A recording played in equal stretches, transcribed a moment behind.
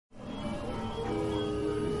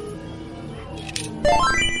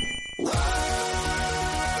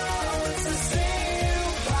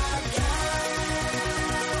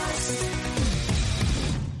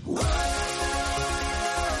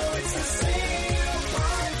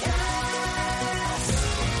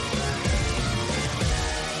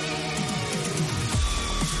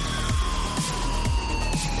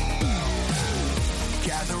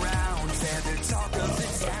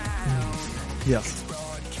Yes.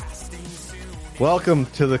 Welcome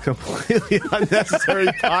to the Completely Unnecessary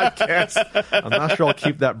Podcast. I'm not sure I'll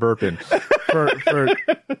keep that burp in. For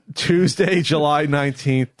Tuesday, July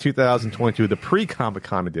 19th, 2022, the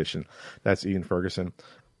pre-Comic-Con edition. That's Ian Ferguson.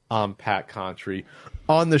 I'm Pat Contry.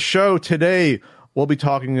 On the show today, we'll be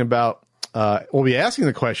talking about, we'll be asking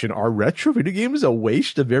the question, are retro video games a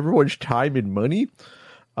waste of everyone's time and money?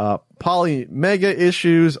 Poly Mega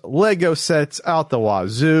issues, Lego sets out the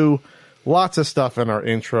wazoo. Lots of stuff in our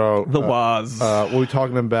intro. The Waz. We'll be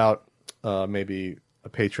talking about maybe a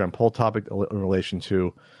Patreon poll topic in relation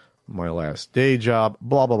to my last day job.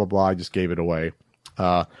 Blah, blah, blah, blah. I just gave it away.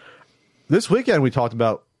 This weekend, we talked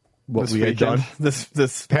about what we had done. This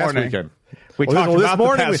past morning. weekend. We talked about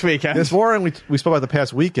the past weekend. This morning, we spoke about the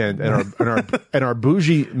past weekend and our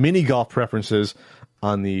bougie mini golf preferences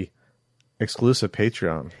on the exclusive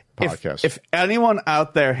Patreon podcast. If anyone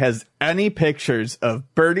out there has any pictures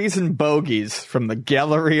of birdies and bogeys from the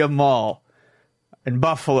Galleria Mall in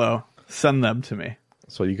Buffalo, send them to me.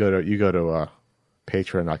 So you go to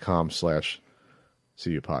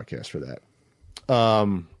patreon.com/CU podcast for that.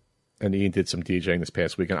 And Ian did some DJing this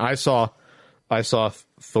past weekend. I saw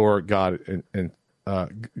Thor, God and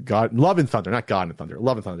God, Love and Thunder, not God and Thunder,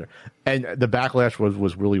 Love and Thunder. And the backlash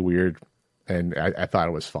was really weird, and I thought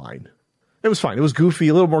it was fine. It was fine. It was goofy,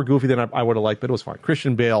 a little more goofy than I would have liked, but it was fine.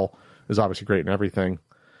 Christian Bale is obviously great and everything,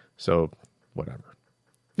 so whatever.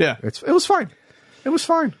 Yeah, it was fine. It was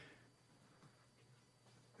fine.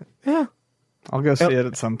 Yeah, I'll go see it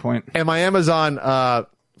at some point. And my Amazon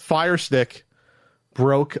Fire Stick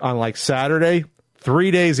broke on like Saturday, 3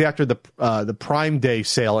 days after the Prime Day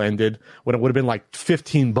sale ended, when it would have been like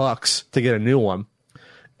 $15 to get a new one,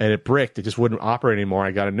 and it bricked. It just wouldn't operate anymore. I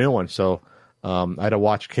got a new one, so. I had to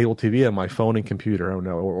watch cable TV on my phone and computer. I don't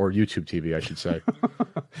know, or YouTube TV, I should say,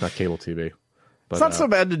 not cable TV. But, it's not so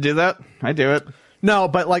bad to do that. I do it. No,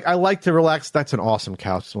 but like I like to relax. That's an awesome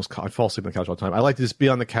couch. I fall asleep on the couch all the time. I like to just be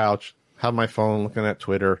on the couch, have my phone, looking at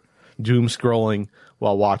Twitter, doom scrolling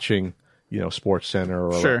while watching, Sports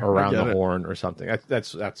Center or Around the Horn or something.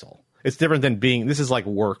 That's all. It's different than being. This is like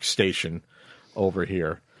workstation over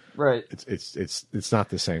here. Right. It's not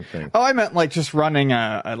the same thing. Oh, I meant like just running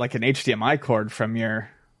like an HDMI cord from your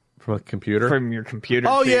computer.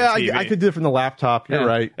 Oh yeah, I could do it from the laptop. You're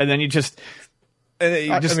right. And then you just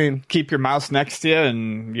keep your mouse next to you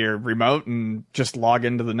and your remote and just log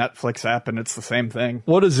into the Netflix app and it's the same thing.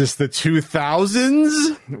 What is this? The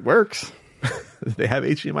 2000s? It works. Did they have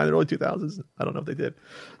HDMI in the early 2000s? I don't know if they did.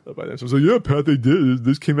 But by then, so I was like, yeah, Pat, they did.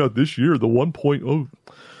 This came out this year, the 1.0.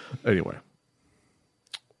 Anyway.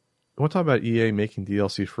 I want to talk about EA making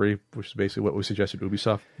DLC free, which is basically what we suggested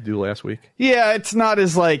Ubisoft do last week. Yeah, it's not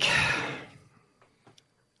as like...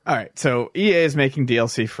 All right, so EA is making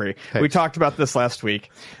DLC free. Hey. We talked about this last week.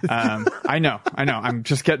 I know. I'm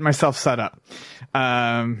just getting myself set up.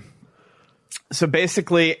 So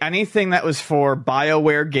basically, anything that was for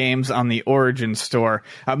BioWare games on the Origin store,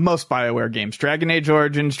 most BioWare games, Dragon Age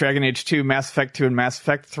Origins, Dragon Age 2, Mass Effect 2, and Mass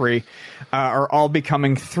Effect 3, are all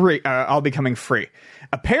becoming free.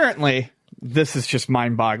 Apparently, this is just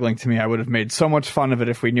mind-boggling to me. I would have made so much fun of it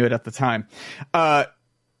if we knew it at the time.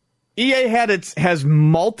 EA has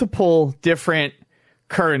multiple different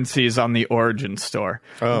currencies on the Origin store.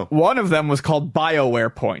 Oh. One of them was called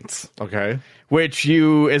BioWare points. Okay. Which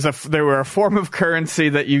they were a form of currency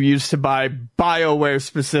that you used to buy BioWare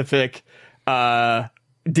specific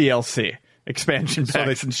DLC expansion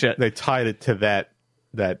packs and shit. They tied it to that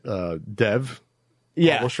dev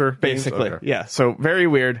publisher basically. Okay. Yeah, so very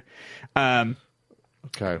weird.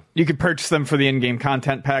 Okay. You could purchase them for the in-game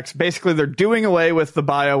content packs. Basically, they're doing away with the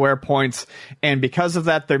BioWare points, and because of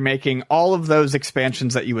that, they're making all of those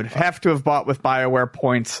expansions that you would have to have bought with BioWare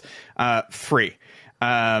points free.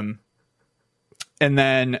 And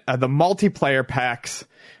then the multiplayer packs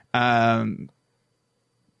are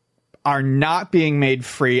not being made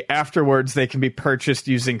free. Afterwards, they can be purchased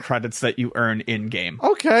using credits that you earn in-game.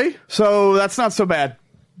 Okay. So that's not so bad.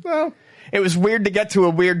 Well, it was weird to get to a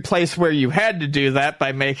weird place where you had to do that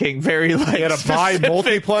by making very like you got to buy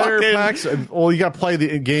multiplayer packs. Well, you got to play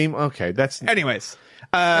the game. Okay, that's anyways. So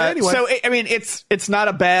I mean, it's not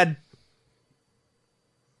a bad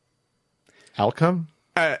outcome.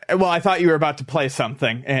 Well, I thought you were about to play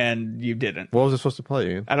something, and you didn't. What was I supposed to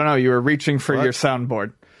play, Ian? I don't know. You were reaching for your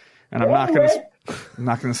soundboard, and I'm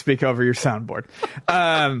not going to speak over your soundboard.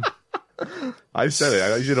 I said it.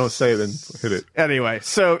 I usually don't say it, then hit it. Anyway,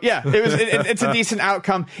 so yeah, it's a decent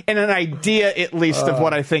outcome and an idea, at least, of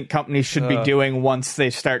what I think companies should be doing once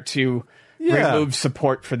they start to remove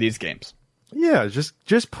support for these games. Yeah,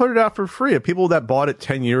 just put it out for free. People that bought it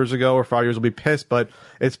 10 years ago or 5 years will be pissed, but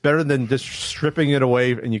it's better than just stripping it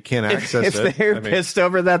away and you can't access it. If they're pissed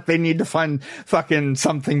over that, they need to find fucking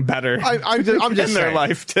something better I'm just in their saying.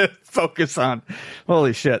 life to focus on.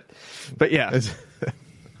 Holy shit. But yeah.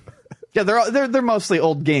 Yeah, they're mostly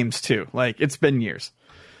old games too. Like, it's been years.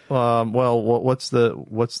 Well, what's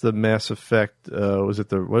the Mass Effect? Is it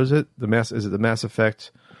the Mass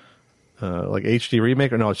Effect like HD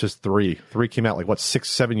remake, or no? It's just 3. 3 came out like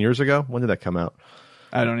 6-7 years ago. When did that come out?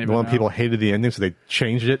 I don't even The one know. people hated the ending, so they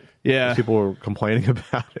changed it. Yeah, people were complaining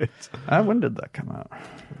about it. When did that come out?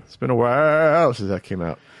 It's been a while since that came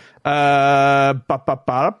out.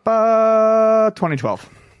 2012.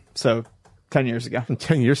 So 10 years ago.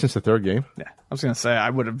 10 years since the third game. Yeah, I was gonna say I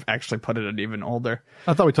would have actually put it at even older.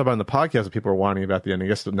 I thought we talked about it in the podcast that people were whining about the ending. I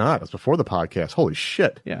guess not. It's before the podcast. Holy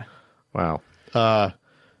shit. Yeah. Wow.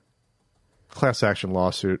 Class action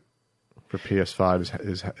lawsuit for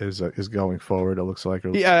PS5 is going forward. It looks like.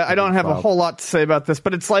 Yeah, I don't have a whole lot to say about this,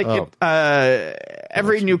 but it's like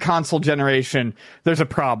every new console generation, there's a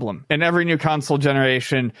problem. And every new console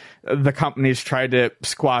generation, the companies try to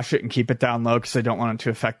squash it and keep it down low because they don't want it to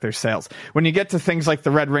affect their sales. When you get to things like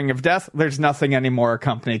the Red Ring of Death, there's nothing anymore a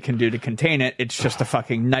company can do to contain it. It's just a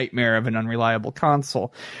fucking nightmare of an unreliable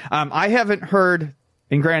console. I haven't heard,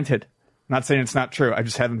 and granted, I'm not saying it's not true. I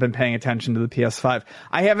just haven't been paying attention to the PS5.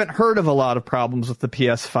 I haven't heard of a lot of problems with the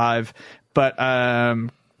PS5, but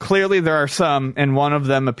clearly there are some, and one of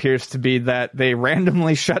them appears to be that they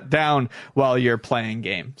randomly shut down while you're playing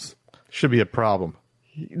games. Should be a problem.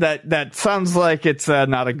 That sounds like it's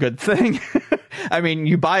not a good thing. I mean,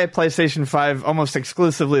 you buy a PlayStation 5 almost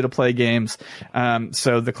exclusively to play games,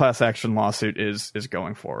 so the class action lawsuit is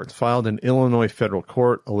going forward. It's filed in Illinois federal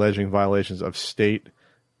court alleging violations of state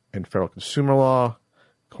and federal consumer law.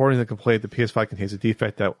 According to the complaint, the PS5 contains a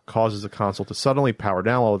defect that causes the console to suddenly power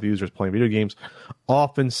down while the user is playing video games,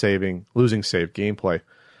 often losing saved gameplay.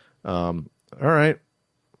 All right.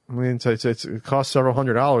 I mean, it costs several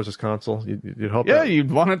 $100s, this console. You'd hope. Yeah,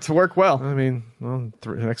 you'd want it to work well. I mean, an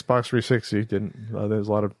Xbox 360 didn't. There's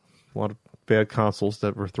a lot of bad consoles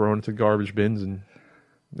that were thrown into garbage bins and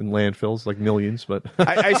landfills, like millions. But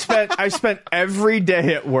I spent every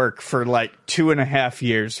day at work for like 2.5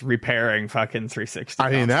 years repairing fucking 360.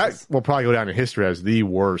 I mean, consoles. that will probably go down in history as the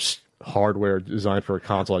worst hardware designed for a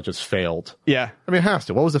console that just failed. Yeah. I mean, it has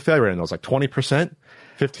to. What was the failure rate in those? Like 20%?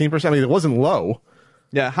 15%? I mean, it wasn't low.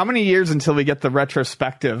 Yeah. How many years until we get the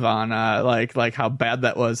retrospective on like how bad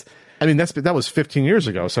that was? I mean, that was 15 years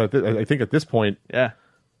ago. So I think at this point, yeah,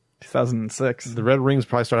 2006. The Red Rings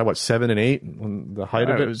probably started at 7 and 8 when the height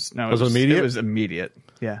of it was immediate. It was immediate.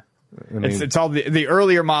 Yeah. I mean, it's all the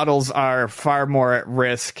earlier models are far more at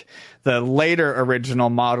risk. The later original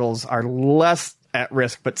models are less at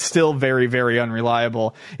risk, but still very, very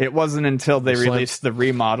unreliable. It wasn't until they released the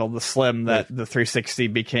remodel, the Slim, that the 360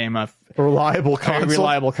 became a reliable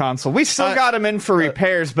console. We still got them in for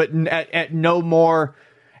repairs, but at no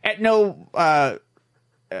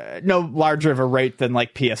larger of a rate than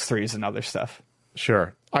like PS3s and other stuff.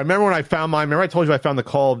 Sure. I remember when I found mine. Remember I told you I found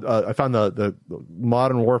the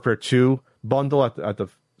Modern Warfare 2 bundle at the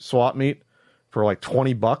swap meet for like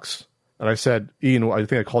 $20. And I said, Ian, I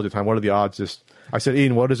think I called you time. What are the odds? I said,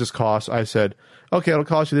 Ian, what does this cost? I said, okay, it'll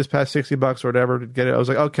cost you this past $60 or whatever to get it. I was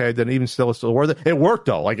like, okay, then even still, it's still worth it. It worked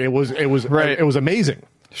though. Like it was right. It was amazing.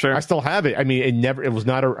 Sure. I still have it. I mean, it was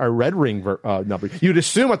not a Red Ring number. You'd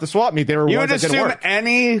assume at the swap meet they were. You ones would that didn't assume work.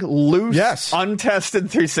 any loose, Yes.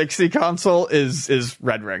 untested 360 console is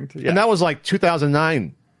red ringed. Yeah. And that was like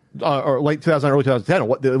 2009 or late 2000, early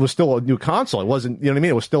 2010. It was still a new console. It wasn't. You know what I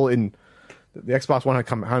mean? It was still in. The Xbox One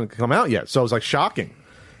hadn't come out yet, so it was like shocking.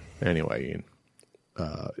 Anyway, Ian,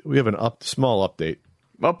 we have a small update.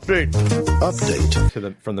 Update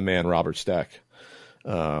From the man Robert Stack.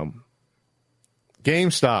 GameStop,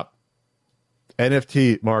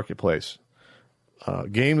 NFT marketplace.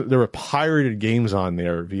 There were pirated games on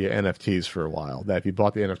there via NFTs for a while. That if you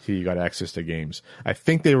bought the NFT, you got access to games. I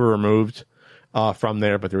think they were removed from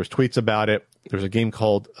there, but there was tweets about it. There's a game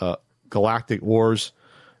called Galactic Wars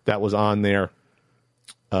that was on there.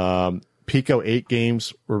 Pico 8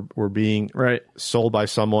 games were being sold by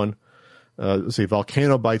someone. Let's see.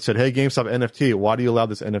 Volcano Byte said, "Hey, GameStop NFT, why do you allow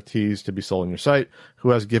this NFTs to be sold on your site? Who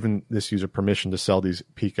has given this user permission to sell these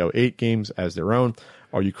Pico 8 games as their own?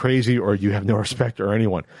 Are you crazy, or you have no respect for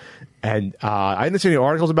anyone?" And I didn't see any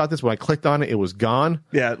articles about this. When I clicked on it, it was gone.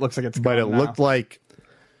 Yeah, it looks like it's gone but it now. looked like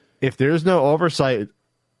if there's no oversight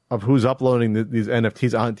of who's uploading these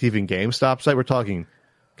NFTs on even GameStop site, we're talking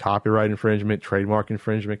copyright infringement, trademark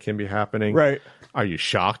infringement can be happening. Right. Are you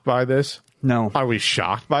shocked by this? No. Are we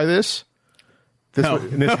shocked by this? No,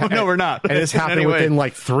 we're not. And this happened Anyway. within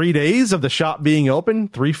like 3 days of the shop being open.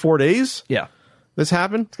 3-4 days. Yeah. This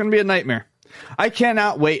happened. It's going to be a nightmare. I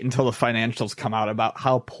cannot wait until the financials come out about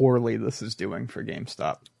how poorly this is doing for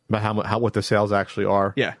GameStop. About what the sales actually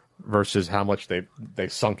are. Yeah. Versus how much they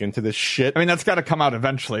sunk into this shit. I mean, that's got to come out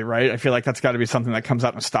eventually, right? I feel like that's got to be something that comes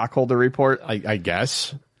out in a stockholder report. I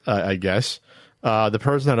guess. I guess. The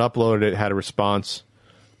person that uploaded it had a response.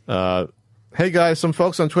 Hey guys, some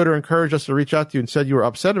folks on Twitter encouraged us to reach out to you and said you were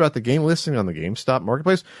upset about the game listing on the GameStop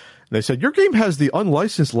marketplace. And they said, your game has the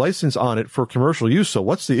unlicensed license on it for commercial use, so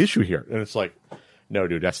what's the issue here? And it's like, no,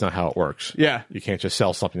 dude, that's not how it works. Yeah. You can't just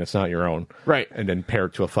sell something that's not your own. Right. And then pair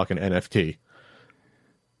it to a fucking NFT.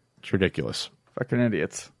 It's ridiculous. Fucking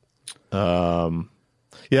idiots.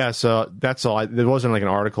 Yeah, so that's all. There wasn't like an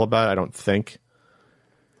article about it, I don't think.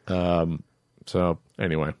 So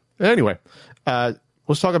anyway,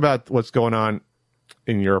 let's talk about what's going on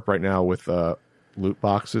in Europe right now with loot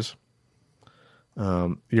boxes.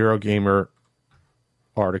 Eurogamer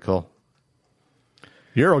article.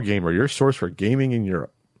 Eurogamer, your source for gaming in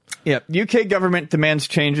Europe. Yeah, UK government demands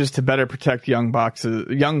changes to better protect young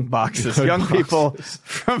people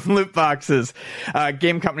from loot boxes.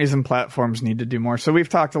 Game companies and platforms need to do more. So we've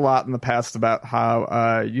talked a lot in the past about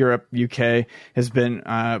how Europe, UK has been,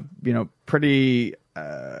 pretty.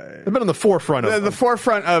 They've been on the forefront of the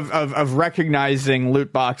forefront of recognizing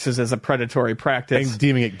loot boxes as a predatory practice, and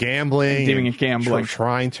deeming it gambling,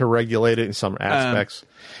 trying to regulate it in some aspects.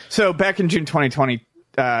 So back in June 2020.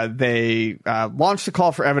 They launched a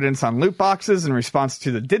call for evidence on loot boxes in response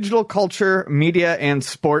to the digital culture, media, and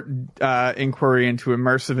sport inquiry into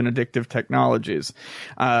immersive and addictive technologies.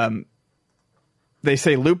 They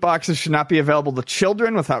say loot boxes should not be available to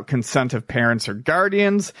children without consent of parents or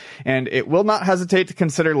guardians, and it will not hesitate to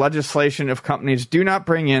consider legislation if companies do not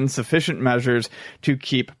bring in sufficient measures to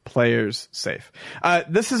keep players safe.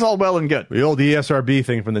 This is all well and good. The old ESRB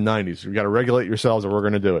thing from the 90s. You got to regulate yourselves or we're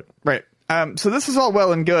going to do it. Right. So this is all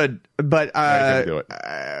well and good, but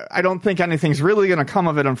I don't think anything's really going to come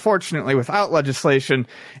of it, unfortunately, without legislation.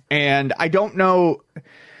 And I don't know.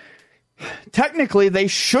 Technically, they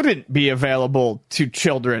shouldn't be available to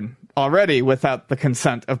children already without the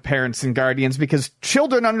consent of parents and guardians, because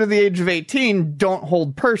children under the age of 18 don't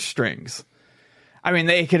hold purse strings. I mean,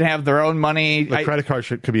 they could have their own money. The credit card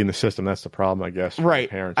could be in the system. That's the problem, I guess. Right.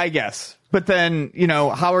 Parents. I guess. But then,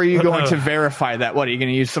 how are you going to verify that? What, are you going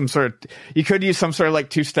to use you could use some sort of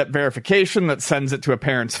like two-step verification that sends it to a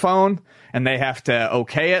parent's phone and they have to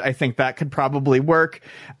okay it. I think that could probably work.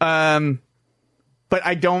 But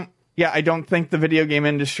I don't think the video game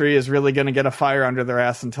industry is really going to get a fire under their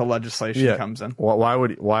ass until legislation comes in. Why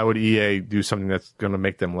would EA do something that's going to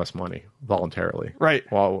make them less money voluntarily? Right.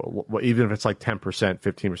 Well, even if it's like 10%,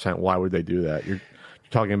 15%, why would they do that? You're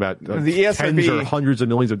talking about the ESRB, tens or hundreds of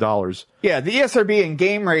millions of dollars. Yeah, the ESRB and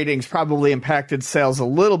game ratings probably impacted sales a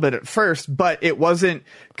little bit at first, but it wasn't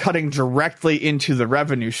cutting directly into the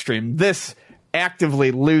revenue stream. This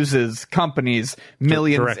actively loses companies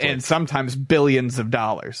millions directly. And sometimes billions of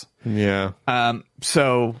dollars. Yeah.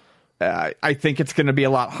 So I think it's going to be a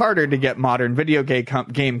lot harder to get modern video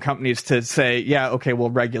game companies to say, yeah, okay,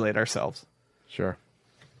 we'll regulate ourselves. Sure.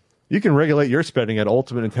 You can regulate your spending at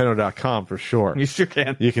ultimatenintendo.com for sure. You sure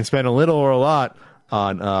can. You can spend a little or a lot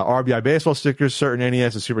on RBI baseball stickers, certain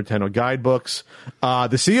NES and Super Nintendo guidebooks.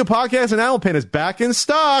 The CU Podcast and Alpen is back in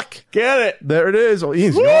stock. Get it. There it is. Oh,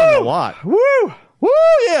 Ian's yawning a lot. Woo! Woo!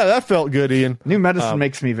 Yeah, that felt good, Ian. New medicine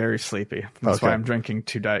makes me very sleepy. That's okay. why I'm drinking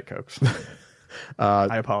 2 Diet Cokes.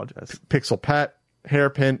 I apologize. Pixel Pet,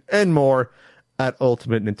 Hairpin, and more at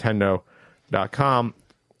ultimatenintendo.com.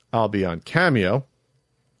 I'll be on Cameo.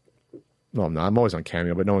 No, I'm not. I'm always on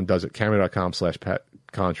Cameo, but no one does it.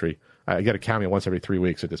 Cameo.com/petcontry. I get a Cameo once every 3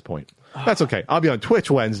 weeks at this point. That's okay. I'll be on Twitch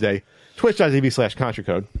Wednesday,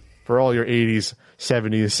 twitch.tv/ContraCode for all your 80s,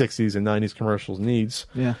 70s, 60s, and 90s commercials needs.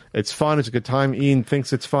 Yeah. It's fun. It's a good time. Ian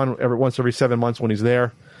thinks it's fun once every 7 months when he's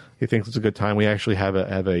there. He thinks it's a good time. We actually have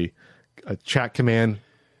a chat command,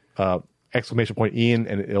 exclamation point Ian,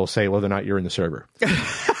 and it'll say whether or not you're in the server. Did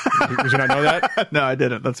you not know that? No, I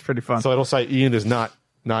didn't. That's pretty fun. So it'll say Ian is not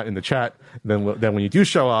in the chat. Then when you do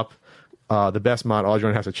show up, The best mod,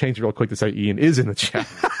 Audrey has to change it real quick to say Ian is in the chat.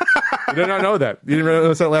 You did not know that. You didn't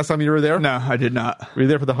notice that last time you were there? No, I did not. Were you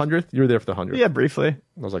there for the 100th? You were there for the 100th. Yeah, briefly.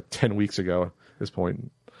 That was like 10 weeks ago at this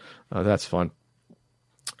point. That's fun.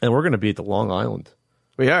 And we're going to be at the Long Island.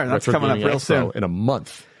 We are. That's Retro coming up Gaming real Expo soon. in a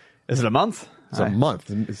month. Is it a month? It's a month.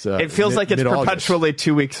 It's, it feels like it's mid-August. perpetually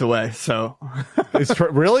 2 weeks away. So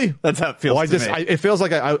Really? That's how it feels Well, to me. it feels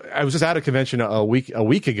like I was just at a convention a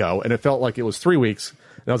week ago, and it felt like it was 3 weeks.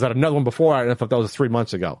 And I was at another one before, and I thought that was 3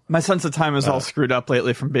 months ago. My sense of time is all screwed up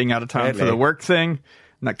lately from being out of town for the work thing.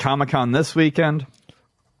 And at Comic-Con this weekend.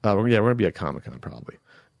 We're going to be at Comic-Con probably.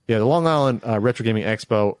 Yeah, the Long Island Retro Gaming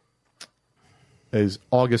Expo is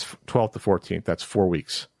August 12th to 14th. That's 4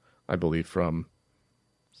 weeks, I believe, from...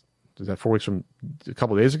 Is that 4 weeks from a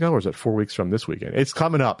couple of days ago, or is it 4 weeks from this weekend? It's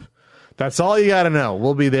coming up. That's all you got to know.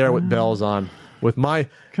 We'll be there with bells on, with my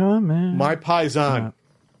paisan,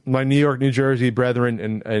 my New York, New Jersey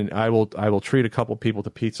brethren, and I will treat a couple people to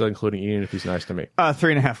pizza, including Ian if he's nice to me.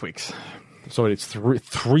 3.5 weeks. So it's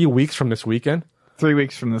 3 weeks from this weekend? 3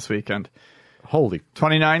 weeks from this weekend. Holy.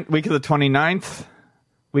 29th, week of the 29th,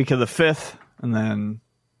 week of the 5th, and then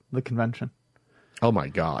the convention. Oh, my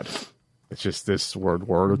God. It's just this word.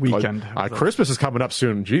 Weekend. Christmas is coming up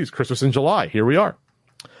soon. Jeez, Christmas in July. Here we are.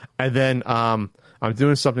 And then I'm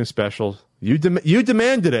doing something special. You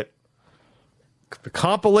demanded it. The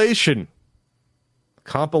compilation.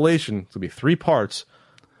 It's going to be 3 parts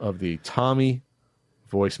of the Tommy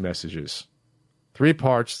voice messages. 3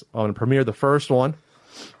 parts. I'm going to premiere the first one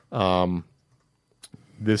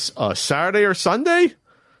this Saturday or Sunday.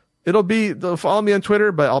 They'll follow me on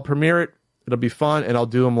Twitter, but I'll premiere it. It'll be fun, and I'll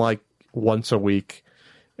do them like once a week,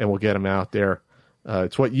 and we'll get them out there.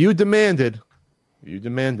 It's what you demanded. You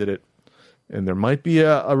demanded it. And there might be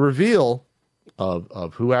a reveal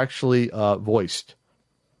of who actually voiced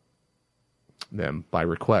them by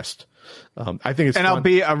request. I think it's and fun.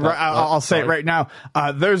 I'll say it right now.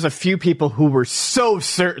 There's a few people who were so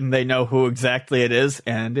certain they know who exactly it is,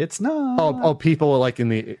 and it's not. People like in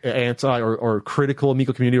the anti or critical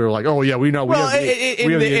Amico community are like, oh yeah, we know. Well, in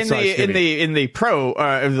the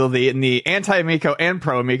anti Amico and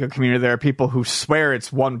pro Amico community, there are people who swear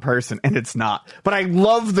it's one person, and it's not. But I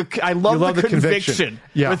love the conviction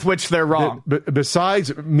with which they're wrong.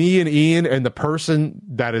 Besides me and Ian and the person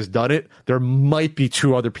that has done it, there might be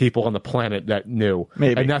 2 other people on the planet that knew.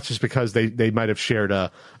 Maybe. And that's just because they might have shared a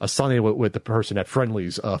Sunday with the person at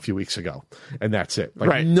Friendly's a few weeks ago. And that's it. Like,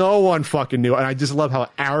 right. No one fucking knew. And I just love how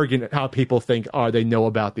arrogant, how people think, they know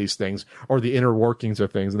about these things or the inner workings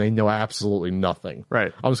of things, and they know absolutely nothing.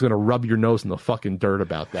 Right. I'm just going to rub your nose in the fucking dirt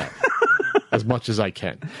about that as much as I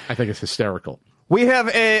can. I think it's hysterical. We have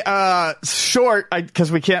a short, because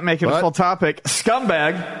we can't make it a full topic,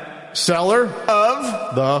 scumbag seller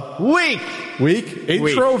of the week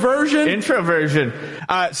intro version.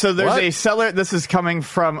 So there's a seller. This is coming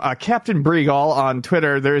from Captain Bregal on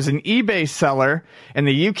Twitter. There's an eBay seller in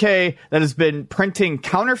the UK that has been printing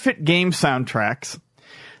counterfeit game soundtracks.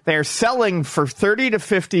 They're selling for 30 to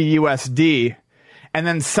 50 USD, and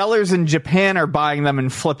then sellers in Japan are buying them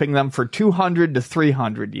and flipping them for 200 to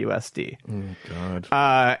 300 USD. Oh God!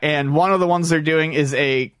 And one of the ones they're doing is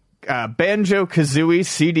a Banjo-Kazooie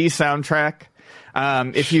CD soundtrack.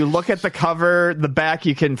 If you look at the cover, the back,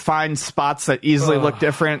 you can find spots that easily look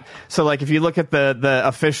different. So, like, if you look at the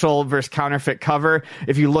official versus counterfeit cover,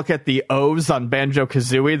 if you look at the O's on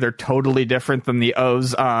Banjo-Kazooie, they're totally different than the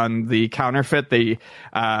O's on the counterfeit. They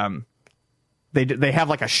have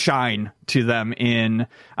like a shine to them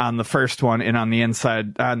on the first one, and on the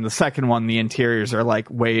inside, on the second one, the interiors are like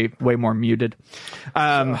way more muted.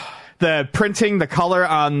 The printing, the color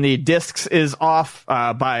on the discs is off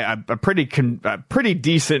by a pretty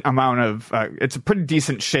decent amount of. It's a pretty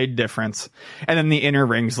decent shade difference, and then the inner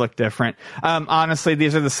rings look different. Honestly,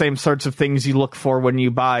 these are the same sorts of things you look for when you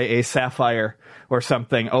buy a Sapphire or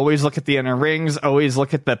something. Always look at the inner rings. Always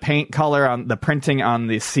look at the paint color on the printing on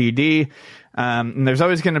the CD. And there's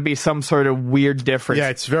always going to be some sort of weird difference. Yeah,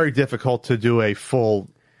 it's very difficult to do a full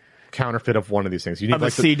counterfeit of one of these things. You need of a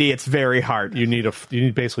CD, it's very hard. You need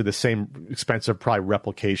basically the same expensive, probably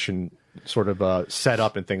replication sort of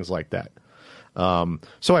setup and things like that. So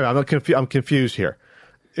anyway, I'm confused here.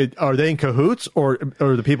 Are they in cahoots, or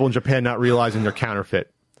are the people in Japan not realizing they're counterfeit?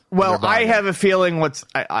 Well, I have a feeling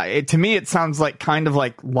to me it sounds like kind of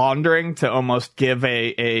like laundering to almost give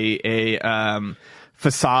a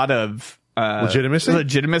facade of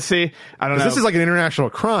legitimacy. I don't know. This is like an international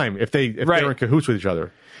crime if they're in cahoots with each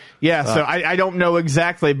other. Yeah, so I don't know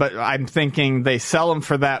exactly, but I'm thinking they sell them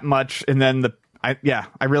for that much, and then I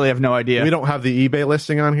really have no idea. We don't have the eBay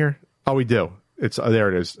listing on here. Oh, we do. It's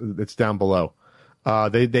there. It is. It's down below.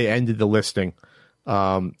 They ended the listing.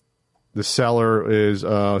 The seller is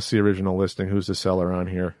it's the original listing. Who's the seller on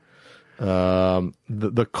here?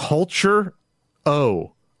 The Culture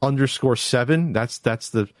O_7.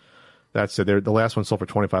 That's it. The last one sold for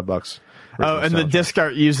 $25. Oh, and the disc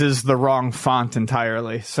art uses the wrong font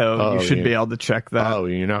entirely, so you should be able to check that. Oh,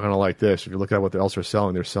 you're not going to like this. If you look at what else they're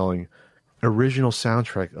selling, they're selling original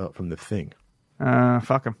soundtrack from The Thing.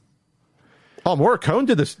 Fuck them. Oh, Morricone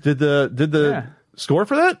did the score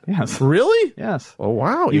for that? Yes. Really? Yes. Oh,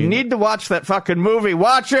 wow. You need to watch that fucking movie.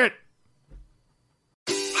 Watch it!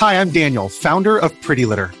 Hi, I'm Daniel, founder of Pretty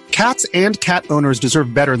Litter. Cats and cat owners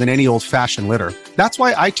deserve better than any old-fashioned litter. That's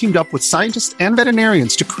why I teamed up with scientists and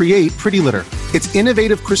veterinarians to create Pretty Litter. Its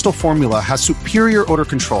innovative crystal formula has superior odor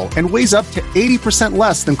control and weighs up to 80%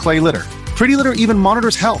 less than clay litter. Pretty Litter even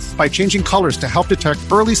monitors health by changing colors to help detect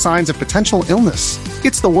early signs of potential illness.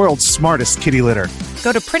 It's the world's smartest kitty litter.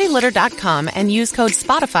 Go to prettylitter.com and use code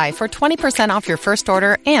SPOTIFY for 20% off your first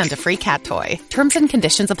order and a free cat toy. Terms and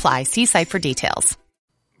conditions apply. See site for details.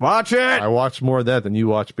 Watch it! I watched more of that than you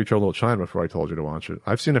watched Big Trouble in Little China before I told you to watch it.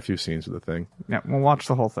 I've seen a few scenes of The Thing. Yeah, we'll watch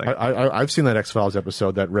the whole thing. I've seen that X-Files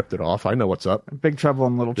episode that ripped it off. I know what's up. Big Trouble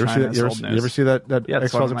in Little China. You ever see that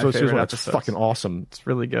X-Files episode? That's episodes. fucking awesome. It's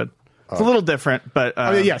really good. It's a little different, but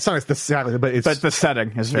it's not the setting, but the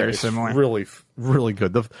setting is very similar. Really, really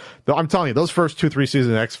good. I'm telling you, those first 2-3 seasons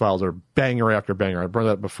of X-Files are banger after banger. I brought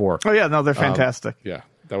that up before. Oh yeah, no, they're fantastic. Yeah,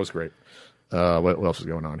 that was great. What else is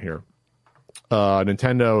going on here?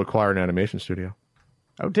 Nintendo acquired an animation studio.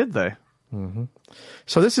 Oh, did they? Mm-hmm.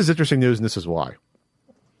 So this is interesting news, and this is why.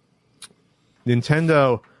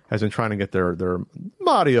 Nintendo has been trying to get their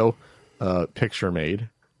Mario picture made.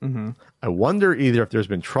 Mm-hmm. I wonder either if there's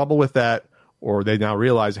been trouble with that, or they now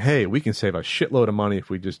realize, hey, we can save a shitload of money if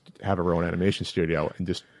we just have our own animation studio and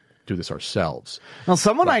just do this ourselves. Well,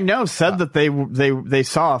 someone I know said that they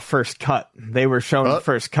saw a first cut. They were shown the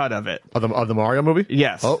first cut of it. Of the Mario movie?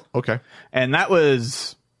 Yes. Oh, okay. And that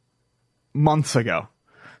was months ago.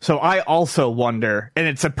 So I also wonder, and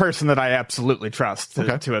it's a person that I absolutely trust to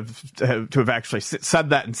have actually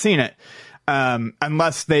said that and seen it.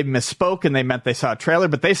 Unless they misspoke and they meant they saw a trailer,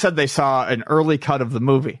 but they said they saw an early cut of the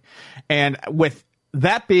movie. And with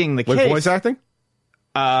that being the case, with voice acting,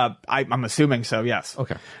 I'm assuming so. Yes.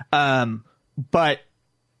 Okay. But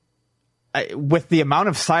with the amount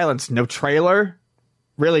of silence, no trailer,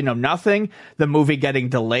 really no nothing. The movie getting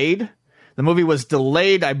delayed. The movie was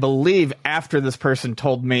delayed, I believe, after this person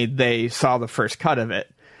told me they saw the first cut of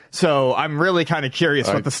it. So I'm really kind of curious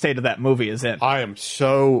what the state of that movie is in. I'm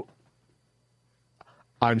still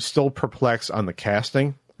perplexed on the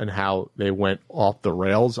casting and how they went off the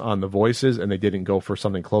rails on the voices and they didn't go for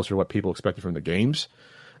something closer to what people expected from the games.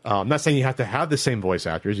 I'm not saying you have to have the same voice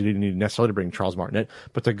actors. You didn't need necessarily to bring Charles Martinet,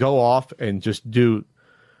 but to go off and just do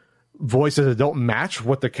voices that don't match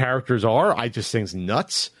what the characters are, I just think it's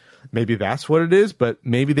nuts. Maybe that's what it is, but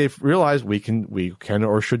maybe they've realized we can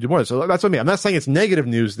or should do more. So that's what I mean. I'm not saying it's negative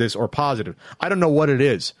news, this, or positive. I don't know what it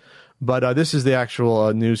is, but this is the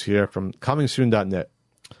actual news here from comingsoon.net.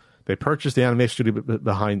 They purchased the animation studio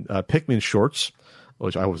behind Pikmin shorts,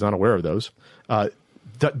 which I was not aware of those.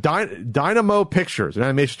 Dynamo Pictures, an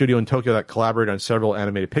animation studio in Tokyo that collaborated on several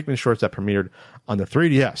animated Pikmin shorts that premiered on the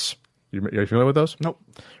 3DS. Are you familiar with those? Nope.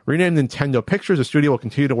 Renamed Nintendo Pictures, the studio will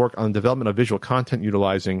continue to work on the development of visual content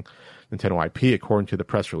utilizing Nintendo IP, according to the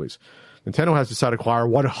press release. Nintendo has decided to acquire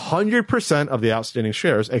 100% of the outstanding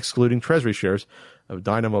shares, excluding treasury shares, of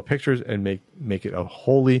Dynamo Pictures and make it a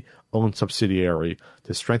wholly owned subsidiary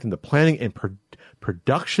to strengthen the planning and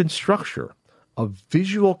production structure of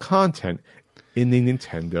visual content in the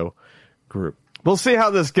Nintendo group. We'll see how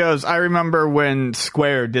this goes. I remember when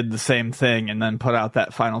Square did the same thing and then put out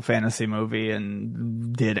that Final Fantasy movie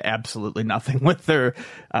and did absolutely nothing with their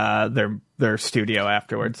studio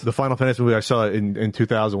afterwards. The Final Fantasy movie I saw in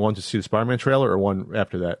 2001 to see the Spider-Man trailer, or one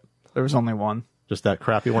after that? There was only one. Just that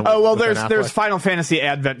crappy one? Oh, well, there's Final Fantasy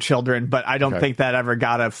Advent Children, but I don't think that ever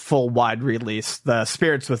got a full wide release. The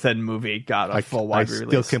Spirits Within movie got a full wide release. I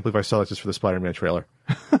still can't believe I saw that just for the Spider-Man trailer.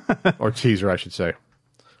 Or teaser, I should say.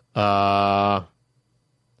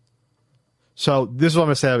 So this is what I'm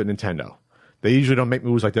going to say about Nintendo. They usually don't make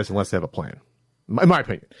moves like this unless they have a plan, in my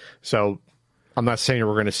opinion. So I'm not saying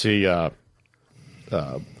we're going to see a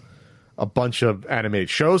bunch of animated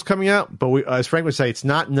shows coming out, but as Frank would say, it's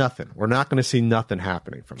not nothing. We're not going to see nothing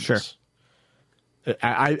happening from this.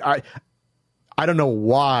 I don't know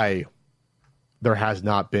why there has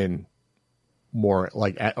not been more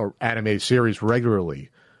like animated series regularly.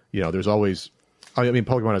 There's always. I mean,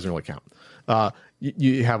 Pokemon doesn't really count.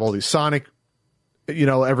 You have all these Sonic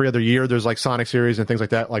every other year there's like Sonic series and things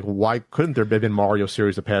like that. Like, why couldn't there have been Mario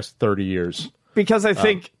series the past 30 years? Because I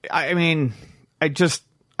think, I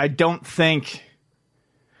don't think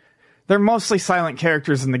they're mostly silent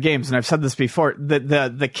characters in the games, and I've said this before.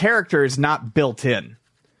 The character is not built in.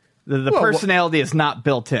 The personality is not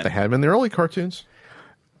built in. They had them in the early cartoons.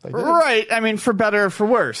 Right. I mean, for better or for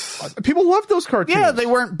worse. People love those cartoons. Yeah, they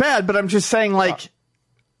weren't bad, but I'm just saying, like,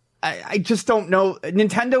 I just don't know.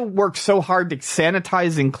 Nintendo worked so hard to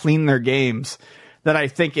sanitize and clean their games that I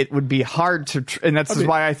think it would be hard to, and that's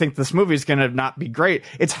why I think this movie is going to not be great.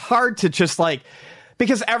 It's hard to just like,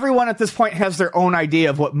 because everyone at this point has their own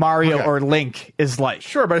idea of what Mario or Link is like.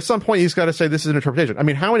 Sure, but at some point you've got to say this is an interpretation. I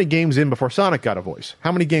mean, how many games in before Sonic got a voice?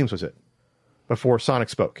 How many games was it before Sonic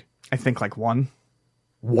spoke? I think like one.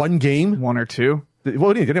 One game? One or two.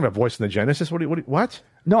 Well, he didn't have a voice in the Genesis. What?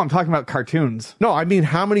 No, I'm talking about cartoons. No, I mean,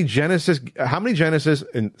 how many Genesis and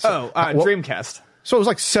Dreamcast. So it was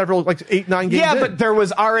like several, like 8, 9 games. Yeah, but there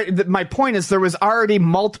was already. My point is, there was already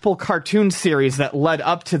multiple cartoon series that led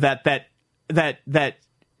up to that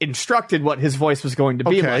instructed what his voice was going to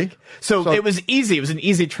be like. So it was easy. It was an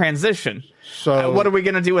easy transition. So what are we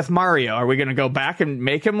going to do with Mario? Are we going to go back and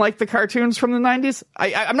make him like the cartoons from the 90s?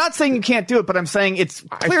 I'm not saying you can't do it, but I'm saying it's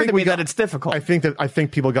clear to me that it's difficult. I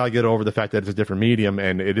think people got to get over the fact that it's a different medium,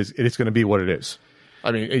 and it's going to be what it is.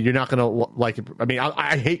 I mean, you're not going to like it. I mean,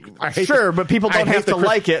 I hate. Sure, but people don't have to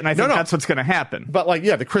like it, and I think that's what's going to happen. But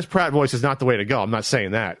the Chris Pratt voice is not the way to go. I'm not saying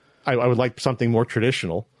that. I would like something more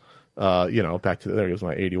traditional. Back to there goes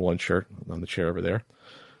my 81 shirt on the chair over there.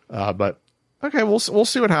 But okay, we'll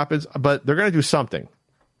see what happens. But they're going to do something.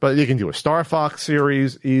 But you can do a Star Fox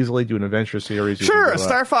series easily. Do an adventure series. Sure, a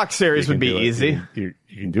Star Fox series would be easy. You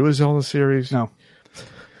can do a Zelda series. No,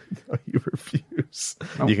 you refuse.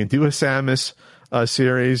 No. You can do a Samus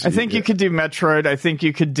series. I think you could do Metroid. I think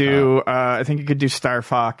you could do. I think you could do Star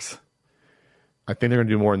Fox. I think they're going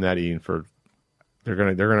to do more than that, Ian. They're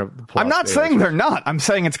gonna. I'm not saying they're not. I'm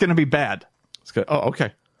saying it's going to be bad. It's good. Oh,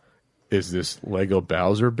 okay. Is this Lego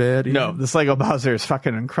Bowser bad? Ian? No, this Lego Bowser is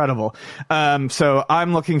fucking incredible. So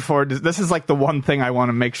I'm looking forward to this. Is like the one thing I want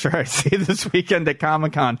to make sure I see this weekend at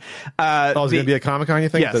Comic-Con. Is it going to be at Comic-Con? You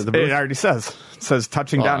think? Yes, it already says. It says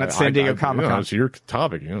touching down at San Diego Comic-Con. It's your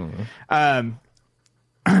topic.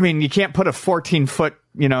 I mean, you can't put a 14-foot,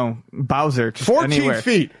 Bowser just 14 anywhere.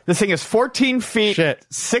 feet. This thing is 14 feet. Shit.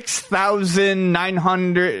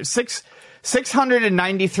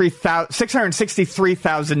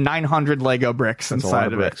 663,900 Lego bricks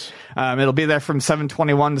inside of it. It'll be there from 7/21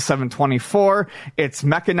 to 7/24. It's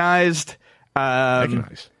mechanized.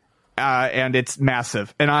 And it's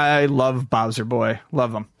massive. And I love Bowser Boy.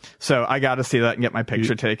 Love him. So I got to see that and get my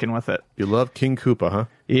picture taken with it. You love King Koopa, huh?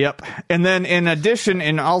 Yep. And then in addition,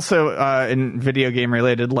 and also in video game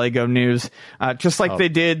related Lego news, just like they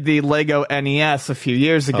did the Lego NES a few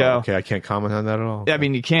years ago. Okay, I can't comment on that at all. I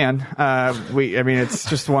mean, you can. It's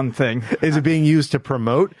just one thing. Is it being used to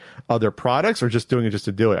promote other products or just doing it just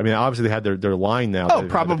to do it? I mean, obviously they had their line now. Oh,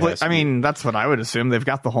 probably. I mean, that's what I would assume. They've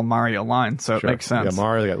got the whole Mario line, so it makes sense. They got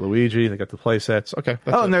Mario, they got Luigi, they got the play sets. Okay.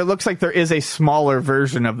 And there looks like there is a smaller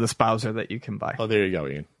version of this Bowser that you can buy. Oh, there you go,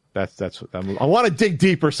 Ian. That's what I want to dig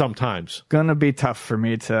deeper sometimes. Gonna be tough for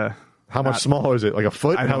me to. How much smaller is it? Like a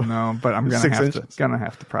foot? I don't know, but I'm gonna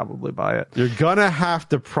have to probably buy it. You're gonna have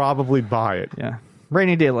to probably buy it. Yeah,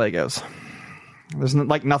 rainy day Legos. There's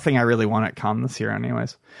nothing I really want at Con this year,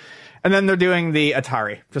 anyways. And then they're doing the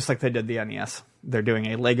Atari, just like they did the NES. They're doing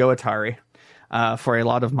a Lego Atari for a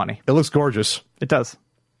lot of money. It looks gorgeous. It does.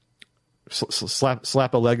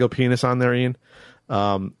 Slap a Lego penis on there, Ian.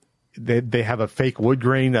 They have a fake wood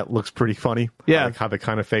grain that looks pretty funny. Yeah, like how they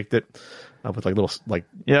kind of faked it with little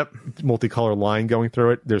yep, multicolored line going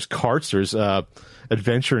through it. There's carts. There's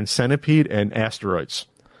Adventure and Centipede and Asteroids.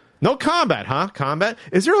 No combat, huh? Combat?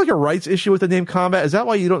 Is there like a rights issue with the name Combat? Is that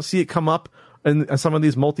why you don't see it come up in some of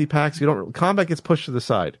these multi-packs? Combat gets pushed to the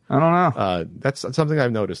side. I don't know. That's something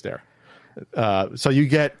I've noticed there. So you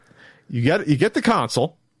get the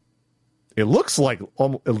console. It looks like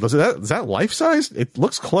is that life size? It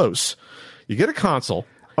looks close. You get a console.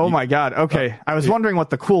 Oh my God. Okay. I was wondering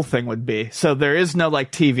what the cool thing would be. So there is no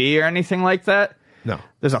TV or anything like that? No.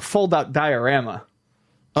 There's a fold-out diorama.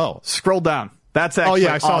 Oh. Scroll down. That's actually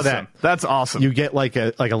I saw that. That's awesome. You get like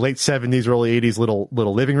a late 70s, early 80s little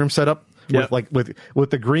living room setup. Yep. with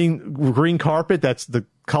the green carpet that's the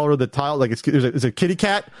color of the tile. Like there's a kitty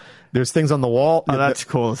cat. There's things on the wall. Oh, that's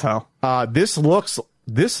cool as hell.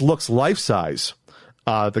 This looks life size.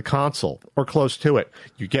 The console or close to it.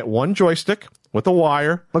 You get one joystick with a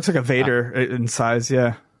wire. Looks like a Vader in size.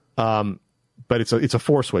 Yeah. But it's a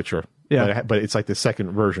 4 switcher. Yeah. but it's like the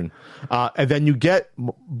second version. And then you get,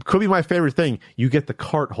 could be my favorite thing, you get the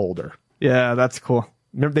cart holder. Yeah, that's cool.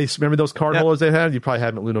 Remember those card holders they had? You probably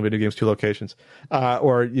had them at Luno Video Games 2 locations. They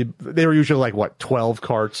were usually like, what, 12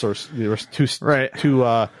 carts, or there was two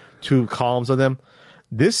columns of them.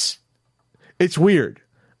 It's weird.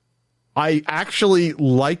 I actually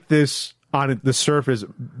like this on the surface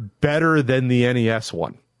better than the NES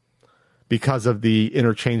one because of the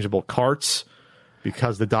interchangeable carts,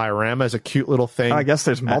 because the diorama is a cute little thing. I guess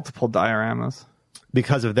there's multiple dioramas.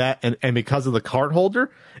 Because of that, and because of the cart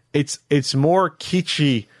holder, it's more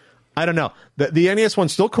kitschy. I don't know. The NES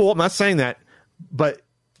one's still cool. I'm not saying that, but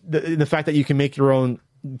the fact that you can make your own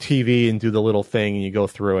TV and do the little thing and you go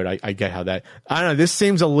through it, I get how that. I don't know. This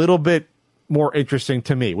seems a little bit more interesting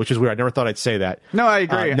to me, which is weird. I never thought I'd say that. No, I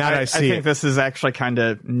agree. Now that I see think this is actually kind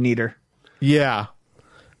of neater. Yeah,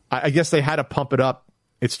 I guess they had to pump it up.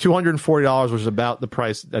 It's $240, which is about the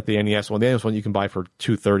price at the NES one. The NES one you can buy for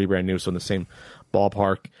 $230 brand new, so in the same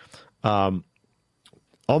ballpark.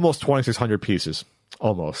 Almost 2,600 pieces.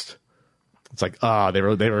 Almost. It's like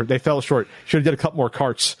they fell short. Should have did a couple more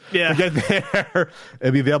carts to get there.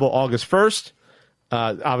 It'll be available August 1st.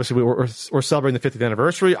 Obviously, we're celebrating the 50th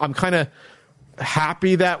anniversary. I'm kind of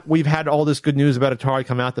happy that we've had all this good news about Atari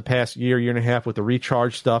come out the past year and a half with the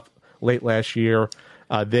Recharge stuff late last year.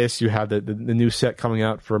 You have the new set coming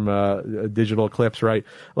out from Digital Eclipse, right?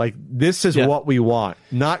 Like, this is what we want.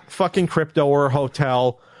 Not fucking Crypto or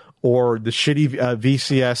Hotel or the shitty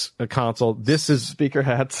VCS console. This is speaker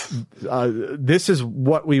hats. This is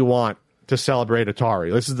what we want to celebrate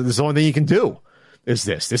Atari. This is the only thing you can do. Is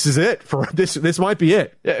this? This is it for this. This might be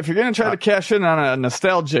it. Yeah, if you're gonna try to cash in on a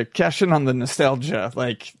nostalgia, cash in on the nostalgia.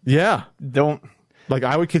 Like, don't. Like,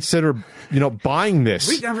 I would consider, buying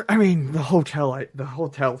this. The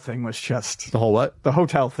hotel thing was just... The whole what? The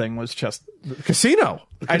hotel thing was just... Casino.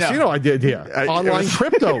 Casino idea. Online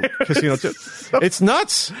crypto casino, too. It's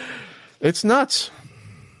nuts. It's nuts.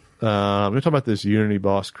 We're going to talk about this Unity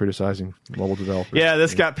boss criticizing mobile developers. Yeah,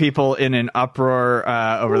 this got people in an uproar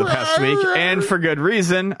over the past week, and for good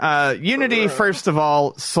reason. Unity, first of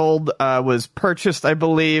all, was purchased, I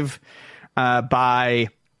believe, by...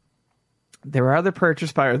 They were either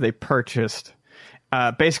purchased by or they purchased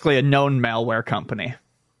basically a known malware company.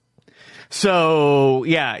 So,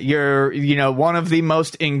 yeah, you're, one of the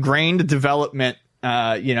most ingrained development,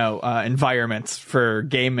 environments for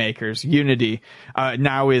game makers, Unity,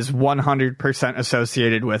 now is 100%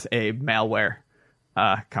 associated with a malware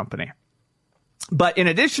company. But in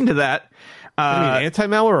addition to that... you mean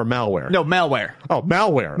anti-malware or malware? No, malware. Oh,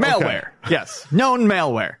 malware. Malware, okay. Yes. Known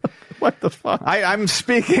malware. What the fuck? I'm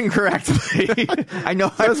speaking correctly. I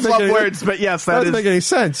know I flub words, but yes, that doesn't make any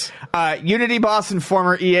sense. Unity boss and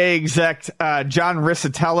former EA exec John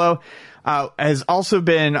Riccitiello has also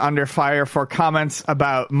been under fire for comments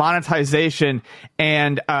about monetization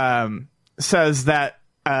and says that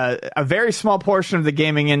a very small portion of the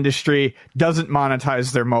gaming industry doesn't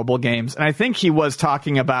monetize their mobile games. And I think he was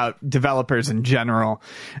talking about developers in general.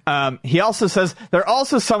 He also says they're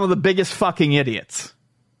also some of the biggest fucking idiots.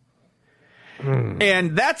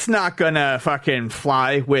 And that's not gonna fucking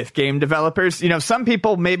fly with game developers. Some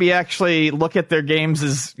people maybe actually look at their games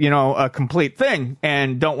as, a complete thing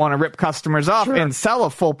and don't want to rip customers off and sell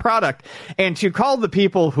a full product. And to call the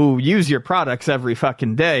people who use your products every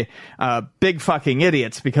fucking day big fucking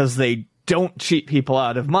idiots because they don't cheat people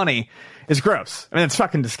out of money is gross. I mean, it's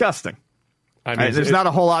fucking disgusting. There's not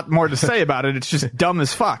a whole lot more to say about it. It's just dumb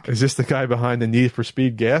as fuck. Is this the guy behind the Need for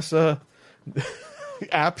Speed Gas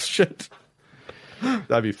app shit?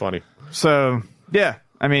 That'd be funny. So, yeah.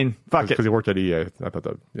 Fuck it. Because he worked at EA. I thought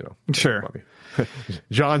that, Sure. Funny.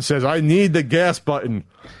 John says, I need the gas button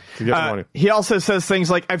to get money. He also says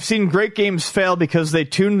things like, I've seen great games fail because they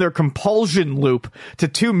tuned their compulsion loop to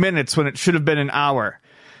 2 minutes when it should have been an hour.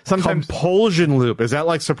 Sometimes compulsion loop. Is that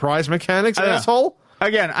like surprise mechanics, asshole?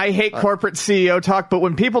 Again, I hate corporate CEO talk, but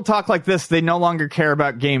when people talk like this, they no longer care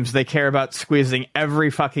about games. They care about squeezing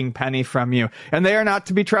every fucking penny from you. And they are not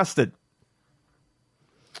to be trusted.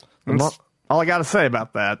 That's all I got to say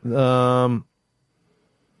about that.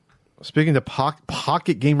 Speaking to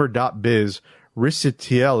PocketGamer.biz,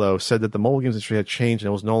 Riccitiello said that the mobile games industry had changed and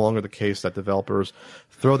it was no longer the case that developers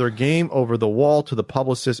throw their game over the wall to the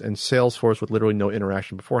publicist and sales force with literally no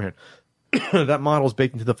interaction beforehand. That model is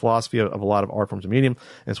baked into the philosophy of a lot of art forms of medium,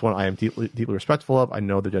 and it's one I am deeply respectful of. I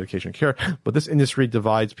know their dedication and care, but this industry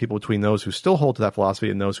divides people between those who still hold to that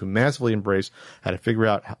philosophy and those who massively embrace how to figure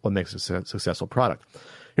out what makes a successful product.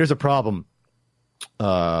 Here's a problem.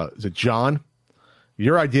 Is it John?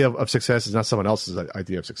 Your idea of success is not someone else's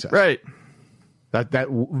idea of success. Right. That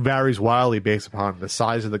varies wildly based upon the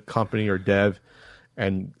size of the company or dev,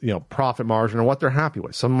 and profit margin or what they're happy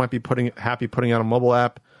with. Some might be putting out a mobile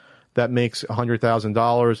app that makes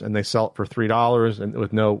 $100,000 and they sell it for $3 and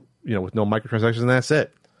with no microtransactions, and that's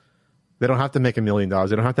it. They don't have to make $1 million.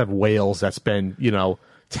 They don't have to have whales that spend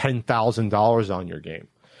 $10,000 on your game.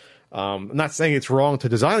 I'm not saying it's wrong to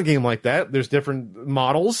design a game like that. There's different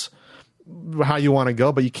models how you want to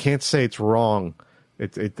go, but you can't say it's wrong.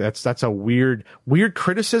 That's a weird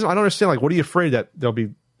criticism. I don't understand. Like, what are you afraid that there'll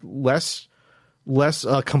be less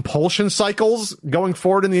compulsion cycles going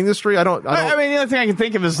forward in the industry? I mean, the only thing I can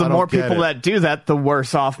think of is the more people that do that, the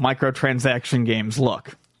worse off microtransaction games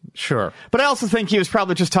look. Sure. But I also think he was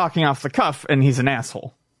probably just talking off the cuff, and he's an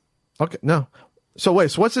asshole. Okay, no. So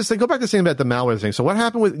wait, so what's this thing? Go back to saying about the malware thing. So what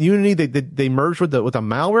happened with Unity? They merged with a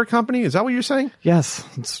malware company? Is that what you're saying? Yes,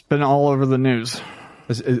 it's been all over the news.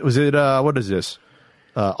 Was it what is this?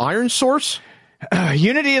 Iron Source?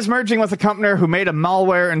 Unity is merging with a company who made a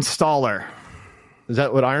malware installer. Is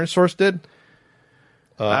that what Iron Source did?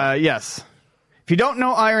 Yes. If you don't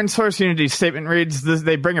know Iron Source, Unity's statement reads,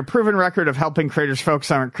 they bring a proven record of helping creators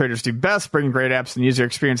focus on what creators do best, bringing great apps and user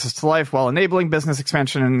experiences to life while enabling business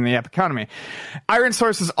expansion in the app economy. Iron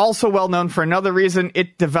Source is also well known for another reason.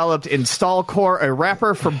 It developed InstallCore, a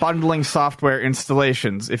wrapper for bundling software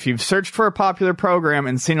installations. If you've searched for a popular program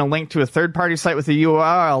and seen a link to a third-party site with a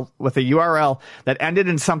URL that ended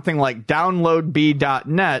in something like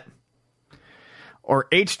downloadb.net, or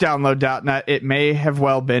hdownload.net, it may have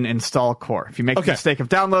well been InstallCore. If you make the mistake of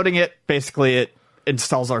downloading it, basically it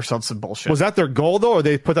installs ourselves some bullshit. Was that their goal, though, or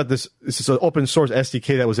they put out this is an open source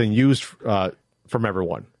SDK that was then used from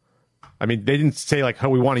everyone? I mean, they didn't say, like, how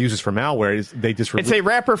we want to use this for malware. They just... It's a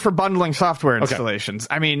wrapper for bundling software installations.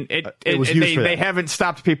 Okay. I mean, they haven't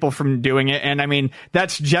stopped people from doing it, and I mean,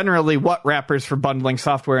 that's generally what wrappers for bundling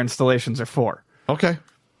software installations are for. Okay.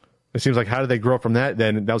 It seems like, how did they grow from that?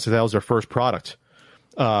 Then that was their first product.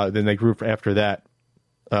 Then they grew after that.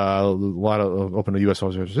 A lot of open to U.S.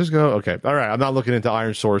 San Francisco. Okay. All right. I'm not looking into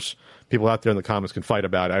Iron Source. People out there in the comments can fight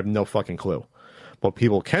about it. I have no fucking clue. What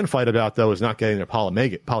people can fight about, though, is not getting their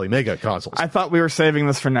Polymega consoles. I thought we were saving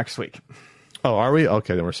this for next week. Oh, are we?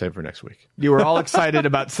 Okay, then we're saving for next week. You were all excited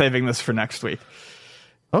about saving this for next week.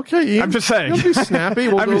 Okay, Ian, I'm just saying. You'll be snappy.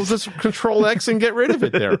 We'll just Control X and get rid of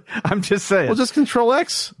it there. I'm just saying. We'll just Control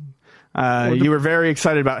X. You were very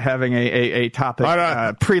excited about having a topic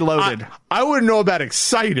preloaded. I wouldn't know about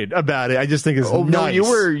excited about it. I just think it's nice. No,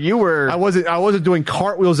 you were. I wasn't doing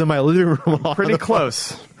cartwheels in my living room. Pretty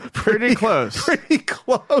close. Pretty close.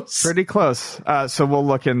 So we'll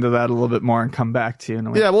look into that a little bit more and come back to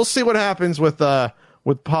you. Yeah, we'll see what happens with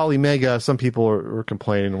Polymega. Some people are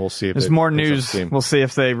complaining. We'll see if there's more news. We'll see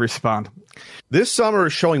if they respond. This summer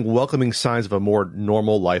is showing welcoming signs of a more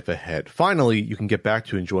normal life ahead. Finally, you can get back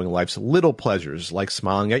to enjoying life's little pleasures, like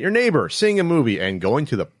smiling at your neighbor, seeing a movie, and going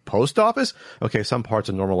to the post office. Okay, some parts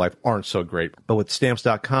of normal life aren't so great, but with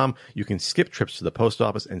Stamps.com, you can skip trips to the post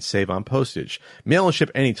office and save on postage. Mail and ship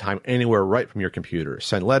anytime, anywhere, right from your computer.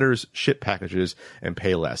 Send letters, ship packages, and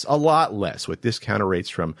pay less. A lot less with discounted rates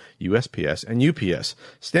from USPS and UPS.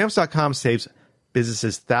 Stamps.com saves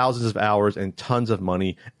businesses thousands of hours and tons of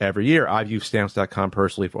money every year. I've used Stamps.com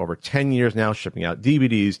personally for over 10 years now, shipping out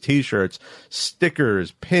DVDs, T-shirts,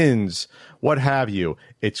 stickers, pins, what have you.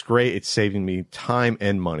 It's great. It's saving me time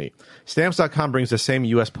and money. Stamps.com brings the same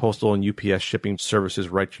U.S. Postal and UPS shipping services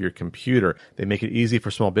right to your computer. They make it easy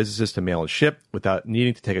for small businesses to mail and ship without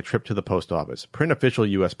needing to take a trip to the post office. Print official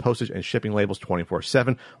U.S. postage and shipping labels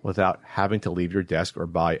 24/7 without having to leave your desk or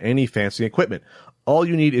buy any fancy equipment. All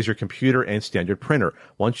you need is your computer and standard printer.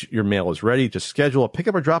 Once your mail is ready, just schedule a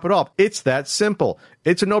pickup or drop it off. It's that simple.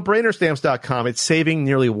 It's a no-brainer, Stamps.com. It's saving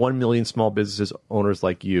nearly 1 million small businesses owners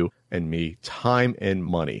like you and me time and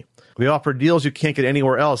money. They offer deals you can't get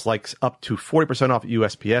anywhere else, like up to 40% off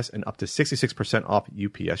USPS and up to 66% off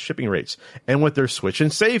UPS shipping rates. And with their Switch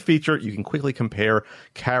and Save feature, you can quickly compare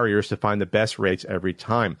carriers to find the best rates every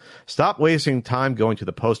time. Stop wasting time going to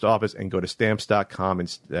the post office and go to Stamps.com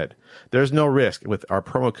instead. There's no risk. With our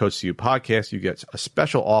promo code CU Podcast, you get a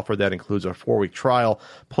special offer that includes a 4-week trial,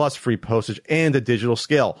 plus free postage and a digital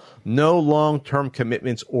scale. No long-term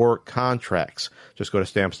commitments or contracts. Just go to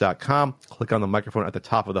Stamps.com, click on the microphone at the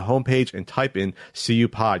top of the homepage, and type in CU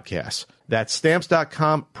Podcast. That's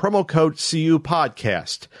Stamps.com, promo code CU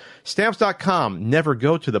Podcast. Stamps.com, never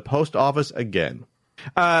go to the post office again.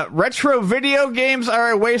 Retro video games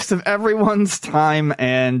are a waste of everyone's time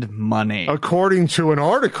and money. According to an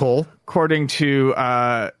article. According to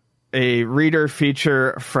a reader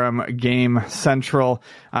feature from Game Central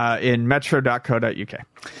in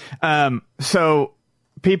metro.co.uk. So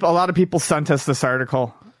a lot of people sent us this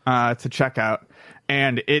article to check out,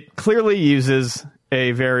 and it clearly uses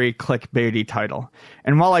a very clickbaity title.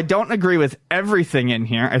 And while I don't agree with everything in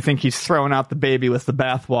here, I think he's throwing out the baby with the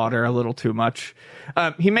bathwater a little too much.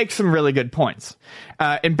 He makes some really good points.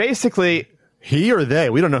 And basically, he or they?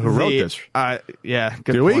 We don't know who wrote this. Yeah,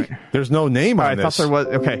 good Do point. we? There's no name on this. I thought there was.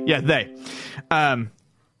 Okay, yeah, they.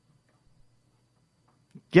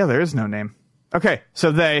 Yeah, there is no name. Okay,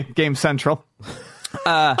 so they, Game Central.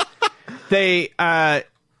 They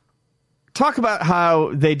talk about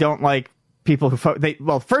how they don't like people who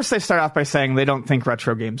first they start off by saying they don't think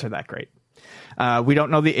retro games are that great. We don't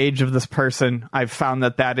know the age of this person. I've found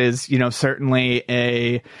that is, certainly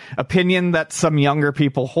a opinion that some younger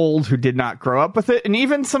people hold who did not grow up with it, and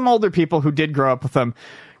even some older people who did grow up with them.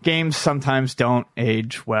 Games sometimes don't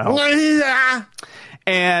age well.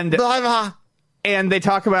 And they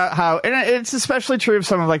talk about how, and it's especially true of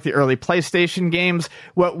some of like the early PlayStation games,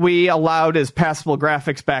 what we allowed as passable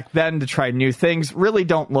graphics back then to try new things really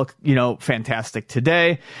don't look, fantastic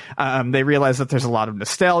today. They realize that there's a lot of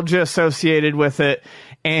nostalgia associated with it.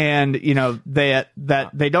 And, they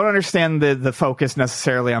don't understand the focus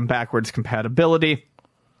necessarily on backwards compatibility.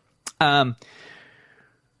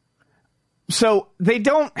 So they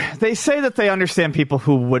say that they understand people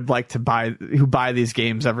who would like to buy these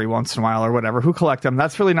games every once in a while or whatever, who collect them.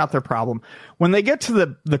 That's really not their problem. When they get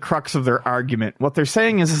to the crux of their argument, what they're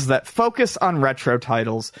saying is that focus on retro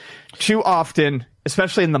titles too often,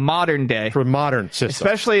 especially in the modern day, for modern systems,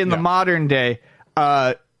 especially in the modern day,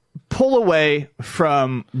 pull away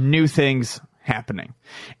from new things happening.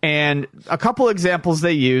 And a couple examples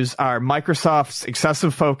they use are Microsoft's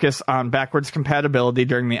excessive focus on backwards compatibility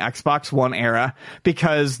during the Xbox One era,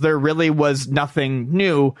 because there really was nothing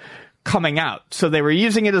new coming out. So they were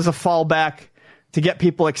using it as a fallback to get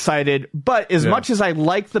people excited. But as much as I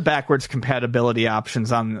like the backwards compatibility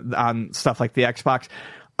options on stuff like the Xbox,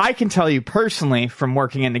 I can tell you personally from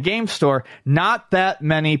working in the game store, not that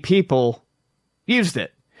many people used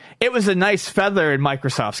it. It was a nice feather in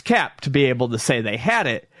Microsoft's cap to be able to say they had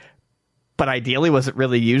it, but ideally, was it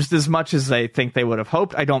really used as much as they think they would have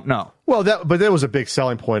hoped? I don't know. Well, that was a big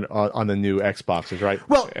selling point on the new Xboxes, right?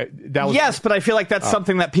 Well, yes, but I feel like that's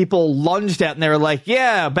something that people lunged at and they were like,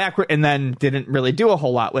 yeah, backward, and then didn't really do a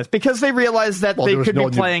whole lot with, because they realized that they could be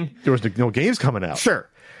playing. There was no games coming out. Sure.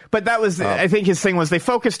 But that was, I think his thing was they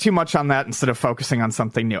focused too much on that instead of focusing on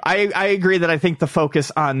something new. I agree that I think the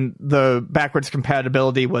focus on the backwards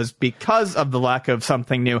compatibility was because of the lack of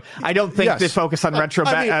something new. I don't think the focus on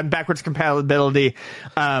backwards compatibility,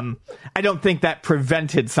 I don't think that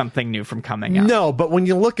prevented something new from coming out. No, but when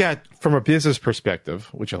you look at from a business perspective,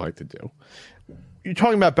 which I like to do, you're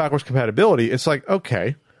talking about backwards compatibility. It's like,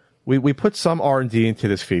 okay, we put some R&D into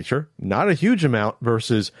this feature, not a huge amount,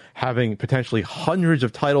 versus having potentially hundreds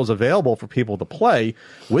of titles available for people to play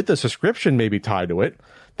with a subscription maybe tied to it.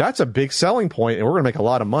 That's a big selling point, and we're going to make a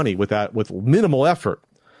lot of money with that with minimal effort.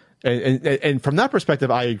 And from that perspective,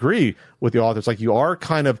 I agree with the authors. Like, you are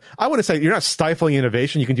kind of, I wouldn't say you're not stifling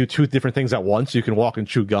innovation. You can do two different things at once. You can walk and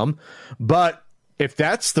chew gum. But if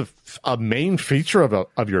that's a main feature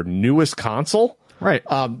of your newest console, right.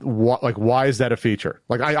 Why is that a feature?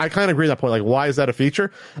 Like, I kind of agree with that point. Like, why is that a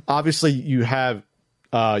feature? Obviously, you have,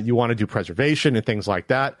 you want to do preservation and things like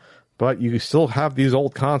that, but you still have these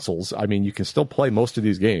old consoles. I mean, you can still play most of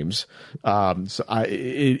these games. So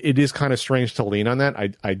it is kind of strange to lean on that.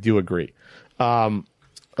 I do agree. Let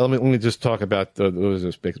me just talk about what was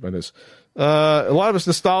this big about this. A lot of it's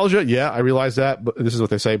nostalgia. Yeah, I realize that, but this is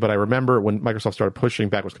what they say. But I remember when Microsoft started pushing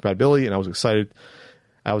backwards compatibility, and I was excited.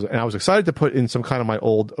 I was excited to put in some kind of my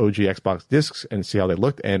old OG Xbox discs and see how they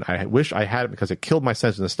looked, and I wish I had it because it killed my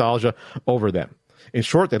sense of nostalgia over them. In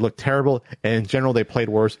short, they looked terrible, and in general, they played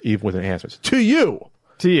worse even with enhancements. To you,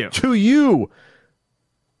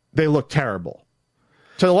 they look terrible.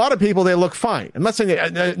 To a lot of people, they look fine. I'm not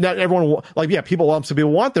saying that not everyone, some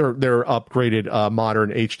people want their upgraded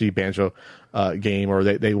modern HD Banjo game, or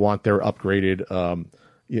they want their upgraded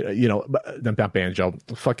not Banjo,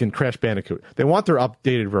 fucking Crash Bandicoot. They want their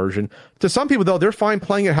updated version. To some people, though, they're fine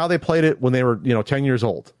playing it how they played it when they were 10 years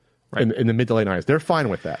old, right, in the mid to late 90s. They're fine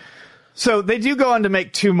with that. So they do go on to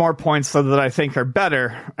make two more points that I think are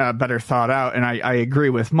better thought out, and I agree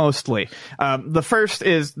with mostly. The first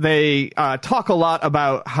is they talk a lot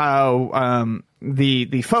about how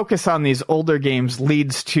the focus on these older games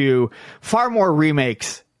leads to far more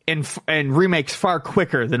remakes and remakes far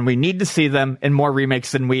quicker than we need to see them, and more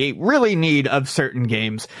remakes than we really need of certain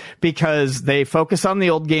games, because they focus on the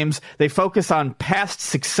old games. They focus on past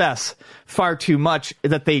success far too much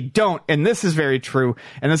that they don't. And this is very true.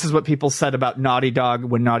 And this is what people said about Naughty Dog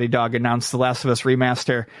when Naughty Dog announced The Last of Us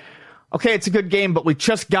Remaster. Okay, it's a good game, but we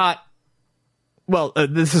just got,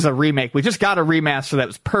 this is a remake. We just got a remaster that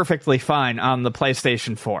was perfectly fine on the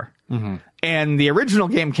PlayStation 4. Mm-hmm. And the original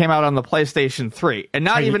game came out on the PlayStation 3, and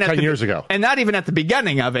not even 10 years ago, and not even at the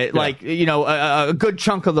beginning of it, a good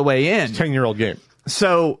chunk of the way in. It's a 10-year-old game.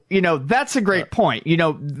 So, that's a great point.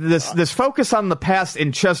 This focus on the past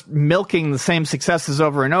and just milking the same successes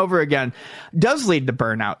over and over again does lead to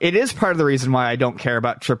burnout. It is part of the reason why I don't care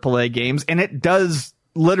about AAA games, and it does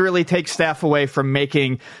literally take staff away from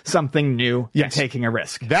making something new and taking a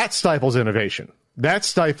risk. That stifles innovation. That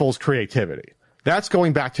stifles creativity. That's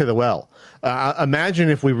going back to the well. Imagine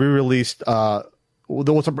if we re-released.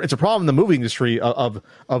 It's a problem in the movie industry of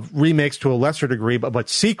remakes to a lesser degree, but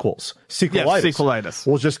sequels, sequelitis. Yes, sequelitis.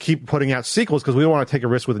 We'll just keep putting out sequels because we don't want to take a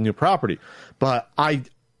risk with a new property. But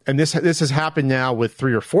this has happened now with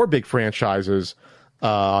 3 or 4 big franchises. You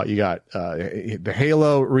got the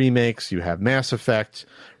Halo remakes. You have Mass Effect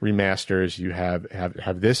remasters. You have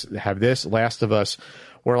this Last of Us.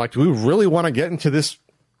 Where do we really want to get into this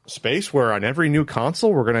space where on every new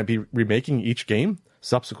console we're going to be remaking each game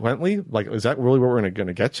subsequently? Is that really what we're going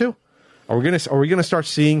to get to? Are we going to start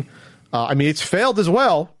seeing? It's failed as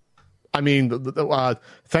well.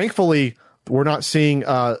 Thankfully, we're not seeing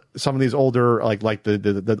some of these older like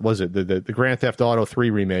the Grand Theft Auto 3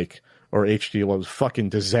 remake or HD was fucking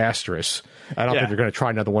disastrous. I don't think they're going to try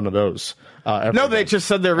another one of those. No, they just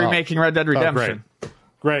said they're remaking Red Dead Redemption.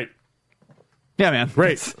 Great. Yeah, man.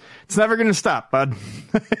 Great. It's never going to stop, bud.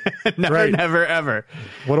 Never, ever.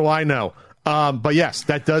 What do I know? But yes,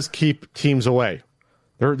 that does keep teams away.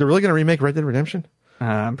 They're really going to remake Red Dead Redemption?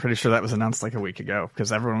 I'm pretty sure that was announced like a week ago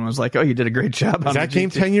because everyone was like, "Oh, you did a great job." Is that game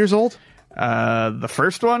 10 years old? The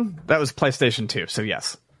first one? That was PlayStation 2, so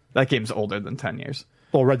yes. That game's older than 10 years.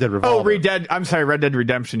 Well, Red Dead Revolver. I'm sorry, Red Dead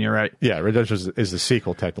Redemption, you're right. Yeah, Red Dead is the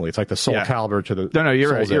sequel, technically. It's like the Soul Calibur to the... No,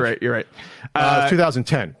 you're right. You're right. It's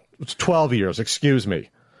 2010. It's 12 years, excuse me.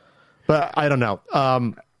 But I don't know.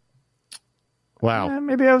 Wow.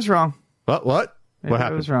 Maybe I was wrong. What? Maybe What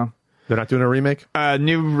happened? I was wrong. They're not doing a remake?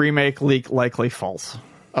 New remake leak likely false.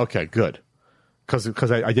 Okay, good.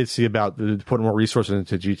 Because I did see about putting more resources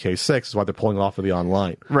into GTA 6 is why they're pulling off of the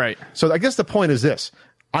online. Right. So I guess the point is this.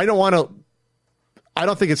 I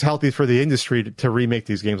don't think it's healthy for the industry to remake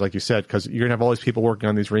these games, like you said, because you're going to have all these people working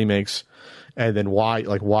on these remakes. And then why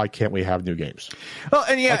can't we have new games? Well,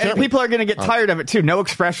 and people are going to get tired of it too. No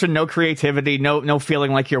expression, no creativity, no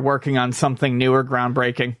feeling like you're working on something new or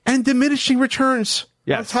groundbreaking. And diminishing returns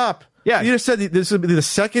on top. Yeah. You just said this would be the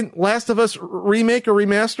second Last of Us remake or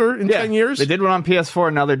remaster in 10 years? They did one on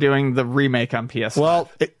PS4, now they're doing the remake on PS5. Well,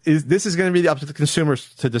 this is going to be up to the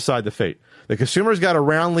consumers to decide the fate. The consumers got to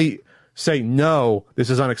roundly say, no, this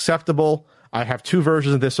is unacceptable. I have 2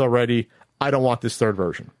 versions of this already. I don't want this 3rd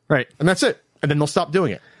version. Right. And that's it. And then they'll stop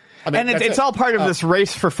doing it. And it's all part of this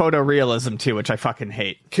race for photorealism, too, which I fucking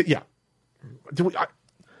hate. Yeah.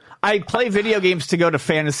 I play video games to go to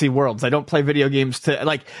fantasy worlds. I don't play video games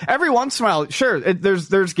to, every once in a while, sure,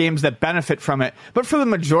 there's games that benefit from it. But for the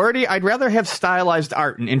majority, I'd rather have stylized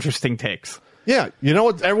art and interesting takes. Yeah. You know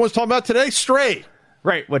what everyone's talking about today? Stray.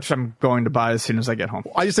 Right, which I'm going to buy as soon as I get home.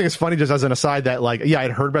 I just think it's funny, just as an aside, that I'd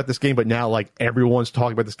heard about this game, but now everyone's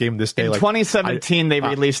talking about this game this day. In 2017, they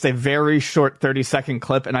released a very short 30-second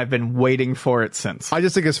clip, and I've been waiting for it since. I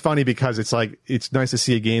just think it's funny because it's nice to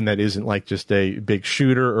see a game that isn't just a big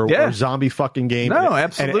shooter or zombie fucking game. No,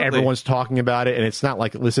 absolutely. And everyone's talking about it, and it's not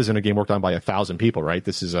like this isn't a game worked on by 1,000 people, right?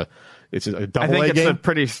 This is it's a double-A game. I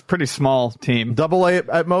think it's a pretty small team. Double-A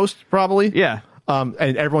at most, probably. Yeah.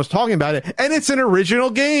 And everyone's talking about it, and it's an original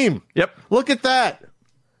game. Yep. Look at that.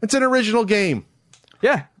 It's an original game.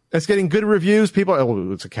 Yeah. It's getting good reviews.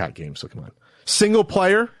 It's a cat game, so come on. Single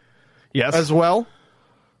player. Yes. As well.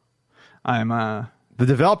 The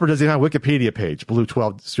developer doesn't even have a Wikipedia page, Blue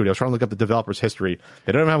 12 Studios. I was trying to look up the developer's history.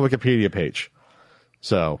 They don't have a Wikipedia page.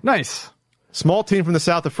 So. Nice. Small team from the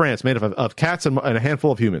south of France made up of cats and a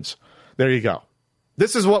handful of humans. There you go.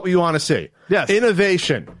 This is what we want to see. Yes.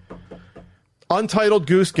 Innovation. Untitled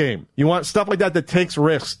Goose Game. You want stuff like that takes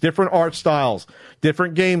risks, different art styles,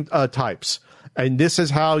 different game types, and this is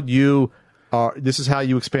how you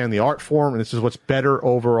expand the art form, and this is what's better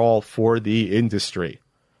overall for the industry.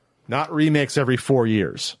 Not remakes every 4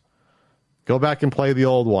 years. Go back and play the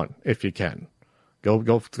old one if you can. Go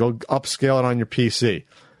upscale it on your PC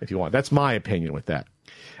if you want. That's my opinion with that.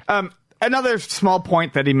 Another small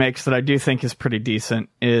point that he makes that I do think is pretty decent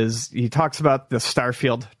is he talks about the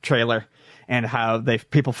Starfield trailer and how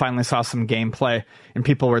people finally saw some gameplay and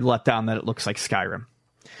people were let down that it looks like Skyrim.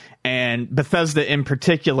 And Bethesda in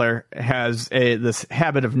particular has this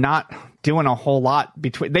habit of not doing a whole lot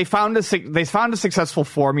between. They found a successful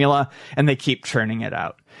formula and they keep churning it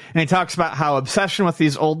out. And he talks about how obsession with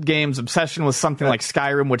these old games, obsession with something like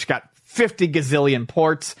Skyrim, which got 50 gazillion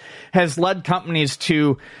ports, has led companies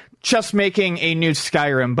to just making a new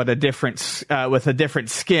Skyrim, but with a different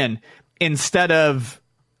skin, instead of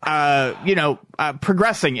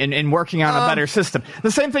progressing and working on a better system.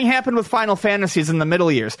 The same thing happened with Final Fantasies in the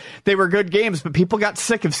middle years. They were good games, but people got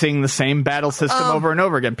sick of seeing the same battle system over and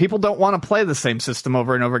over again. People don't want to play the same system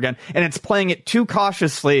over and over again, and it's playing it too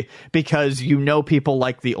cautiously because people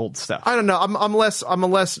like the old stuff. I don't know. I'm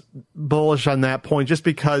less bullish on that point, just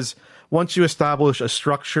because once you establish a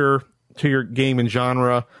structure to your game and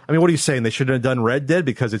genre. I mean, what are you saying? They shouldn't have done Red Dead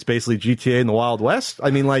because it's basically GTA in the Wild West?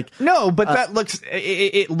 I mean, like... No, but that looks...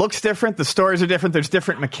 It looks different. The stories are different. There's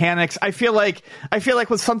different mechanics. I feel like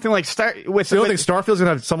with something like... You don't think Starfield's going to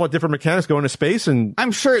have somewhat different mechanics going to space and...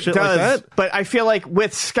 I'm sure it does, like but I feel like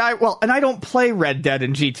with and I don't play Red Dead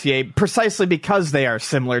and GTA precisely because they are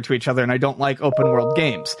similar to each other, and I don't like open world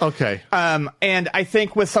games. Okay. And I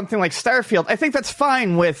think with something like Starfield, I think that's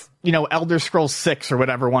fine with... Elder Scrolls 6 or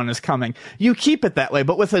whatever one is coming. You keep it that way.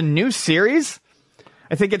 But with a new series,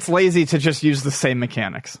 I think it's lazy to just use the same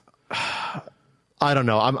mechanics. I don't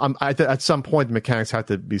know. At some point, the mechanics have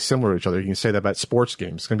to be similar to each other. You can say that about sports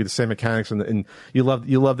games. It's going to be the same mechanics, and you love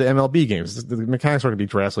the MLB games. The mechanics are going to be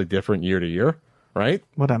drastically different year to year, right?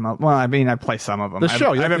 Well, I mean, I play some of them. I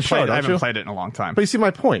haven't played it in a long time. But you see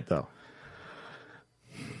my point, though.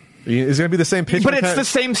 Is it going to be the same pitch? But it's the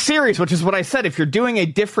same series, which is what I said. If you're doing a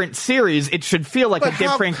different series, it should feel like a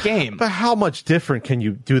different game. But how much different can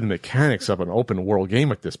you do the mechanics of an open world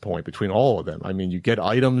game at this point between all of them? I mean, you get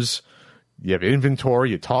items, you have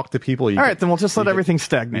inventory, you talk to people. All right, then we'll just let everything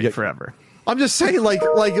stagnate forever. I'm just saying, like,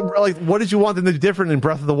 what did you want them to do different in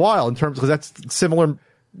Breath of the Wild in terms, because that's similar.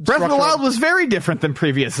 Breath of the Wild was very different than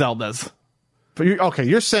previous Zeldas. But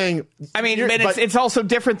you're saying... I mean, it's also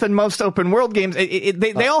different than most open world games.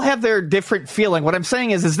 They all have their different feeling. What I'm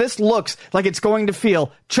saying is this looks like it's going to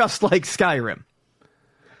feel just like Skyrim.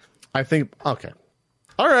 I think... Okay.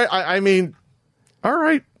 All right. I mean... All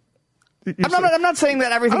right. I'm not saying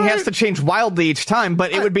that everything has to change wildly each time,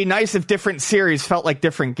 but it would be nice if different series felt like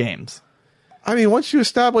different games. I mean, once you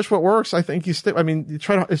establish what works, I think it's kind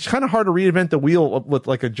of hard to reinvent the wheel with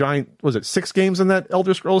like a giant... Was it 6 games in that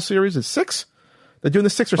Elder Scrolls series? It's 6? They're doing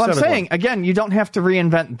the 6 or 7. I'm saying, again, you don't have to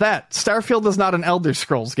reinvent that. Starfield is not an Elder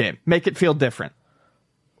Scrolls game. Make it feel different.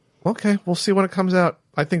 Okay, we'll see when it comes out.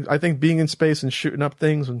 I think being in space and shooting up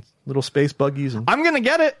things and little space buggies. I'm going to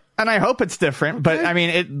get it, and I hope it's different. Okay. But, I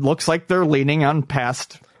mean, it looks like they're leaning on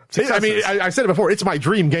past successes. I mean, I said it before. It's my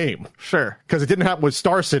dream game. Sure. Because it didn't happen with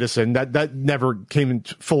Star Citizen. That never came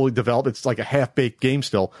fully developed. It's like a half-baked game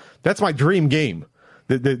still. That's my dream game.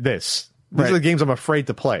 These are the games I'm afraid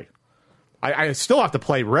to play. I still have to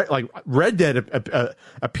play Red Dead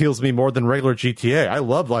appeals to me more than regular GTA. I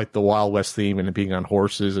love like the Wild West theme and being on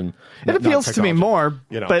horses, and it appeals to me more.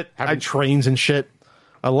 But having trains and shit,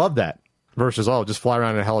 I love that. Versus just fly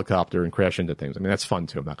around in a helicopter and crash into things. I mean, that's fun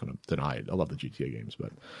too. I'm not going to deny it. I love the GTA games,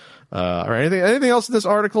 but all right. Anything else in this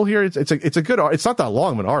article here? It's a good. It's not that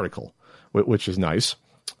long of an article, which is nice.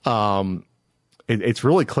 It's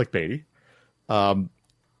really clickbaity.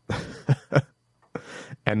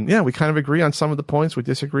 And yeah, we kind of agree on some of the points. We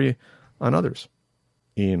disagree on others.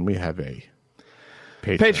 Ian, we have a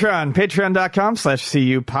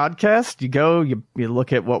Patreon.com/CU podcast. You go, you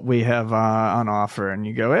look at what we have on offer, and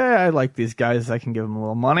you go, I like these guys. I can give them a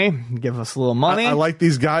little money. Give us a little money. I like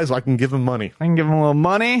these guys. I can give them money. I can give them a little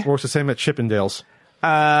money. Works the same at Chippendales.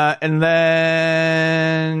 And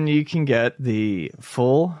then you can get the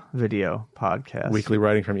full video podcast. Weekly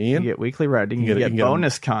writing from Ian. You get weekly writing. You get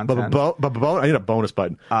bonus content. I need a bonus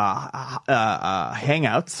button.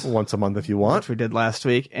 Hangouts. Once a month if you want. Which we did last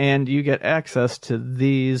week. And you get access to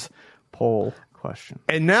these poll questions.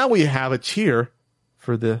 And now we have a tier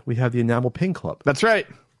we have the Enamel Pin Club. That's right.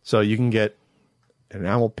 So you can get an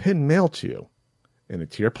enamel pin mailed to you in a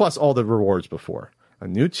tier, plus all the rewards before. A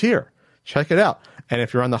new tier. Check it out. And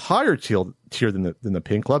if you're on the higher tier than the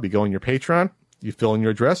Pin Club, you go in your Patreon, you fill in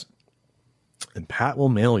your address, and Pat will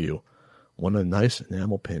mail you one of the nice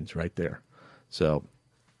enamel pins right there. So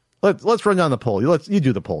let's run down the poll. You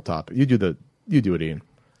do the poll topic. You do it, Ian.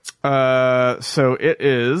 So it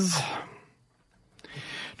is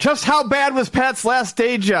Just how bad was Pat's last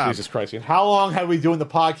day job? Jesus Christ, Ian. How long have we doing the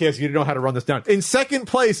podcast? You didn't know how to run this down. In second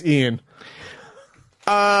place, Ian.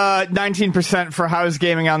 19% for how is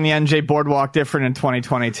gaming on the NJ Boardwalk different in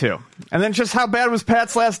 2022. And then just how bad was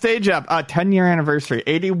Pat's last day job? 10-year anniversary,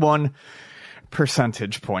 81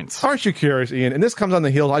 percentage points. Aren't you curious, Ian? And this comes on the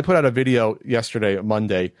heels. I put out a video yesterday,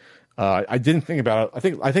 Monday. I didn't think about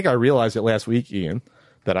it. I think I realized it last week, Ian,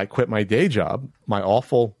 that I quit my day job, my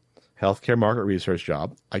awful healthcare market research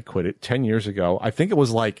job. I quit it 10 years ago. I think it was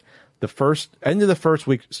like the end of the first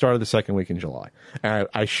week, start of the second week in July. And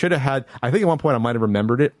I should have had, I think at one point I might have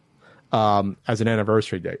remembered it as an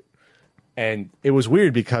anniversary date. And it was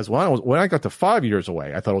weird because when I got to 5 years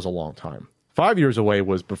away, I thought it was a long time. 5 years away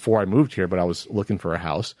was before I moved here, but I was looking for a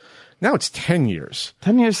house. Now it's 10 years.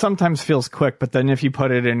 10 years sometimes feels quick, but then if you put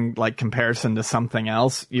it in like comparison to something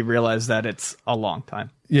else, you realize that it's a long time.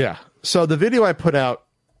 Yeah. So the video I put out,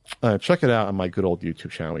 check it out on my good old YouTube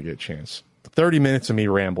channel when you get a chance. 30 minutes of me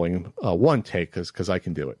rambling, one take, because I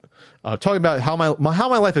can do it. Talking about how my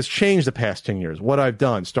life has changed the past 10 years, what I've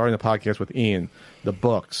done, starting the podcast with Ian, the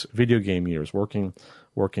books, video game years, working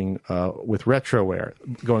with Retroware,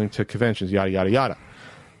 going to conventions, yada, yada, yada.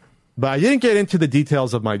 But I didn't get into the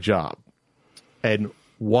details of my job and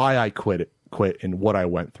why I quit and what I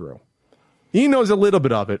went through. Ian knows a little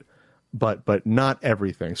bit of it, but not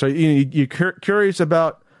everything. So you're curious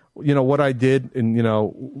about what I did and,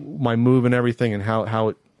 my move and everything and how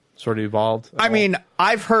it sort of evolved? I mean,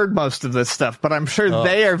 I've heard most of this stuff, but I'm sure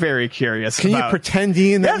they are very curious. Can you pretend,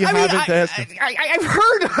 Ian, that you haven't asked? I've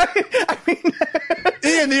heard.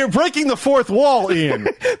 Ian, you're breaking the fourth wall, Ian.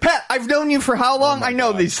 Pat, I've known you for how long? I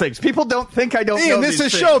know these things. People don't think I don't know Ian, these this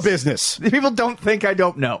is things. show business. People don't think I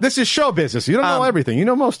don't know. This is show business. You don't know everything. You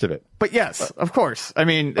know most of it. But yes, of course. I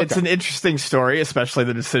mean, it's an interesting story, especially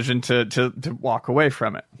the decision to walk away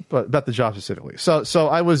from it. But about the job specifically. So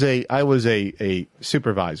I was a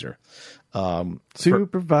supervisor.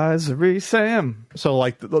 Supervisory Sam. So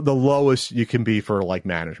like the lowest you can be for like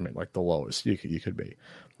management, like the lowest you could be.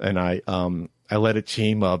 And I led a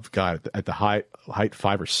team of at the height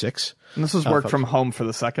 5 or 6. And this was work from home for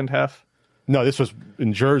the second half? No, this was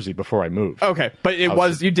in Jersey before I moved. Okay, but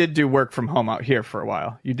you did do work from home out here for a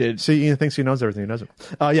while. You did. See, Ian thinks he knows everything. He doesn't.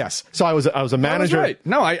 Yes. So I was a manager. That was right.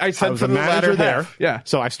 No, I said I was a manager there. Half. Yeah.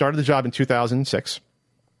 So I started the job in 2006.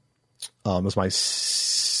 It was my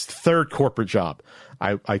third corporate job.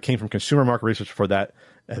 I came from consumer market research for that.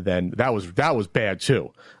 And then that was bad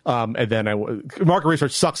too. And then market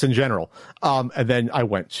research sucks in general. And then I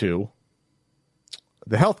went to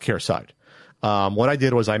the healthcare side. What I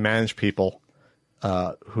did was I managed people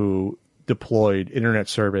who deployed internet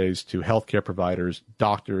surveys to healthcare providers,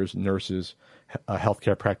 doctors, nurses,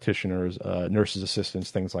 healthcare practitioners, nurses'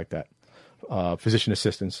 assistants, things like that, physician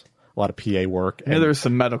assistants, a lot of PA work. Yeah, there's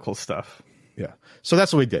some medical stuff. Yeah. So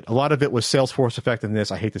that's what we did. A lot of it was Salesforce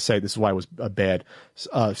effectiveness. I hate to say this is why it was bad.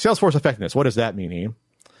 Salesforce effectiveness. What does that mean,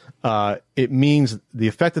 Ian? It means the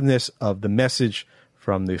effectiveness of the message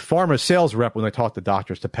from the pharma sales rep when they talk to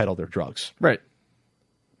doctors to peddle their drugs. Right.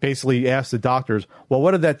 Basically ask the doctors, well,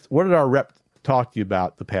 what did our rep talk to you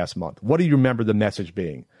about the past month? What do you remember the message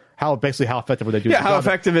being? How effective were they doing? Yeah, how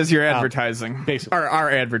effective is your advertising? Basically. Or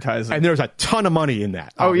our advertising. And there's a ton of money in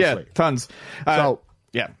that. Obviously. Oh, yeah, tons.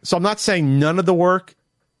 Yeah. So I'm not saying none of the work,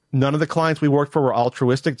 none of the clients we worked for were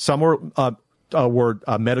altruistic. Some were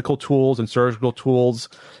medical tools and surgical tools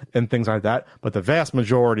and things like that. But the vast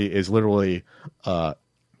majority is literally SFE,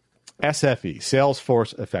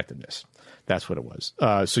 Salesforce effectiveness. That's what it was.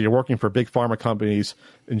 So you're working for big pharma companies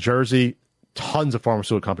in Jersey, tons of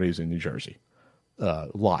pharmaceutical companies in New Jersey,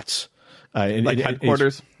 lots. Like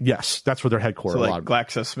headquarters? Yes, that's where they're headquartered. So like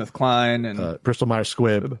GlaxoSmithKline and Bristol Myers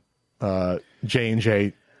Squibb.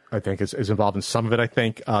 J&J, I think, is involved in some of it. I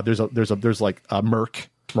think there's like Merck.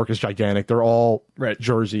 Merck is gigantic. They're all right.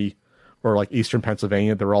 Jersey or like Eastern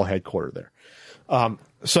Pennsylvania. They're all headquartered there. And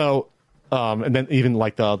then even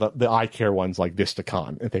like the eye care ones like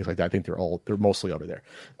Vistacon and things like that. I think they're mostly over there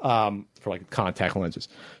for like contact lenses.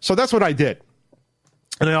 So that's what I did.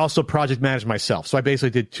 And I also project managed myself. So I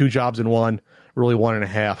basically did 2 jobs in one, really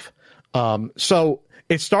 1.5. So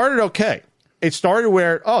it started okay. It started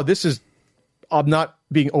where, I'm not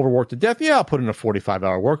being overworked to death. Yeah, I'll put in a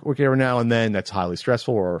 45-hour work every now and then. That's highly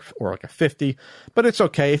stressful, or like a 50. But it's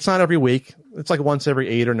okay. It's not every week. It's like once every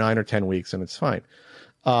 8 or 9 or 10 weeks, and it's fine.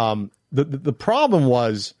 The problem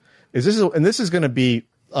this is going to be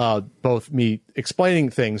both me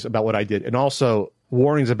explaining things about what I did and also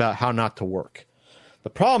warnings about how not to work.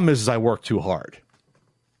 The problem is I worked too hard.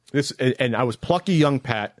 And I was plucky young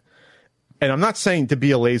Pat. And I'm not saying to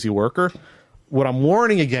be a lazy worker. What I'm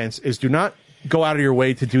warning against is do not go out of your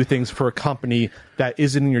way to do things for a company that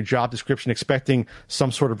isn't in your job description expecting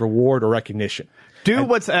some sort of reward or recognition. Do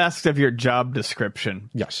what's asked of your job description.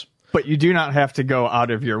 Yes. But you do not have to go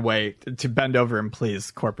out of your way to bend over and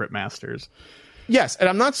please corporate masters. Yes, and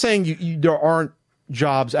I'm not saying there aren't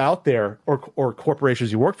jobs out there or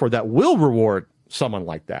corporations you work for that will reward someone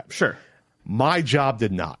like that. Sure. My job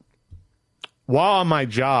did not. While on my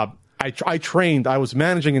job, I trained. I was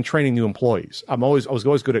managing and training new employees. I was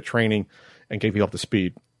always good at training and getting people up to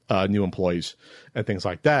speed, new employees and things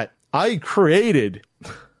like that. I created.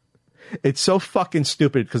 It's so fucking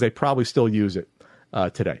stupid because they probably still use it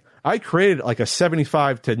today. I created like a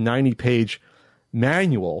 75 to 90 page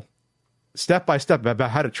manual, step by step, about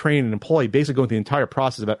how to train an employee, basically going through the entire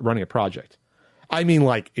process of running a project. I mean,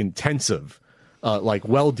 like intensive, like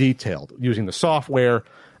well detailed, using the software.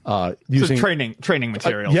 Using training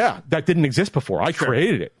materials. Yeah, that didn't exist before. I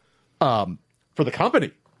created it for the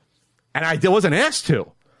company, and I wasn't asked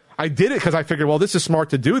to. I did it because I figured, well, this is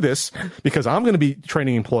smart to do this because I'm going to be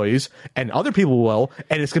training employees, and other people will,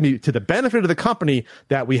 and it's going to be to the benefit of the company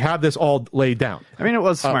that we have this all laid down. I mean, it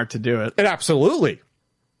was smart to do it. It absolutely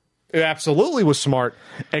was smart,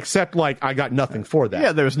 except like I got nothing for that.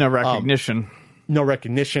 Yeah, there was no recognition. No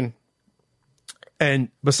recognition. And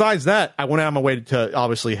besides that, I went out of my way to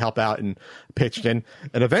obviously help out and pitched in,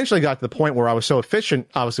 and eventually got to the point where I was so efficient.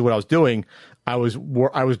 Obviously, what I was doing, I was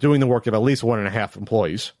doing the work of at least 1.5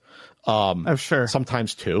 employees. Oh, sure.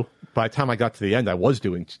 Sometimes 2. By the time I got to the end, I was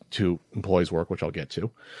doing 2 employees' work, which I'll get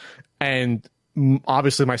to. And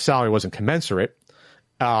obviously, my salary wasn't commensurate.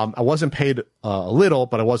 I wasn't paid a little,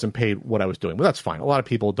 but I wasn't paid what I was doing. Well, that's fine. A lot of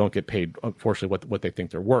people don't get paid, unfortunately, what they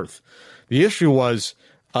think they're worth. The issue was,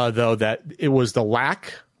 though, that it was the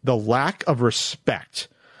lack of respect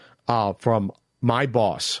from my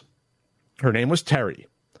boss. Her name was Terry.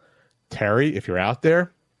 Terry, if you're out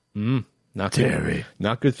there, not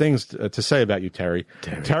good things to say about you, Terry.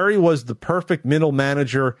 Terry was the perfect middle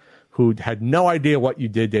manager who had no idea what you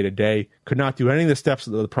did day to day, could not do any of the steps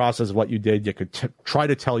of the process of what you did, yet could try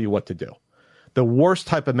to tell you what to do. The worst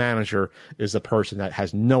type of manager is the person that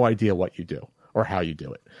has no idea what you do or how you do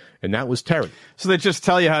it. And that was Terry. So they just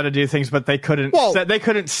tell you how to do things, but they couldn't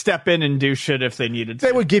step in and do shit if they needed to.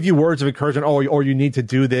 They would give you words of encouragement, or you need to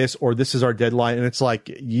do this, or this is our deadline. And it's like,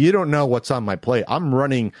 you don't know what's on my plate.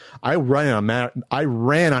 I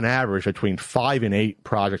ran on average between 5 and 8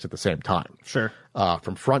 projects at the same time. Sure.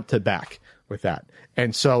 From front to back with that.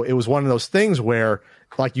 And so it was one of those things where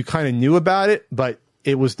like you kind of knew about it, but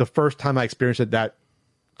it was the first time I experienced it that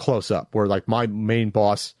close up, where like my main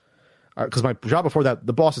boss, because my job before that,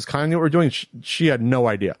 the bosses kind of knew what we were doing. She had no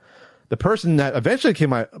idea. The person that eventually became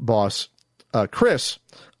my boss, Chris,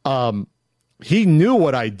 he knew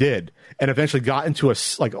what I did and eventually got into a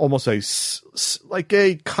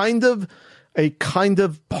kind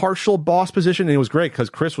of partial boss position. And it was great because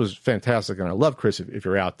Chris was fantastic. And I love Chris if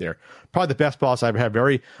you're out there. Probably the best boss I ever had.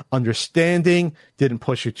 Very understanding, didn't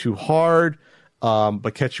push you too hard,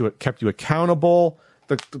 but kept you accountable.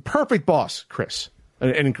 The perfect boss, Chris.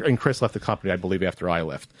 And Chris left the company, I believe, after I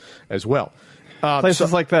left as well.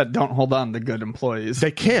 Places like that don't hold on to good employees. They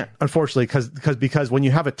can't, unfortunately, because when you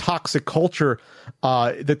have a toxic culture,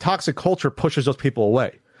 the toxic culture pushes those people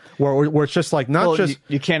away. Where it's just like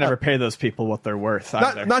you can't ever pay those people what they're worth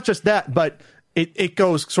either. Not just that, but it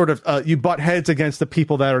goes sort of you butt heads against the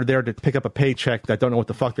people that are there to pick up a paycheck that don't know what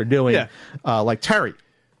the fuck they're doing. Yeah. Like Terry,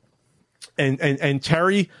 and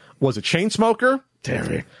Terry was a chain smoker.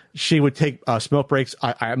 Terry, she would take smoke breaks.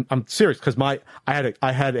 I'm serious because I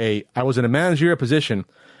was in a managerial position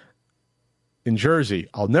in Jersey.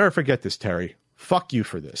 I'll never forget this, Terry. Fuck you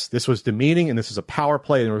for this. This was demeaning, and this is a power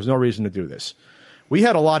play, and there was no reason to do this. We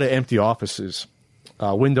had a lot of empty offices,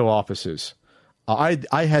 window offices.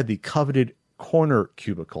 I had the coveted corner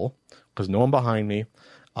cubicle because no one behind me.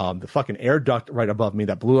 The fucking air duct right above me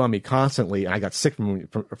that blew on me constantly, and I got sick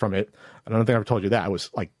from it. I don't think I ever told you that. I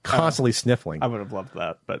was like constantly sniffling. I would have loved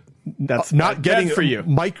that, but that's not getting for you.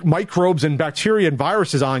 Microbes and bacteria and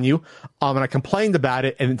viruses on you. And I complained about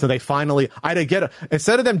it, and until they finally, I had to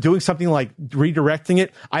instead of them doing something like redirecting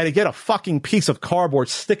it, I had to get a fucking piece of cardboard,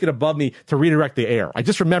 stick it above me to redirect the air. I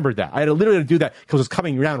just remembered that. I had to literally do that because it was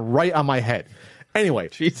coming around right on my head. Anyway,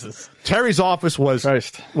 Jesus. Terry's office was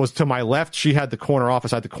to my left. She had the corner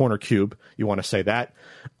office. I had the corner cube. You want to say that?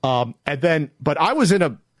 But I was in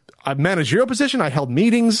a managerial position. I held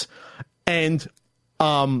meetings, and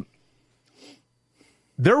there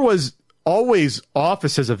was always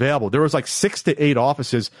offices available. There was like 6 to 8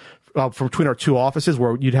 offices from between our 2 offices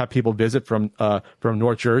where you'd have people visit from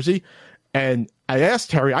North Jersey. And I asked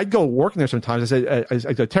Terry, I'd go working there sometimes. I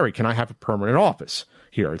said, Terry, can I have a permanent office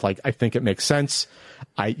here? Like, I think it makes sense.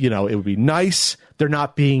 It would be nice. They're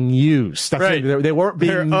not being used. That's right. They weren't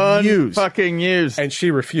being used. Fucking used. And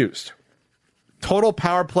she refused. Total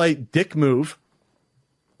power play dick move.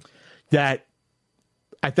 That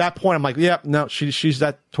at that point, I'm like, yeah, no, she's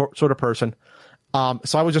that sort of person.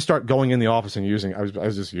 So I would just start going in the office and using. I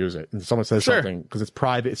was just use it. And someone says something because it's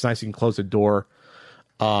private. It's nice. You can close the door.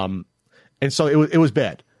 And so it was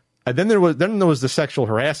bad. And then there was the sexual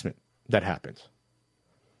harassment that happened.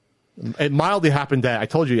 It mildly happened I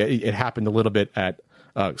told you it happened a little bit at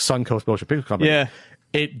Suncoast Motion Picture Company. Yeah.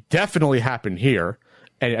 It definitely happened here.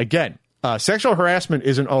 And again, sexual harassment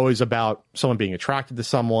isn't always about someone being attracted to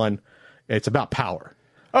someone. It's about power.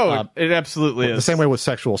 Oh, it absolutely is. The same way with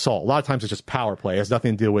sexual assault. A lot of times it's just power play. It has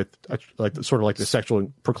nothing to do with like the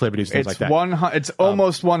sexual proclivities, things like that. It's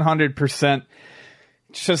almost 100%.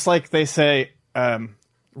 It's just like they say,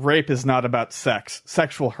 rape is not about sex.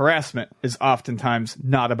 Sexual harassment is oftentimes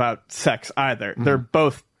not about sex either.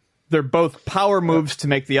 Mm-hmm. They're both power moves to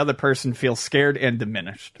make the other person feel scared and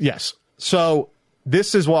diminished. Yes. So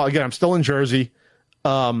this is again, I'm still in Jersey.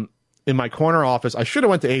 In my corner office, I should have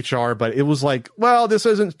went to HR, but it was like, well, this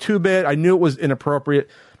isn't too bad. I knew it was inappropriate.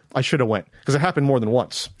 I should have went because it happened more than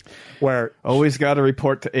once. Where always got to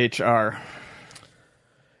report to HR.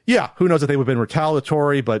 Yeah, who knows if they would have been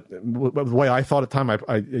retaliatory? But the way I thought at the time,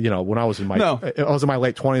 when I was in my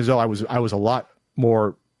late 20s, though, I was a lot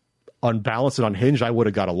more unbalanced and unhinged. I would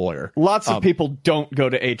have got a lawyer. Lots of people don't go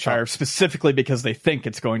to HR specifically because they think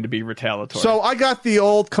it's going to be retaliatory. So I got the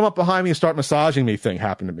old come up behind me and start massaging me thing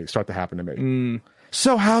start to happen to me.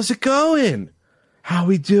 So how's it going? How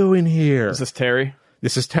we doing here? Is this Terry?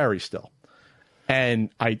 This is Terry still. And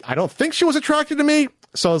I don't think she was attracted to me.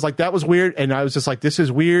 So I was like, that was weird. And I was just like, this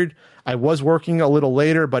is weird. I was working a little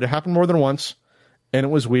later, but it happened more than once. And it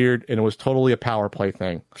was weird. And it was totally a power play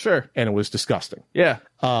thing. Sure. And it was disgusting. Yeah.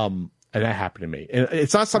 And that happened to me. And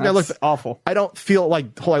it's not something That's awful. I don't feel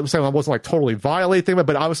like, I was saying I wasn't like totally violating it,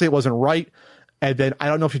 but obviously it wasn't right. And then I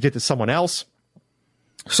don't know if she did it to someone else.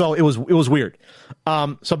 So it was weird.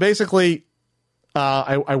 So basically,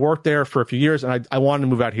 I worked there for a few years and I wanted to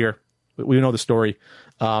move out here. We know the story.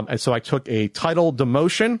 And so I took a title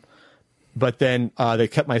demotion, but then they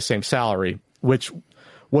kept my same salary, which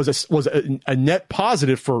was a net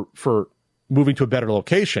positive for moving to a better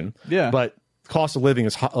location. Yeah. But cost of living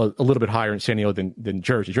is a little bit higher in San Diego than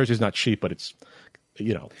Jersey. Jersey's not cheap, but it's,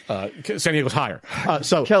 San Diego's higher.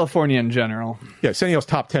 So California in general. Yeah, San Diego's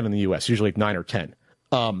top 10 in the U.S., usually like 9 or 10.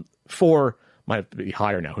 Might have to be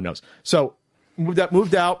higher now, who knows. So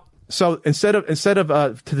moved out. So instead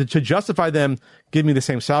of to justify them giving me the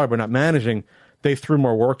same salary but not managing, they threw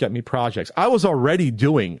more work at me projects. I was already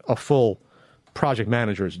doing a full project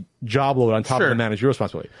manager's job load on top of the managerial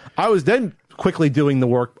responsibility. I was then quickly doing the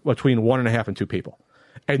work between 1.5 and 2 people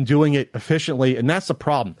and doing it efficiently. And that's the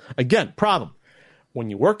problem. Again, when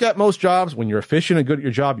you work at most jobs, when you're efficient and good at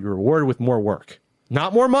your job, you're rewarded with more work,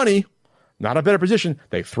 not more money, not a better position.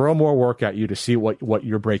 They throw more work at you to see what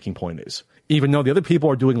your breaking point is, even though the other people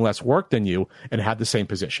are doing less work than you and have the same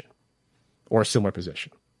position or a similar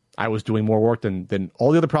position. I was doing more work than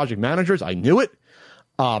all the other project managers. I knew it.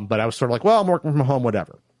 But I was sort of like, well, I'm working from home,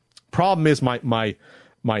 whatever. Problem is my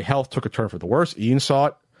health took a turn for the worse. Ian saw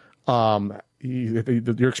it.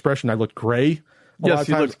 Your expression, I looked gray. Yes,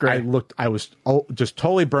 you looked gray. I was just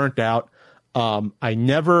totally burnt out. I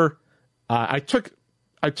took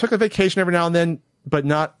a vacation every now and then, but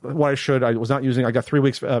not what I should. I was not using. I got 3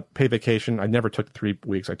 weeks paid vacation. I never took 3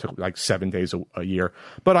 weeks. I took like 7 days a year,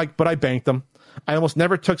 but I banked them. I almost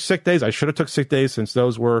never took sick days. I should have took sick days since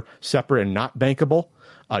those were separate and not bankable.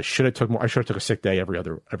 I should have took more. I should have took a sick day every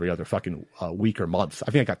other fucking week or month.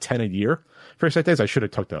 I think I got 10 a year for sick days. I should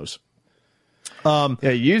have took those.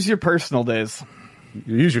 Use your personal days.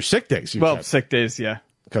 You use your sick days. Sick days, yeah,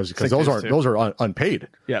 because those are unpaid.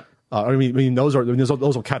 Yep. I mean those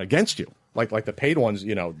will count against you. Like the paid ones,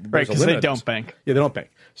 right? Because they don't bank. Yeah, they don't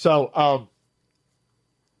bank. So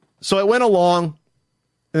it went along,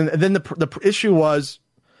 and then the issue was,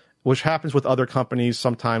 which happens with other companies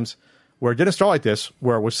sometimes, where it didn't start like this,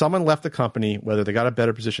 where someone left the company, whether they got a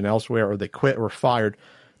better position elsewhere or they quit or were fired,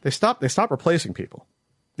 they stopped replacing people.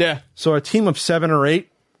 Yeah. So a team of 7 or 8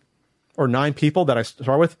 or 9 people that I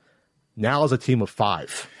start with now is a team of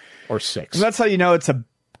 5 or 6. And that's how you know it's a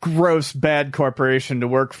gross, bad corporation to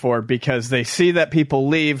work for, because they see that people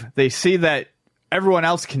leave, they see that everyone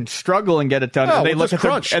else can struggle and get it done, and they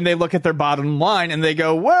look at their bottom line and they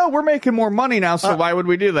go, well, we're making more money now, so why would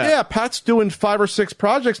we do that? Yeah, Pat's doing 5 or 6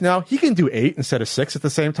 projects now. He can do 8 instead of 6 at the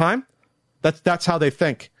same time. That's how they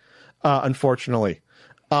think. unfortunately.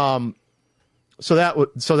 So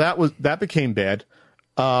that became bad.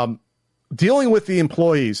 Dealing with the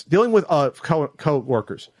employees, dealing with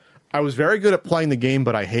co-workers. I was very good at playing the game,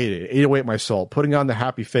 but I hated it. It ate away at my soul. Putting on the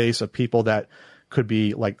happy face of people that could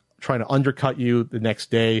be like trying to undercut you the next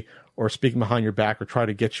day, or speaking behind your back, or try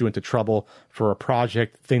to get you into trouble for a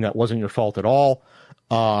project thing that wasn't your fault at all.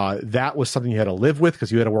 That was something you had to live with,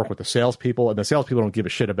 because you had to work with the salespeople, and the salespeople don't give a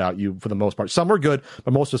shit about you for the most part. Some are good,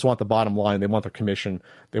 but most of us want the bottom line. They want their commission.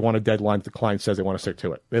 They want a deadline that the client says they want to stick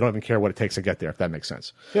to it. They don't even care what it takes to get there, if that makes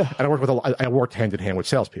sense. Yeah. And I worked hand in hand with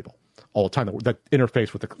salespeople all the time that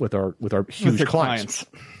interface with our huge clients.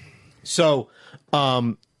 So,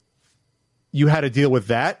 you had to deal with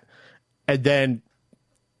that, and then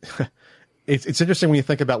it's interesting when you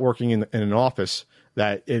think about working in an office.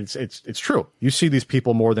 That it's true. You see these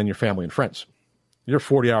people more than your family and friends. You're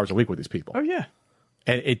 40 hours a week with these people. Oh yeah.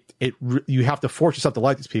 And you have to force yourself to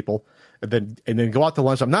like these people, and then go out to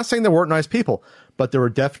lunch. I'm not saying there weren't nice people, but there were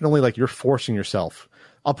definitely, like, you're forcing yourself.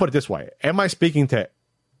 I'll put it this way: am I speaking to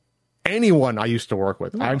anyone I used to work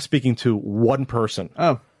with? No. I'm speaking to one person.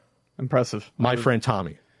 Oh, impressive. My friend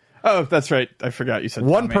Tommy. Oh, that's right. I forgot you said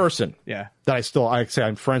one Tommy. Person. Yeah. That I say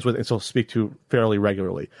I'm friends with and still speak to fairly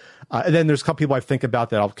regularly. And then there's a couple people I think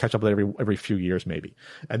about that I'll catch up with every few years maybe.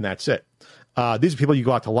 And that's it. These are people you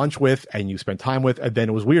go out to lunch with and you spend time with. And then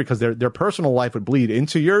it was weird because their personal life would bleed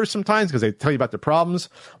into yours sometimes, because they tell you about their problems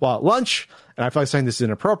while at lunch. And I feel like saying this is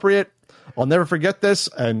inappropriate. I'll never forget this.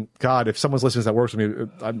 And God, if someone's listening that works with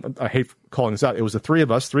me, I hate calling this out. It was the three of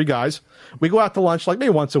us, three guys. We go out to lunch like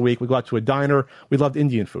maybe once a week. We go out to a diner. We loved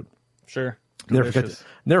Indian food. Sure. Never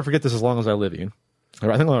forget this as long as I live, Ian. I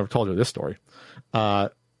think I've never told you this story.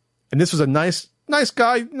 And this was a nice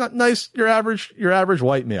guy, not nice, your average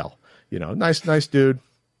white male, nice dude,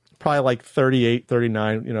 probably like 38,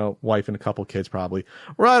 39, wife and a couple kids probably.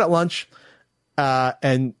 We're out at lunch.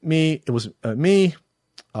 And it was me,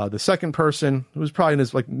 the second person, who was probably in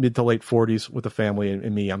his like mid to late 40s with a family,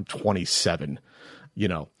 and me, I'm 27,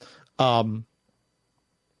 all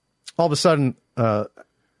of a sudden,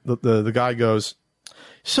 the guy goes,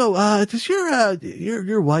 so does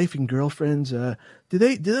your wife and girlfriends do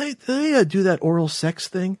they do that oral sex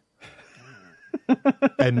thing?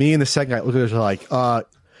 And me and the second guy look at us like,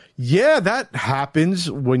 yeah, that happens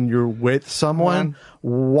when you're with someone.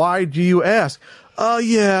 Why do you ask?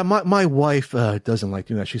 Yeah, my wife doesn't like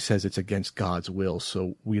doing that. She says it's against God's will,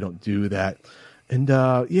 so we don't do that. And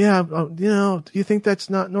do you think that's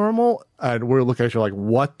not normal? And we're looking at you like,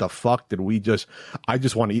 what the fuck did we just? I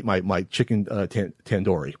just want to eat my chicken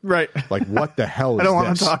tandoori. Right. Like, what the hell is this? I don't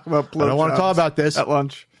want to talk about. I don't want to talk about this at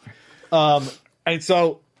lunch. And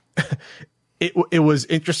so it was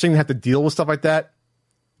interesting to have to deal with stuff like that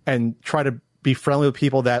and try to be friendly with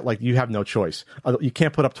people that, like, you have no choice. You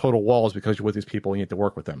can't put up total walls because you're with these people and you have to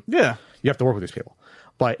work with them. Yeah. You have to work with these people.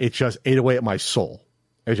 But it just ate away at my soul.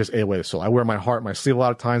 It just ate away at the soul. I wear my heart in my sleeve a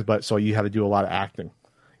lot of times, but so you had to do a lot of acting.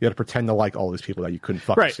 You had to pretend to like all these people that you couldn't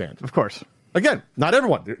fucking stand. Of course. Again, not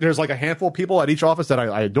everyone. There's like a handful of people at each office that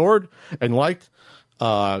I adored and liked.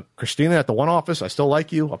 Christina at the one office, I still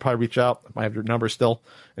like you. I'll probably reach out. I might have your number still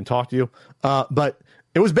and talk to you. But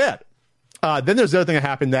it was bad. Then there's the other thing that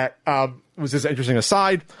happened that was this interesting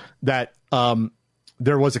aside, that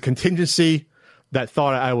there was a contingency that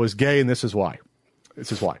thought I was gay, and this is why.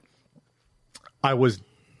 I was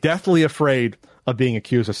deathly afraid of being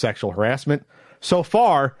accused of sexual harassment, so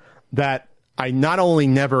far that I not only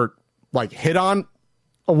never like hit on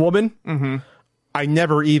a woman, I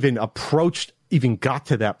never even got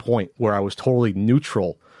to that point where I was totally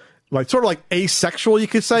neutral, like sort of like asexual, you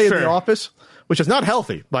could say, in the office, which is not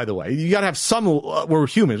healthy, by the way. You got to have some. We're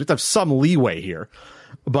humans. We have to have some leeway here.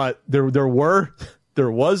 But there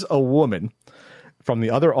was a woman from the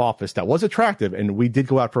other office that was attractive, and we did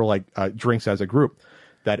go out for like drinks as a group,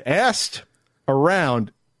 that asked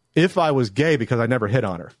around if I was gay because I never hit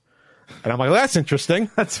on her. And I'm like, well, that's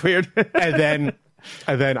interesting. That's weird. and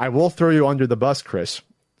then I will throw you under the bus, Chris.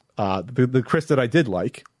 The Chris that I did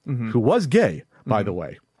like, who was gay, by the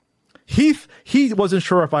way. He wasn't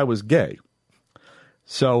sure if I was gay.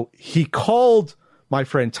 So he called my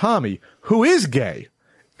friend Tommy, who is gay.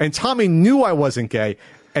 And Tommy knew I wasn't gay.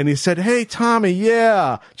 And he said, hey, Tommy,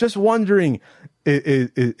 yeah, just wondering,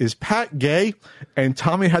 is Pat gay? And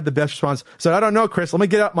Tommy had the best response. Said, I don't know, Chris. Let me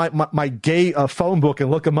get out my gay phone book and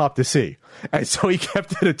look him up to see. And so he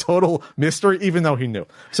kept it a total mystery, even though he knew.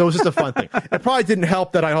 So it was just a fun thing. It probably didn't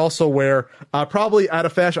help that I also wear, probably out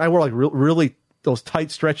of fashion, I wore like really those tight,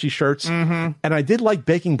 stretchy shirts. And I did like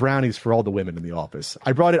baking brownies for all the women in the office.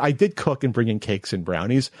 I did cook and bring in cakes and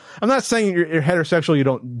brownies. I'm not saying you're heterosexual, you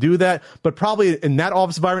don't do that, but probably in that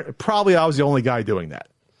office environment, probably I was the only guy doing that.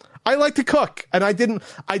 I like to cook, and I didn't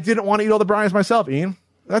want to eat all the brownies myself, Ian.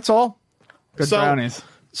 That's all. Good brownies.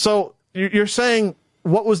 So you're saying,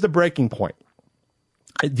 what was the breaking point?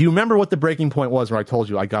 Do you remember what the breaking point was when I told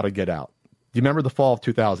you I got to get out? Do you remember the fall of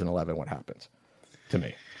 2011, what happened to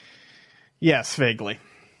me? Yes, vaguely.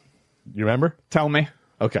 You remember? Tell me.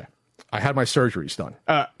 Okay. I had my surgeries done.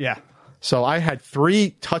 Yeah. So I had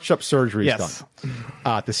 3 touch-up surgeries done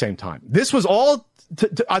at the same time. This was all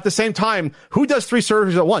at the same time. Who does 3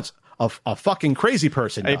 surgeries at once? A fucking crazy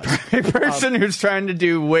person does. A person who's trying to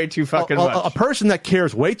do way too fucking much. A person that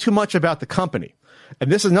cares way too much about the company.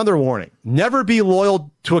 And this is another warning. Never be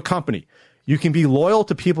loyal to a company. You can be loyal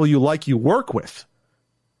to people you work with,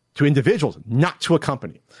 to individuals, not to a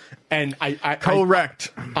company. And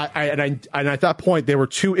Correct. And at that point, they were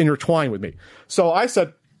too intertwined with me. So I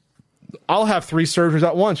said, I'll have 3 surgeries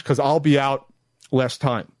at once because I'll be out less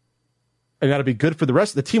time. And that'll be good for the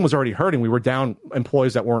rest. The team was already hurting. We were down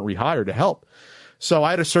employees that weren't rehired to help. So I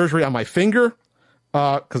had a surgery on my finger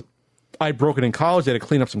because I broke it in college. They had to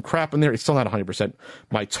clean up some crap in there. It's still not 100%.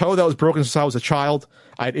 My toe that was broken since I was a child,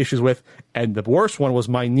 I had issues with. And the worst one was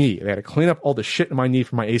my knee. They had to clean up all the shit in my knee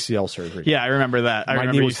from my ACL surgery. Yeah, I remember that. I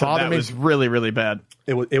remember you said that was really, really bad.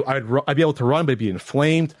 I'd be able to run, but it'd be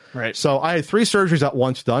inflamed. Right. So I had 3 surgeries at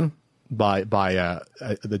once done by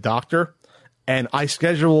the doctor. And I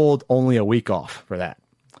scheduled only a week off for that.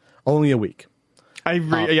 Only a week.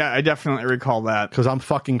 I definitely recall that. Because I'm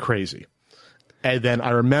fucking crazy. And then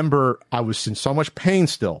I remember I was in so much pain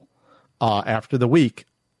still. After the week,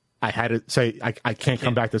 I had to say, I can't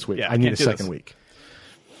come back this week. Yeah, I need a second week.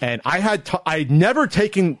 And I'd never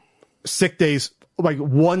taken sick days, like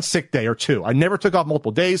 1 sick day or 2. I never took off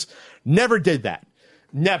multiple days. Never did that.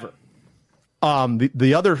 Never.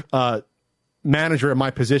 The other manager in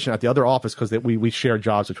my position at the other office, because we share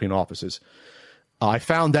jobs between offices, I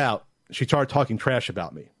found out she started talking trash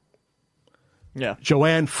about me. Yeah.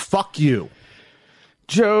 Joanne, fuck you.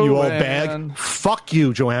 Joanne. You old bag. Fuck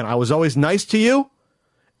you, Joanne. I was always nice to you.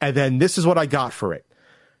 And then this is what I got for it.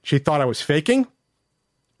 She thought I was faking.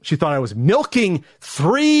 She thought I was milking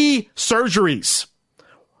 3 surgeries.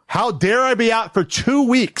 How dare I be out for 2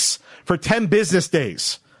 weeks for 10 business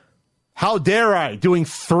days? How dare I, doing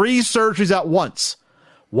 3 surgeries at once?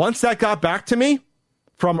 Once that got back to me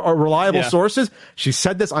from reliable sources, she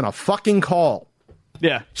said this on a fucking call.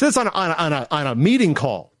 Yeah. She said this on a meeting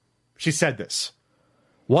call. She said this.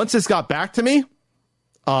 Once this got back to me,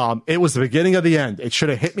 it was the beginning of the end. It should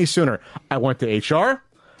have hit me sooner. I went to HR.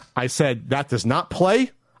 I said, that does not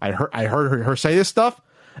play. I heard her say this stuff.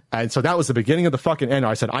 And so that was the beginning of the fucking end.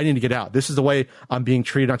 I said, I need to get out. This is the way I'm being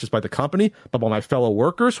treated, not just by the company, but by my fellow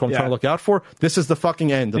workers who I'm trying to look out for. This is the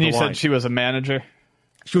fucking end of the line. And you said she was a manager?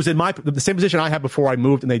 She was in the same position I had before I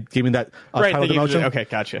moved, and they gave me that title demotion. Okay,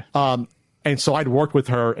 gotcha. And so I'd worked with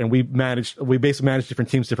her, and we basically managed different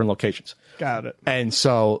teams, different locations. Got it. And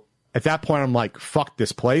so at that point, I'm like, fuck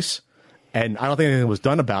this place. And I don't think anything was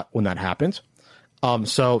done about when that happened.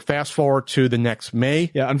 So fast forward to the next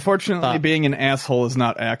May. Yeah, unfortunately, being an asshole is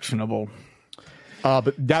not actionable.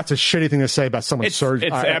 But that's a shitty thing to say about someone's surgery.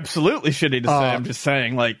 It's absolutely shitty to say. I'm just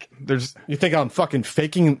saying, like, there's... You think I'm fucking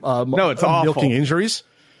faking no, it's awful. Milking injuries?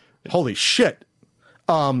 Holy shit.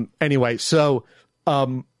 Anyway, so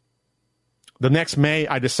the next May,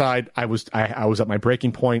 I decide I was at my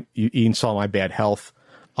breaking point. Ian saw my bad health.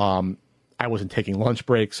 I wasn't taking lunch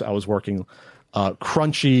breaks. I was working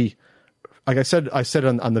crunchy. Like I said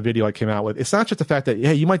on the video I came out with, it's not just the fact that,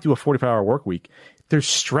 hey, you might do a 45-hour work week. There's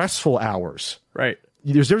stressful hours. Right.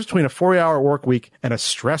 There's a difference between a 40-hour work week and a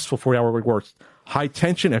stressful 40-hour week work. High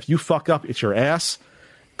tension. If you fuck up, it's your ass.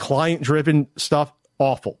 Client-driven stuff,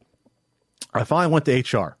 awful. I finally went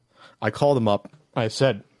to HR. I called them up. I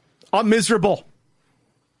said, I'm miserable.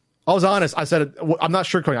 I was honest. I said, I'm not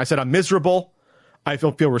sugarcoating. I said, I'm miserable. I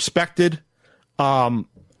don't feel respected. I'm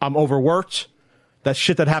overworked. That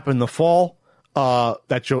shit that happened in the fall,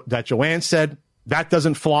 that Joanne said, that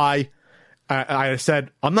doesn't fly. I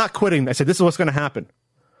said, I'm not quitting. I said, this is what's going to happen.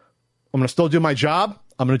 I'm going to still do my job.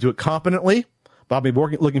 I'm going to do it competently, but I'll be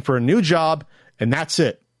looking for a new job, and that's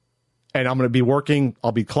it. And I'm going to be working.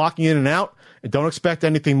 I'll be clocking in and out, and don't expect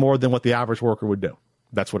anything more than what the average worker would do.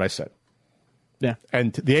 That's what I said. Yeah.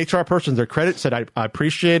 And the HR person, to their credit, said, I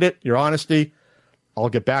appreciate it, your honesty. I'll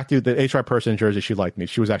get back to you. The HR person in Jersey, she liked me.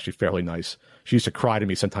 She was actually fairly nice. She used to cry to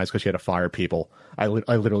me sometimes because she had to fire people. I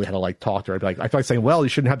literally had to like talk to her. I'd be like, I feel like saying, well, you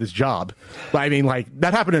shouldn't have this job. But I mean, like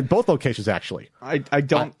that happened in both locations actually. I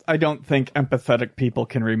don't think empathetic people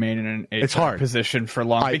can remain in an HR It's hard. position for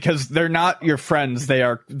long because they're not your friends. They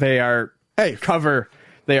are cover.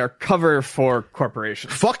 They are cover for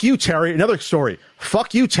corporations. Fuck you, Terry. Another story.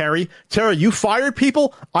 Fuck you, Terry. Terry, you fired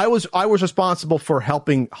people. I was responsible for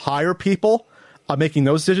helping hire people, making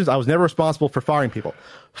those decisions. I was never responsible for firing people.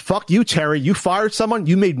 Fuck you, Terry. You fired someone.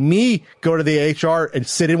 You made me go to the HR and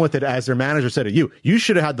sit in with it as their manager said to you. You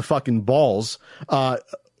should have had the fucking balls, to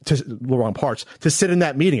the wrong parts, to sit in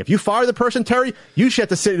that meeting. If you fire the person, Terry, you should have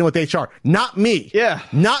to sit in with HR. Not me. Yeah.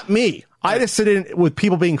 Not me. I just sit in with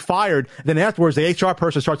people being fired. Then afterwards, the HR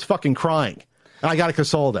person starts fucking crying. And I got to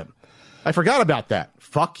console them. I forgot about that.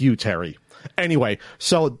 Fuck you, Terry. Anyway,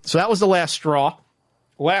 so that was the last straw.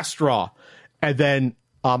 And then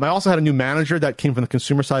I also had a new manager that came from the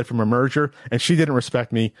consumer side from a merger, and she didn't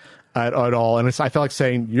respect me at all. And I felt like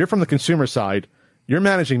saying, you're from the consumer side. You're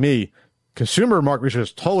managing me. Consumer market research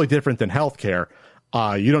is totally different than healthcare.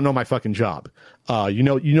 You don't know my fucking job. You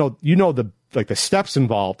know the steps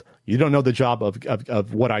involved. You don't know the job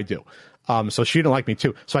of what I do. So she didn't like me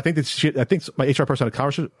too. So I think my HR person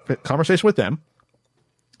had a conversation with them.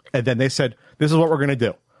 And then they said, this is what we're going to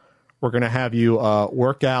do. We're going to have you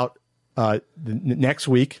work out the next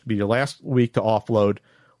week, be your last week to offload.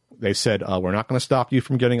 They said, we're not going to stop you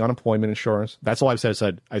from getting unemployment insurance. That's all I've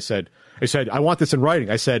said. I said, I want this in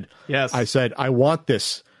writing. I said, yes. I said, I want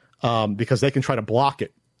this because they can try to block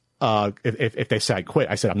it. If they say I quit.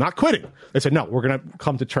 I said, I'm not quitting. They said, no, we're going to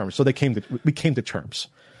come to terms. So we came to terms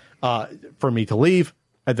for me to leave.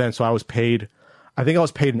 And then, so I was paid, I think I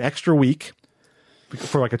was paid an extra week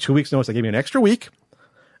for like a 2 weeks notice. They gave me an extra week.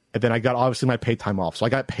 And then I got obviously my paid time off. So I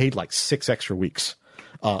got paid like 6 extra weeks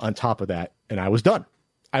on top of that. And I was done.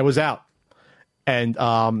 I was out. And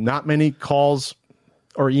not many calls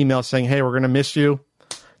or emails saying, hey, we're going to miss you.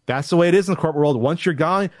 That's the way it is in the corporate world. Once you're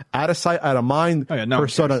gone, out of sight, out of mind,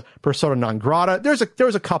 persona non grata. There's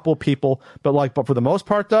a couple of people, but for the most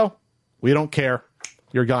part, though, we don't care.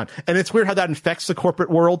 You're gone. And it's weird how that infects the corporate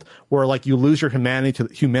world, where like you lose your humanity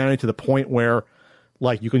to the point where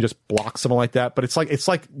like you can just block someone like that. But it's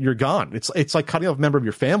like you're gone. It's like cutting off a member of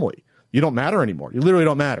your family. You don't matter anymore. You literally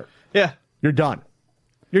don't matter. Yeah, you're done.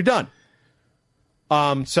 You're done.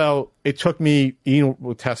 So it took me,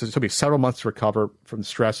 it took me several months to recover from the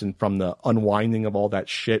stress and from the unwinding of all that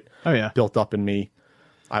shit built up in me.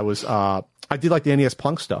 I did like the NES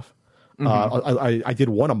Punk stuff. Mm-hmm. I did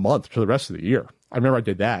one a month for the rest of the year. I remember I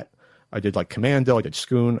did that. I did like Commando. I did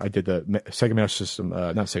Scoon. I did the Sega Master System,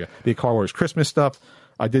 not Sega, the Car Wars Christmas stuff.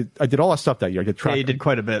 I did all that stuff that year. I did track. Yeah, you did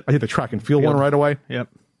quite a bit. I did the track and field one right away. Yep.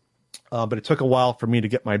 But it took a while for me to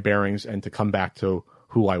get my bearings and to come back to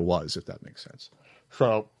who I was, if that makes sense.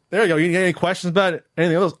 So there you go. You got any questions about it?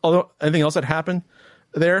 Anything else that happened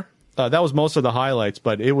there? That was most of the highlights,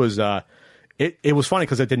 but it was it was funny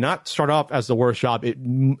because it did not start off as the worst job.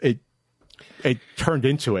 It turned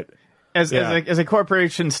into it. As a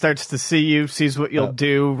corporation starts to see you, sees what you'll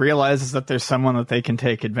do, realizes that there's someone that they can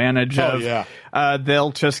take advantage of. Yeah.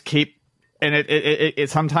 They'll just keep. And it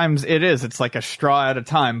sometimes it's like a straw at a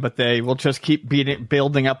time, but they will just keep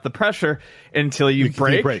building up the pressure until you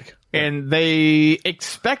break. And they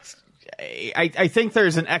expect, I think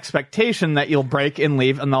there's an expectation that you'll break and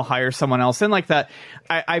leave and they'll hire someone else in like that.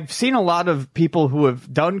 I've seen a lot of people who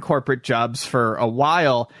have done corporate jobs for a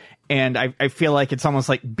while, and I feel like it's almost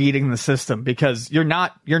like beating the system because you're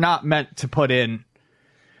not meant to put in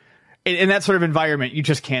that sort of environment. You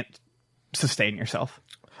just can't sustain yourself.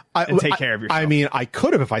 And take care of yourself. I mean, I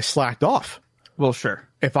could have if I slacked off. Well, sure.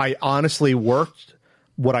 If I honestly worked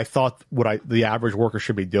what I thought the average worker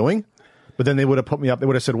should be doing, but then they would have put me up. They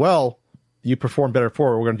would have said, well, you perform better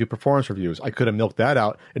for it. We're going to do performance reviews. I could have milked that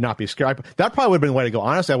out and not be scared. That probably would have been the way to go.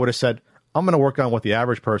 Honestly, I would have said, I'm going to work on what the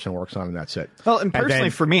average person works on, and that's it. Well, and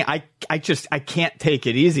personally for me, I can't take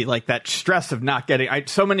it easy. Like that stress of not getting,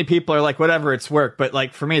 so many people are like, whatever, it's work. But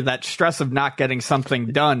like for me, that stress of not getting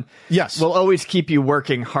something done will always keep you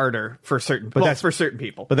working harder for certain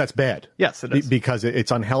people. But that's bad. Yes, it is. Because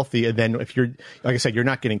it's unhealthy. And then if you're, like I said, you're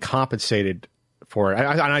not getting compensated for it.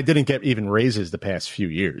 And I didn't get even raises the past few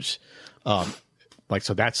years.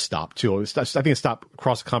 So that stopped too. I think it stopped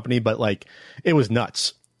across the company, but like it was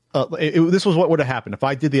nuts. This was what would have happened if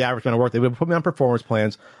I did the average amount of work. They would have put me on performance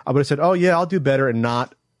plans. I would have said, "Oh yeah, I'll do better," and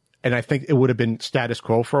I think it would have been status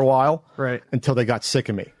quo for a while, right? Until they got sick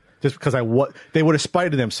of me. just because they would have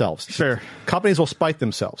spited themselves. Sure. Companies will spite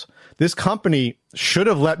themselves. This company should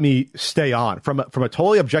have let me stay on from a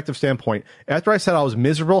totally objective standpoint. After I said I was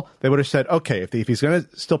miserable, they would have said, okay, if he's going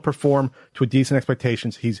to still perform to a decent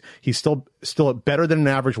expectations, he's still better than an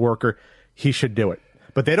average worker, he should do it.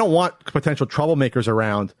 But they don't want potential troublemakers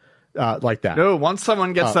around like that. No, once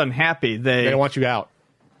someone gets unhappy, they don't want you out.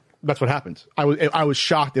 That's what happens. I was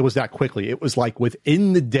shocked it was that quickly. It was like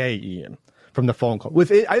within the day, Ian, from the phone call. I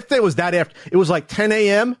think it was that after. It was like 10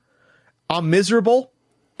 a.m. I'm miserable,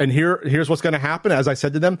 and here's what's going to happen. As I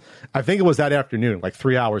said to them, I think it was that afternoon, like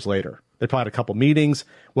 3 hours later. They probably had a couple meetings.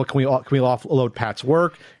 What can we offload Pat's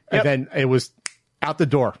work? And then it was out the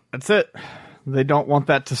door. That's it. They don't want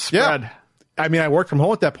that to spread. Yeah. I mean, I worked from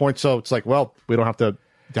home at that point, so it's like, well, we don't have to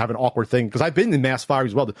have an awkward thing, because I've been in mass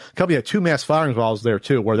firings as well. The company had 2 mass firings while I was there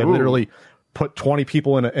too, where they literally put 20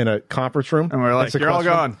 people in a conference room, and we're like, you're all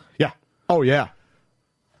gone. Yeah. Oh yeah.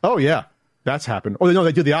 That's happened. Or no,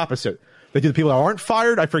 they do the opposite. They do the people that aren't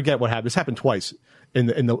fired. I forget what happened. This happened twice in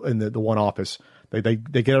the one office. They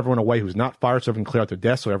get everyone away who's not fired, so everyone can clear out their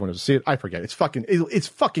desk, so everyone doesn't see it. I forget. It's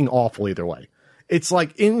fucking awful either way. It's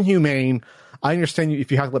like inhumane. I understand if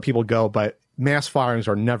you have to let people go, but mass firings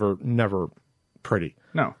are never pretty.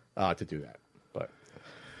 No, to do that. But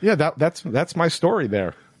yeah, that's my story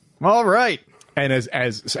there. All right. And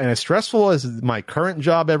as stressful as my current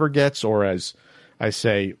job ever gets, or as I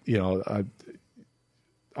say,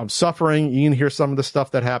 I'm suffering. You can hear some of the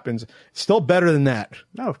stuff that happens. It's still better than that.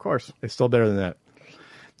 No, of course. It's still better than that.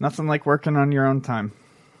 Nothing like working on your own time.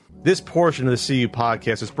 This portion of the CU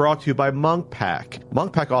podcast is brought to you by Monk Pack.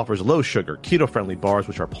 Monk Pack offers low-sugar, keto-friendly bars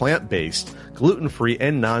which are plant-based, gluten-free,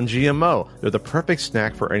 and non-GMO. They're the perfect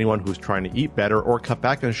snack for anyone who's trying to eat better or cut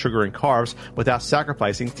back on sugar and carbs without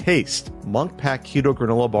sacrificing taste. Monk Pack keto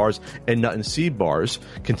granola bars and nut and seed bars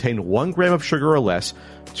contain 1 gram of sugar or less,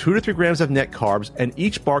 2 to 3 grams of net carbs, and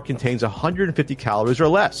each bar contains 150 calories or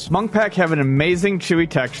less. Monk Pack have an amazing chewy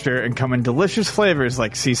texture and come in delicious flavors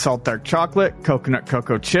like sea salt dark chocolate, coconut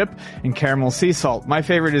cocoa chip, and caramel sea salt. My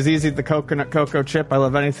favorite is easy, the coconut cocoa chip. I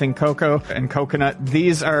love anything cocoa and coconut.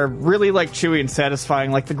 These are really like chewy and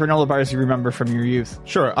satisfying, like the granola bars you remember from your youth.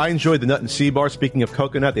 Sure, I enjoyed the nut and seed bar. Speaking of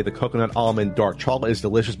coconut, they have the coconut almond dark chocolate is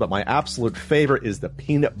delicious, but my absolute favorite is the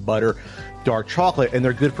peanut butter dark chocolate, and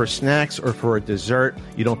they're good for snacks or for a dessert.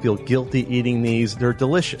 You don't feel guilty eating these. They're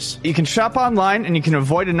delicious. You can shop online, and you can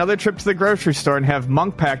avoid another trip to the grocery store and have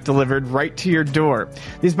Monk Pack delivered right to your door.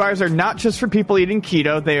 These bars are not just for people eating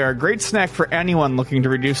keto. They are a great snack for anyone looking to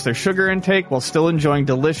reduce their sugar intake while still enjoying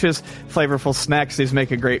delicious, flavorful snacks. These make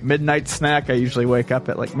a great midnight snack. I usually wake up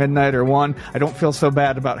at like midnight or 1. I don't feel so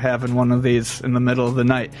bad about having one of these in the middle of the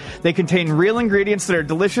night. They contain real ingredients that are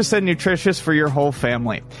delicious and nutritious for your whole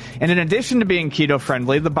family. And in addition to being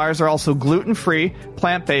keto-friendly, the bars are also gluten-free,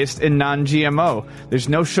 plant-based, and non-GMO. There's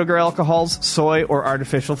no sugar alcohols, soy, or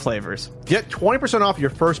artificial flavors. Get 20% off your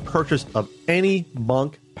first purchase of any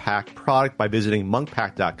Monk Pack product by visiting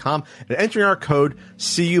monkpack.com and entering our code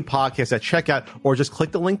CU Podcast at checkout, or just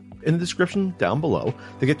click the link in the description down below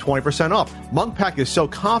to get 20% off. Monk Pack is so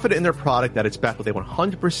confident in their product that it's backed with a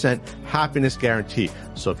 100% happiness guarantee.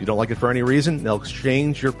 So if you don't like it for any reason, they'll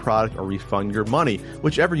exchange your product or refund your money,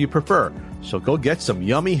 whichever you prefer. So go get some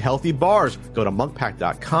yummy, healthy bars. Go to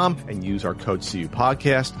monkpack.com and use our code CU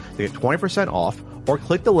Podcast to get 20% off, or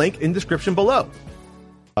click the link in the description below.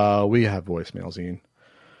 We have voicemails, Ian.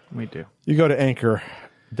 We do. You go to anchor.fm/the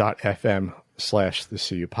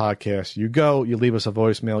CU Podcast. You leave us a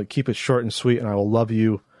voicemail. You keep it short and sweet, and I will love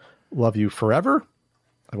you forever.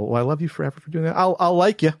 Will I love you forever for doing that? I'll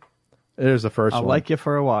like you. There's the first one. I'll like you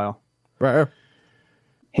for a while. Right.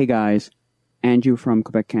 Hey guys, Andrew from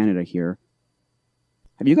Quebec, Canada here.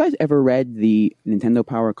 Have you guys ever read the Nintendo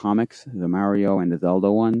Power comics, the Mario and the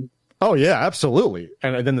Zelda one? Oh, yeah, absolutely.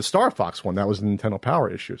 And then the Star Fox one, that was the Nintendo Power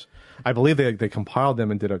issues. I believe they compiled them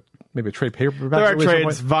and did maybe a trade paperback. There are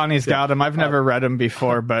trades. Vonnie's got them. I've never read them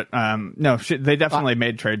before, but no, they definitely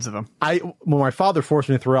made trades of them. When my father forced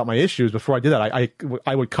me to throw out my issues, before I did that,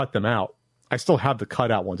 I would cut them out. I still have the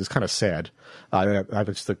cutout ones. It's kind of sad. I have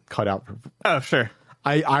just the cutout. Oh, sure.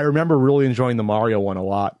 I remember really enjoying the Mario one a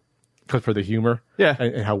lot. For the humor, yeah,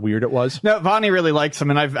 and how weird it was. No, Vonnie really likes them,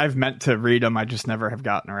 and I've meant to read them. I just never have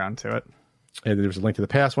gotten around to it. And there was a Link to the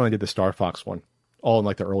Past one. I did the Star Fox one, all in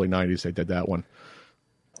like the early '90s. They did that one.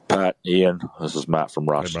 Pat, Ian, this is Matt from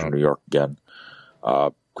Rochester, New York again.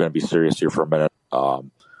 Going to be serious here for a minute.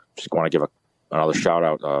 Just want to give another shout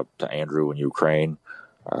out to Andrew in Ukraine.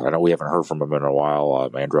 I know we haven't heard from him in a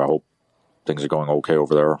while. Andrew, I hope things are going okay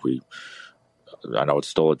over there. I know it's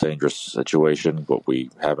still a dangerous situation, but we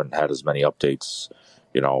haven't had as many updates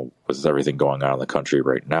with everything going on in the country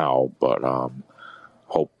right now. But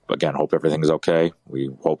hope everything's okay. We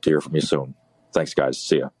hope to hear from you soon. Thanks, guys.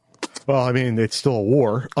 See ya. Well, I mean, it's still a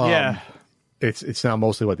war. Yeah. It's now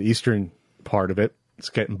mostly the eastern part of it. It's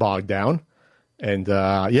getting bogged down. And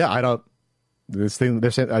this thing,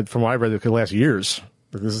 they're saying, from what I've read, it could last years.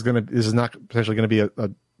 This is not potentially going to be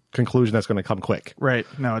a conclusion that's going to come quick. Right.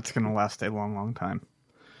 No, it's going to last a long, long time.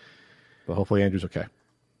 But hopefully Andrew's okay.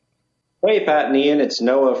 Hey, Pat and Ian, it's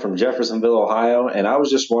Noah from Jeffersonville, Ohio, and I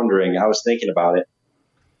was just wondering, I was thinking about it,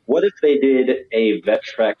 what if they did a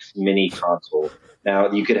Vectrex mini console?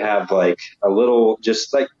 Now, you could have like a little,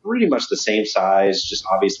 just like pretty much the same size, just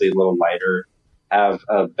obviously a little lighter, have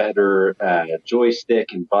a better joystick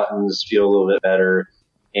and buttons, feel a little bit better,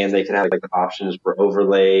 and they could have like the options for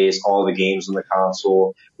overlays, all the games on the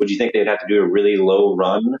console. Would you think they'd have to do a really low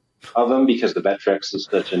run of them because the Vectrex is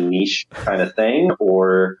such a niche kind of thing,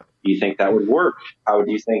 or do you think that would work? How would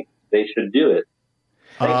you think they should do it?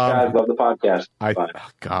 Thanks, guys. Love the podcast.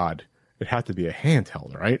 God, it had to be a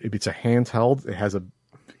handheld, right? If it's a handheld, it has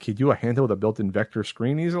could you do a handheld with a built-in vector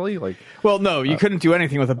screen easily? Well, no, you couldn't do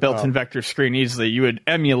anything with a built-in vector screen easily. You would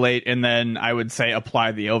emulate and then I would say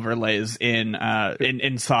apply the overlays in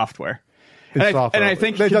software. I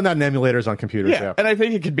think they've done that in emulators on computers. Yeah, and I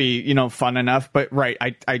think it could be fun enough. But right,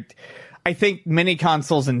 I think mini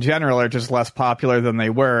consoles in general are just less popular than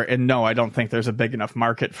they were, and no, I don't think there's a big enough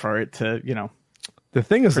market for it to The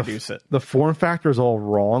thing is, produce it. The form factor is all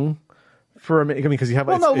wrong for because you have.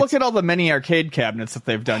 Look at all the mini arcade cabinets that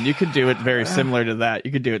they've done. You could do it very similar to that.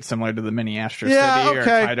 You could do it similar to the mini Astro City or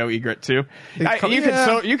Taito Egret 2.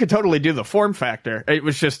 You could totally do the form factor. It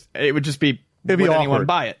would just be would anyone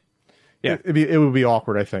buy it? Yeah, it would be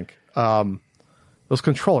awkward. I think those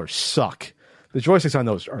controllers suck. The joysticks on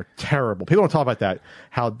those are terrible. People don't talk about that.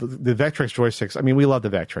 How the Vectrex joysticks. I mean, we love the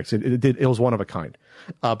Vectrex. It was one of a kind.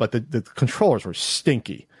 But the controllers were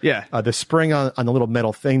stinky. Yeah. The spring on the little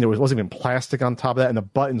metal thing, wasn't even plastic on top of that, and the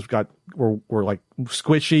buttons were like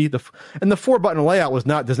squishy. And the 4-button layout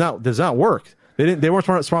does not work. They weren't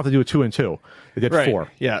smart enough to do a 2 and 2. They did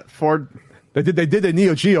 4. Yeah, 4. They did the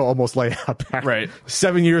Neo Geo almost layout back. Right.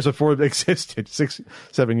 7 years before it existed.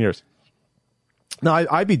 7 years. No,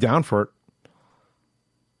 I'd be down for it.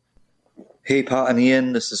 Hey, Pat and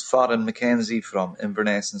Ian, this is Farron McKenzie from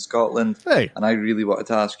Inverness in Scotland. Hey. And I really wanted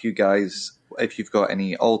to ask you guys if you've got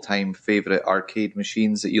any all-time favourite arcade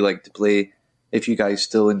machines that you like to play, if you guys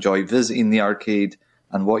still enjoy visiting the arcade,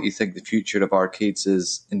 and what you think the future of arcades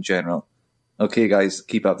is in general. Okay, guys,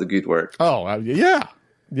 keep up the good work. Oh, yeah.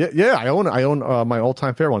 I own my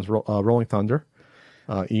all-time favorite ones, Rolling Thunder.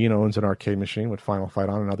 Ian owns an arcade machine with Final Fight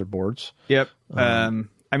on and other boards. Yep.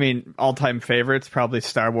 I mean, all-time favorites, probably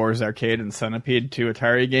Star Wars Arcade and Centipede, 2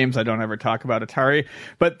 Atari games. I don't ever talk about Atari,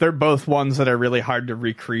 but they're both ones that are really hard to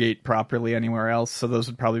recreate properly anywhere else, so those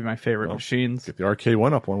would probably be my favorite machines. Get the arcade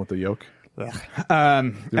one-up one with the yoke.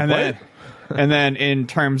 And then in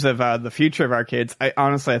terms of the future of arcades,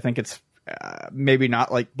 I think it's maybe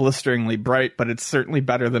not like blisteringly bright, but it's certainly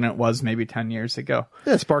better than it was maybe 10 years ago.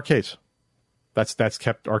 Yeah, it's arcades. That's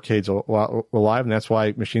kept arcades alive, and that's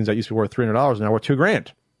why machines that used to be worth $300 now worth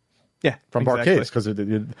 $2,000. Yeah, from arcades, because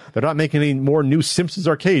they're not making any more new Simpsons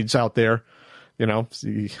arcades out there. They're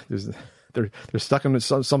stuck in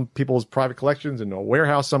some people's private collections in a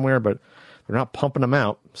warehouse somewhere, but they're not pumping them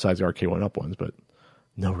out. Besides the arcade one-up ones, but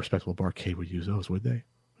no respectable arcade would use those, would they?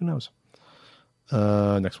 Who knows?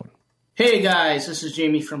 Next one. Hey guys, this is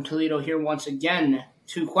Jamie from Toledo here once again.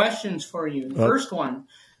 2 questions for you. The first one.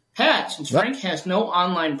 Pat, since Frank has no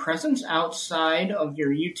online presence outside of your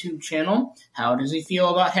YouTube channel, how does he feel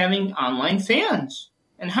about having online fans?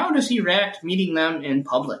 And how does he react meeting them in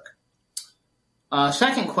public?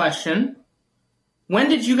 Second question, when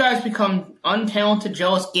did you guys become untalented,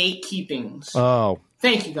 jealous gatekeepings? Oh.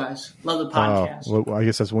 Thank you guys. Love the podcast. Well, I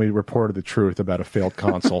guess that's when we reported the truth about a failed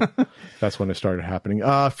console. That's when it started happening.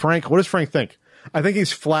 Frank, what does Frank think? I think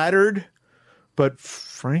he's flattered. But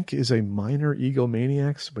Frank is a minor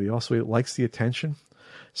egomaniac, but he also likes the attention.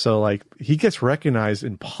 So, he gets recognized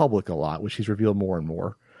in public a lot, which he's revealed more and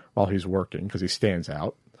more while he's working because he stands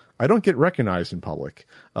out. I don't get recognized in public,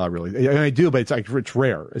 really. I do, but it's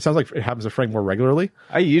rare. It sounds like it happens to Frank more regularly.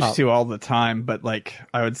 I used to all the time, but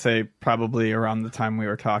I would say probably around the time we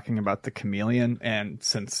were talking about the Chameleon, and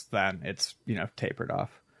since then it's tapered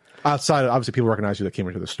off. Outside, obviously, people recognize you that came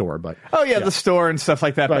into the store, but the store and stuff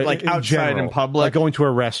like that. But outside general, in public, like going to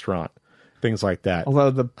a restaurant, things like that.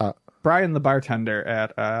 Although Brian, the bartender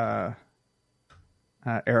at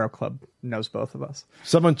Aero Club, knows both of us.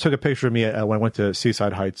 Someone took a picture of me when I went to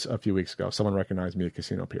Seaside Heights a few weeks ago. Someone recognized me at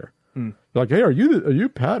Casino Pier. They're like, hey, are you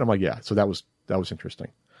Pat? I'm like, yeah. So that was interesting.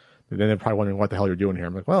 And then they're probably wondering what the hell you're doing here.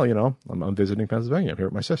 I'm like, well, I'm visiting Pennsylvania. I'm here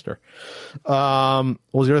with my sister. What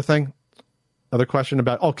was the other thing? Other question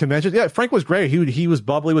about conventions. Yeah, Frank was great. He was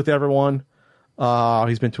bubbly with everyone.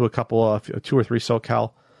 He's been to a couple of 2 or 3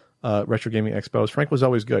 SoCal retro gaming expos. Frank was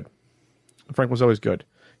always good.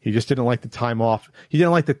 He just didn't like the time off. He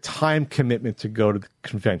didn't like the time commitment to go to the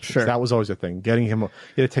conventions. Sure. That was always the thing. Getting him,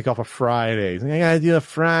 he had to take off a Friday. I gotta do a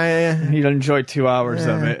Friday. He'd enjoy 2 hours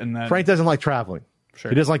of it, and then Frank doesn't like traveling. Sure.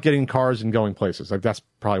 He doesn't like getting in cars and going places. Like that's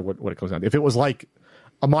probably what it comes down to. If it was like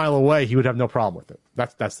a mile away, he would have no problem with it.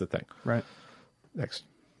 That's the thing. Right. Next.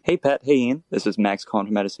 Hey, Pat. Hey, Ian. This is Max calling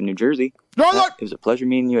from Madison, New Jersey. It was a pleasure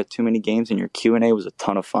meeting you at Too Many Games, and your Q&A was a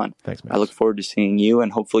ton of fun. Thanks, Max. I look forward to seeing you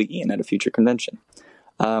and hopefully Ian at a future convention.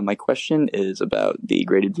 My question is about the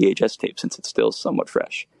graded VHS tape, since it's still somewhat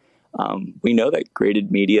fresh. We know that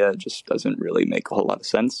graded media just doesn't really make a whole lot of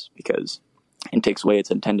sense because it takes away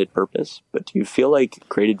its intended purpose. But do you feel like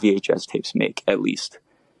graded VHS tapes make at least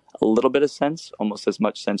a little bit of sense, almost as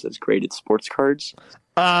much sense as graded sports cards?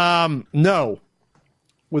 No.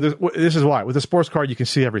 This is why. With a sports card, you can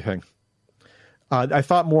see everything. I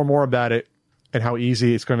thought more and more about it and how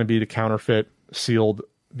easy it's going to be to counterfeit sealed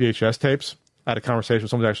VHS tapes. I had a conversation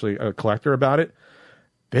with someone actually a collector about it.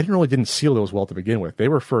 They didn't seal those well to begin with. They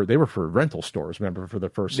were for rental stores. Remember, for the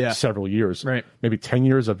first several years, right? Maybe 10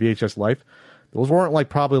 years of VHS life. Those weren't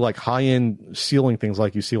probably high end sealing things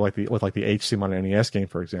like you see with the HSIM on an NES game,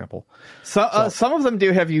 for example. So some of them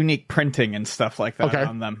do have unique printing and stuff like that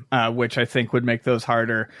on them, which I think would make those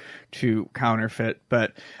harder to counterfeit.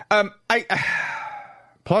 But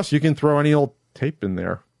plus you can throw any old tape in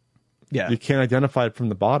there. Yeah, you can't identify it from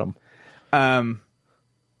the bottom. I'm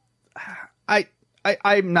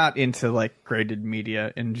not into graded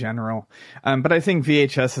media in general, but I think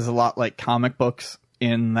VHS is a lot like comic books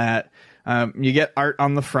in that you get art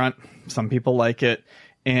on the front. Some people like it,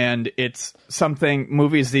 and it's something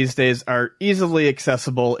movies these days are easily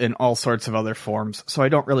accessible in all sorts of other forms. So I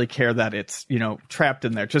don't really care that it's trapped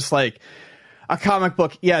in there. Just like a comic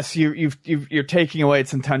book, yes, you're taking away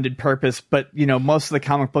its intended purpose, but most of the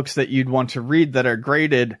comic books that you'd want to read that are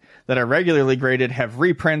graded, that are regularly graded, have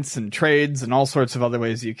reprints and trades and all sorts of other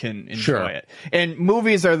ways you can enjoy it. And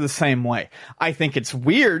movies are the same way. I think it's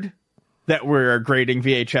weird that we're grading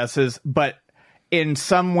VHSs, but in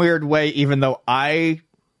some weird way, even though I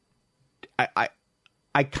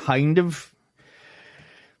kind of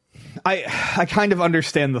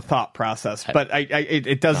understand the thought process, but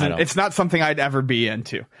it doesn't. It's not something I'd ever be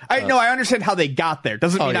into. I understand how they got there.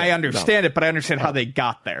 Doesn't mean I understand it, but I understand how they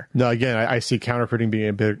got there. No, again, I see counterfeiting being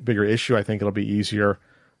a bigger issue. I think it'll be easier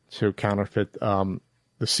to counterfeit the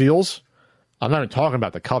seals. I'm not even talking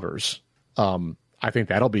about the covers. I think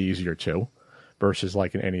that'll be easier too, versus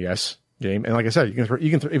an NES game. And like I said, you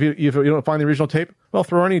can if you don't find the original tape, well,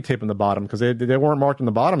 throw any tape in the bottom because they weren't marked in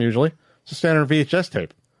the bottom usually. It's a standard VHS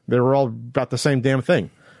tape. They were all about the same damn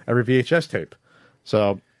thing, every VHS tape.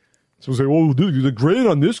 So we say, oh, dude, the grade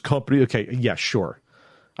on this company. Okay, yeah, sure.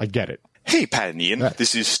 I get it. Hey, Pat and Ian.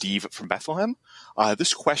 This is Steve from Bethlehem.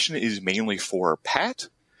 This question is mainly for Pat.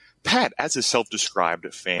 Pat, as a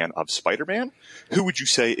self-described fan of Spider-Man, who would you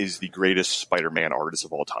say is the greatest Spider-Man artist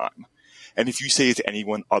of all time? And if you say it's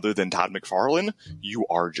anyone other than Todd McFarlane, you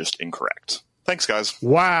are just incorrect. Thanks, guys.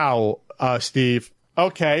 Wow, Steve.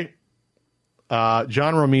 Okay.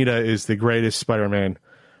 John Romita is the greatest Spider-Man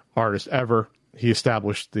artist ever. He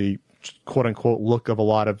established the quote-unquote look of a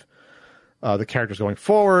lot of the characters going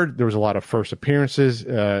forward. There was a lot of first appearances,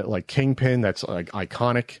 like Kingpin. That's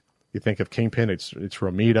iconic. You think of Kingpin, it's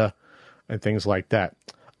Romita and things like that.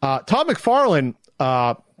 Todd McFarlane,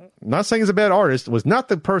 not saying he's a bad artist, was not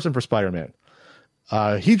the person for Spider-Man.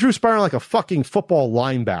 He drew Spider-Man like a fucking football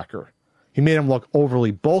linebacker. He made him look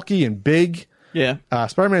overly bulky and big. Yeah.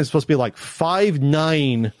 Spider-Man is supposed to be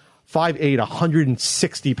 5'9", 5'8",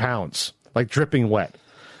 160 pounds, dripping wet.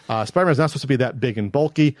 Spider-Man is not supposed to be that big and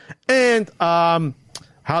bulky. And how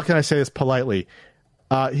can I say this politely?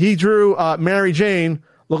 He drew Mary Jane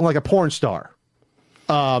looking like a porn star.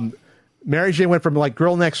 Mary Jane went from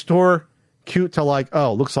girl next door, cute, to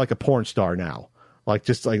looks like a porn star now.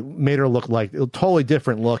 Made her look like a totally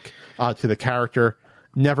different look to the character.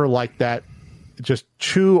 Never liked that. Just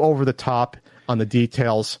too over the top on the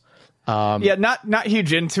details. Not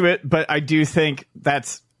huge into it, but I do think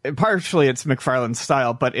that's partially it's McFarlane's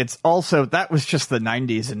style, but it's also that was just the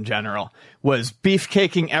 90s in general. Was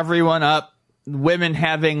beefcaking everyone up, women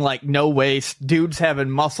having no waist, dudes having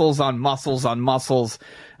muscles on muscles on muscles.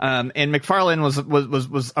 And McFarlane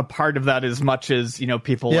was a part of that as much as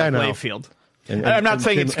people like Layfield. And I'm not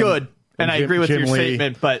saying it's good, and I agree with your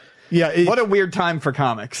statement, but Yeah, what a weird time for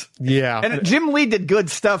comics. Yeah, and Jim Lee did good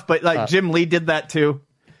stuff, but Jim Lee did that too.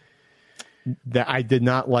 That I did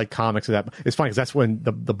not like comics of that. It's funny because that's when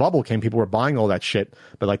the bubble came. People were buying all that shit,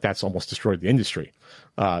 but like that's almost destroyed the industry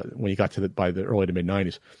when you got to by the early to mid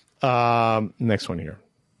 90s. Next one here.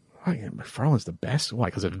 Oh, yeah, McFarlane's the best. Why?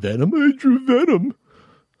 Because of Venom. I drew Venom.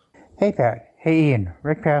 Hey, Pat. Hey, Ian.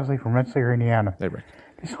 Rick Pasley from Rensselaer, Indiana. Hey, Rick.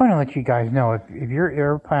 Just want to let you guys know, if you're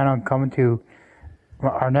ever planning on coming to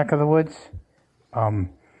our neck of the woods,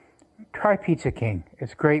 try Pizza King.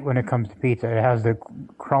 It's great when it comes to pizza. It has the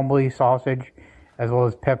crumbly sausage as well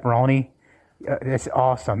as pepperoni. It's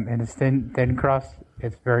awesome. And it's thin crust.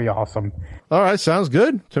 It's very awesome. All right, sounds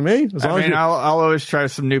good to me. I'll always try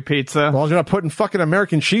some new pizza. As long as you're not putting fucking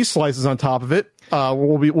American cheese slices on top of it,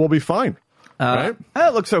 we'll be fine. Right?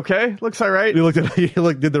 It looks okay. Looks all right. You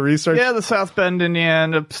did the research? Yeah, the South Bend,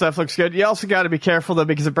 Indiana stuff looks good. You also got to be careful, though,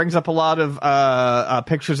 because it brings up a lot of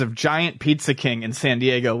pictures of Giant Pizza King in San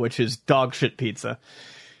Diego, which is dog shit pizza.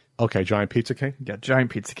 Okay, Giant Pizza King? Yeah, Giant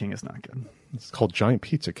Pizza King is not good. It's called Giant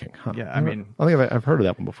Pizza King, huh? Yeah, I think I've heard of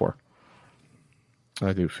that one before.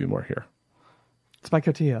 I do a few more here. It's by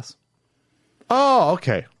Cotillas. Oh,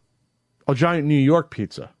 okay. Oh, Giant New York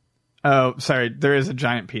Pizza. Oh, sorry. There is a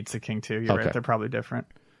Giant Pizza King, too. You're right. They're probably different.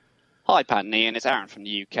 Hi, Pat and Ian. It's Aaron from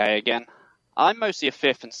the UK again. I'm mostly a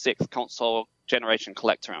 5th and 6th console generation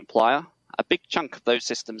collector and player. A big chunk of those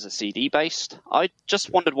systems are CD-based. I just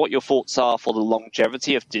wondered what your thoughts are for the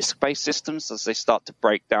longevity of disc-based systems as they start to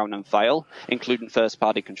break down and fail, including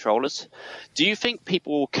first-party controllers. Do you think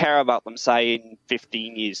people will care about them, say, in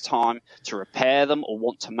 15 years' time to repair them or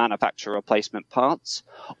want to manufacture replacement parts?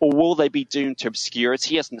 Or will they be doomed to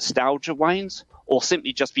obscurity as nostalgia wanes, or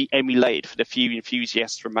simply just be emulated for the few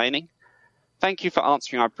enthusiasts remaining? Thank you for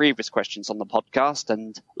answering our previous questions on the podcast,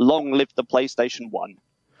 and long live the PlayStation 1.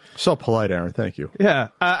 So polite, Aaron. Thank you. Yeah,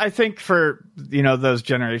 I think for those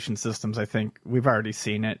generation systems, I think we've already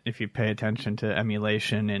seen it. If you pay attention to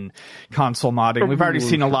emulation and console modding, we've already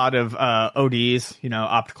seen a lot of ODs,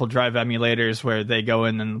 optical drive emulators, where they go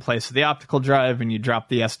in place of the optical drive and you drop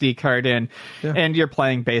the SD card in, and you're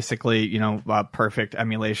playing basically perfect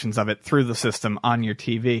emulations of it through the system on your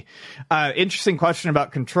TV. Interesting question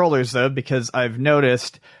about controllers, though, because I've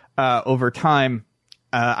noticed over time.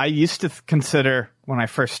 I used to consider, when I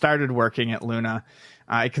first started working at Luna,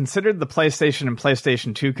 I considered the PlayStation and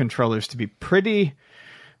PlayStation 2 controllers to be pretty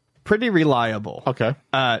reliable. Okay.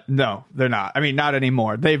 No, they're not. I mean, not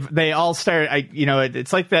anymore. They all started.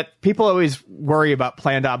 It's like that. People always worry about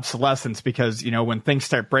planned obsolescence because when things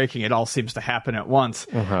start breaking, it all seems to happen at once.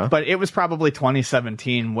 Uh-huh. But it was probably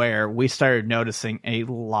 2017 where we started noticing a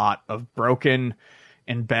lot of broken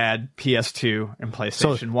and bad PS2 and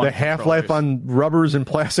PlayStation 1 the half-life on rubbers and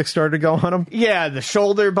plastic started to go on them? Yeah, the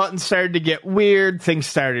shoulder buttons started to get weird. Things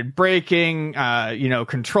started breaking.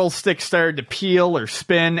 Control sticks started to peel or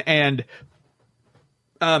spin. And,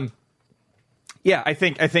 I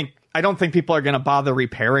don't think people are going to bother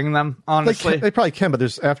repairing them, honestly. They probably can, but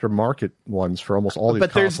there's aftermarket ones for almost all these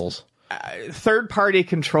consoles. Third-party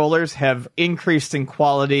controllers have increased in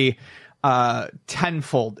quality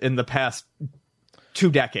tenfold in the past 2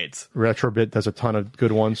 decades. Retrobit does a ton of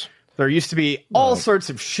good ones. There used to be all sorts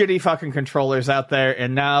of shitty fucking controllers out there,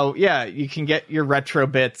 and now, you can get your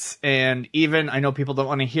Retrobits, and even, I know people don't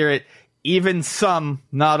want to hear it, even some,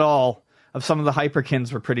 not all, of some of the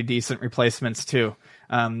Hyperkins were pretty decent replacements, too.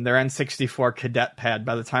 Their N64 Cadet Pad,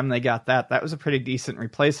 by the time they got that was a pretty decent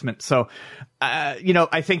replacement. So,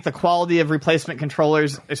 I think the quality of replacement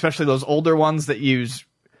controllers, especially those older ones that use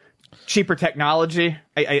cheaper technology,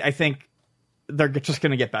 I think they're just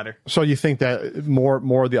going to get better. So you think that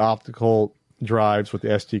more of the optical drives with the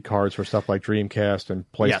SD cards for stuff like Dreamcast and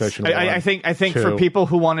PlayStation 1? I think for people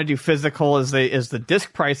who want to do physical as the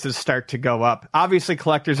disc prices start to go up, obviously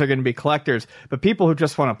collectors are going to be collectors, but people who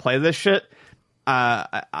just want to play this shit,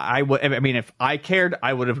 if I cared,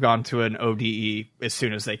 I would have gone to an ODE as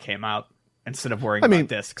soon as they came out. Instead of worrying about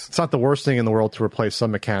discs. It's not the worst thing in the world to replace some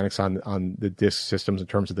mechanics on the disc systems in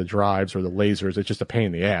terms of the drives or the lasers. It's just a pain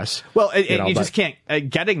in the ass. Well, you just can't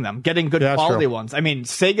getting good quality ones. I mean,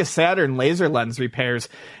 Sega Saturn laser lens repairs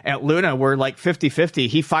at Luna were like 50-50.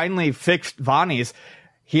 He finally fixed Vonnie's.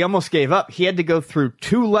 He almost gave up. He had to go through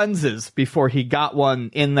 2 lenses before he got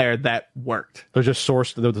one in there that worked. They're just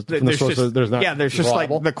sourced from the source. There's just like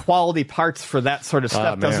the quality parts for that sort of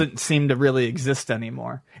stuff doesn't seem to really exist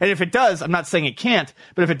anymore. And if it does, I'm not saying it can't,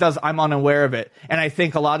 but if it does, I'm unaware of it. And I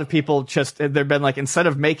think a lot of people they've been like, instead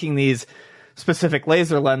of making these specific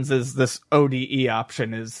laser lenses, this ODE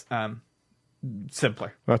option is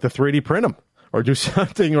simpler. We'll have to 3D print them. or do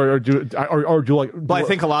something, or do like. Well, I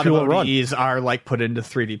think a lot of run. ODEs are like put into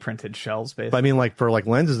 3D printed shells, basically. But I mean, like for like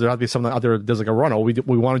lenses, there has to be something out there that does like a run. Oh, we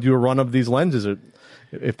want to do a run of these lenses,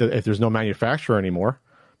 if there's no manufacturer anymore,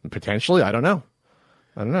 potentially. I don't know.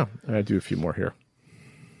 I'm gonna do a few more here.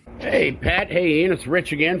 Hey, Pat. Hey, Ian. It's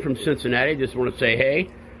Rich again from Cincinnati. Just want to say, hey,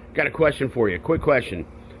 got a question for you. Quick question.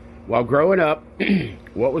 While growing up,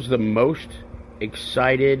 what was the most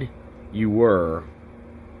excited you were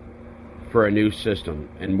for a new system?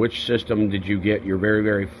 And which system did you get your very,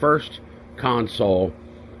 very first console,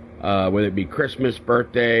 whether it be Christmas,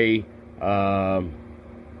 birthday?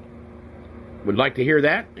 Would like to hear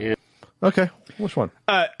that. And okay, which one?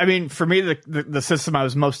 I mean, for me, the system I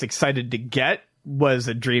was most excited to get was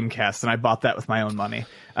a Dreamcast, and I bought that with my own money.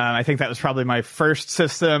 I think that was probably my first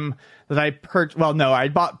system that I purchased. Well, no, I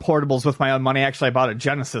bought portables with my own money. Actually, I bought a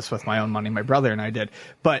Genesis with my own money. My brother and I did.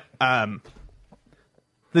 But the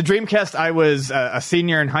Dreamcast, I was a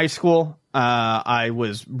senior in high school. I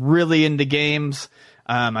was really into games.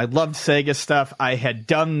 I loved Sega stuff. I had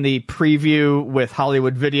done the preview with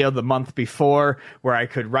Hollywood Video the month before where I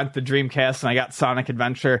could rent the Dreamcast, and I got Sonic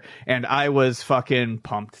Adventure, and I was fucking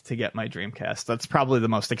pumped to get my Dreamcast. That's probably the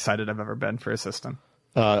most excited I've ever been for a system.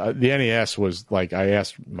 The NES was like, I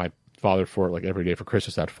asked my father for it like every day for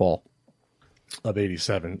Christmas that fall of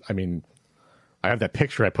 87. I mean, I have that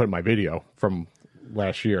picture I put in my video from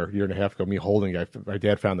last year and a half ago, me holding it. My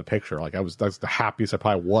dad found the picture. Like that's the happiest I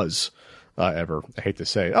probably was ever. I hate to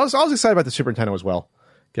say it. I was excited about the Super Nintendo as well,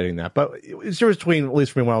 getting that. But it's difference between, at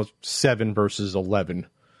least for me, when I was 7 versus 11.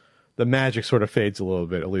 The magic sort of fades a little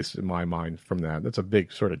bit, at least in my mind, from that. That's a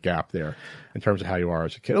big sort of gap there in terms of how you are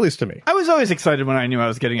as a kid, at least to me. I was always excited when I knew I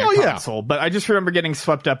was getting a console, but I just remember getting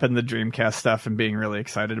swept up in the Dreamcast stuff and being really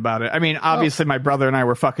excited about it. I mean, obviously, my brother and I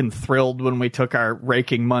were fucking thrilled when we took our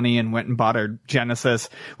raking money and went and bought our Genesis.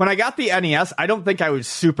 When I got the NES, I don't think I was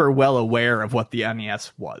super well aware of what the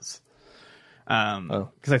NES was.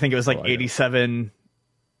 Because I think it was like 87...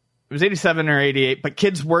 It was 87 or 88, but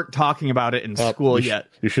kids weren't talking about it in school yet.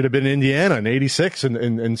 You should have been in Indiana in 86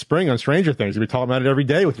 in spring on Stranger Things. You'd be talking about it every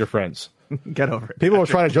day with your friends. Get over it. People were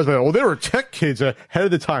trying to judge me. Oh, they were tech kids ahead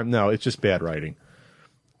of the time. No, it's just bad writing.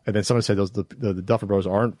 And then someone said the Duffer Bros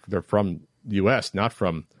they're from the U.S., not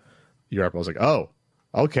from Europe. I was like, oh,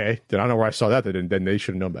 okay. Then I don't know where I saw that. Then they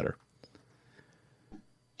should have known better.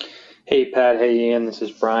 Hey, Pat. Hey, Ian. This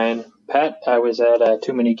is Brian. Pat, I was at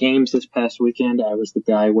Too Many Games this past weekend. I was the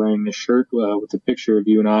guy wearing the shirt with a picture of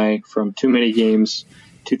you and I from Too Many Games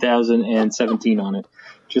 2017 on it.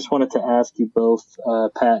 Just wanted to ask you both,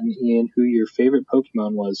 Pat and Ian, who your favorite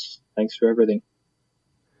Pokemon was. Thanks for everything.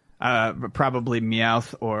 Probably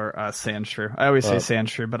Meowth or Sandshrew. I always say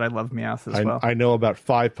Sandshrew, but I love Meowth as well. I know about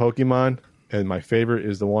 5 Pokemon, and my favorite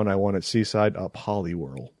is the one I won at Seaside,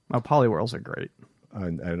 Poliwhirl. Oh, Poliwhirls are great. I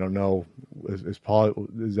don't know, is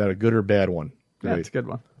that a good or bad one? Yeah, it's a good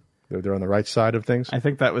one. They're on the right side of things? I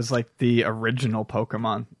think that was like the original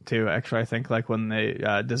Pokemon, too. Actually, I think like when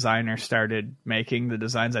the designer started making the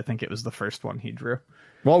designs, I think it was the first one he drew.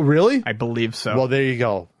 Well, really? I believe so. Well, there you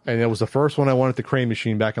go. And it was the first one I won at the Crane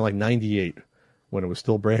Machine back in like 98 when it was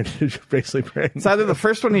still branded, basically branded. It's either the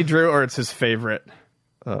first one he drew or it's his favorite.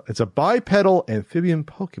 It's a bipedal amphibian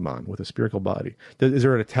Pokemon with a spherical body. Is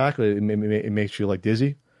there an attack? It makes you like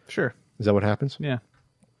dizzy? Sure. Is that what happens? Yeah.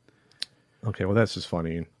 Okay, well, that's just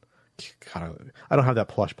funny. God, I don't have that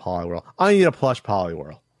plush Poliwhirl. I need a plush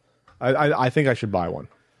Poliwhirl. I think I should buy one.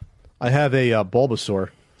 I have a Bulbasaur.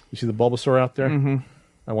 You see the Bulbasaur out there? Mm-hmm.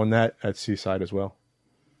 I won that at Seaside as well.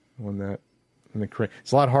 I won that. In the Crane.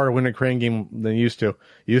 It's a lot harder to win a Crane game than it used to. It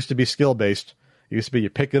used to be skill-based. It used to be you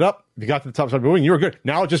pick it up, if you got to the top side of you were good.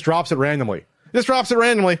 Now it just drops it randomly. It just drops it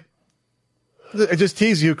randomly. It just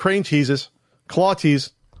teases you. Crane teases. Claw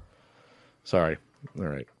tease. Sorry. All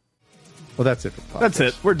right. Well, that's it for the podcast. That's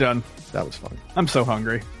it. We're done. That was fun. I'm so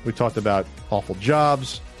hungry. We talked about awful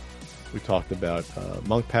jobs. We talked about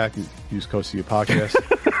Monk Pack. Use Coast to Your podcast.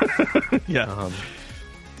 Yeah.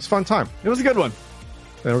 It's a fun time. It was a good one.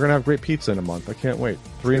 And we're going to have great pizza in a month. I can't wait.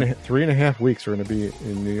 Three and a half weeks we're going to be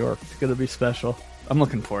in New York. It's going to be special. I'm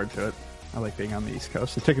looking forward to it. I like being on the East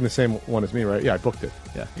Coast. You're taking the same one as me, right? Yeah, I booked it.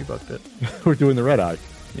 Yeah, you booked it. We're doing the Red Eye.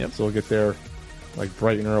 Yep. So we'll get there like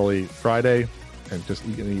bright and early Friday and just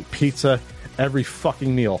eat pizza every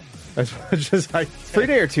fucking meal. As much as I can.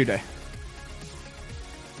 3-day or 2-day?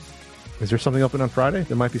 Is there something open on Friday?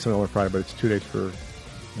 There might be something open on Friday, but it's 2 days for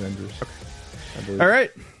vendors. Okay. All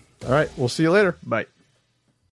right. All right. We'll see you later. Bye.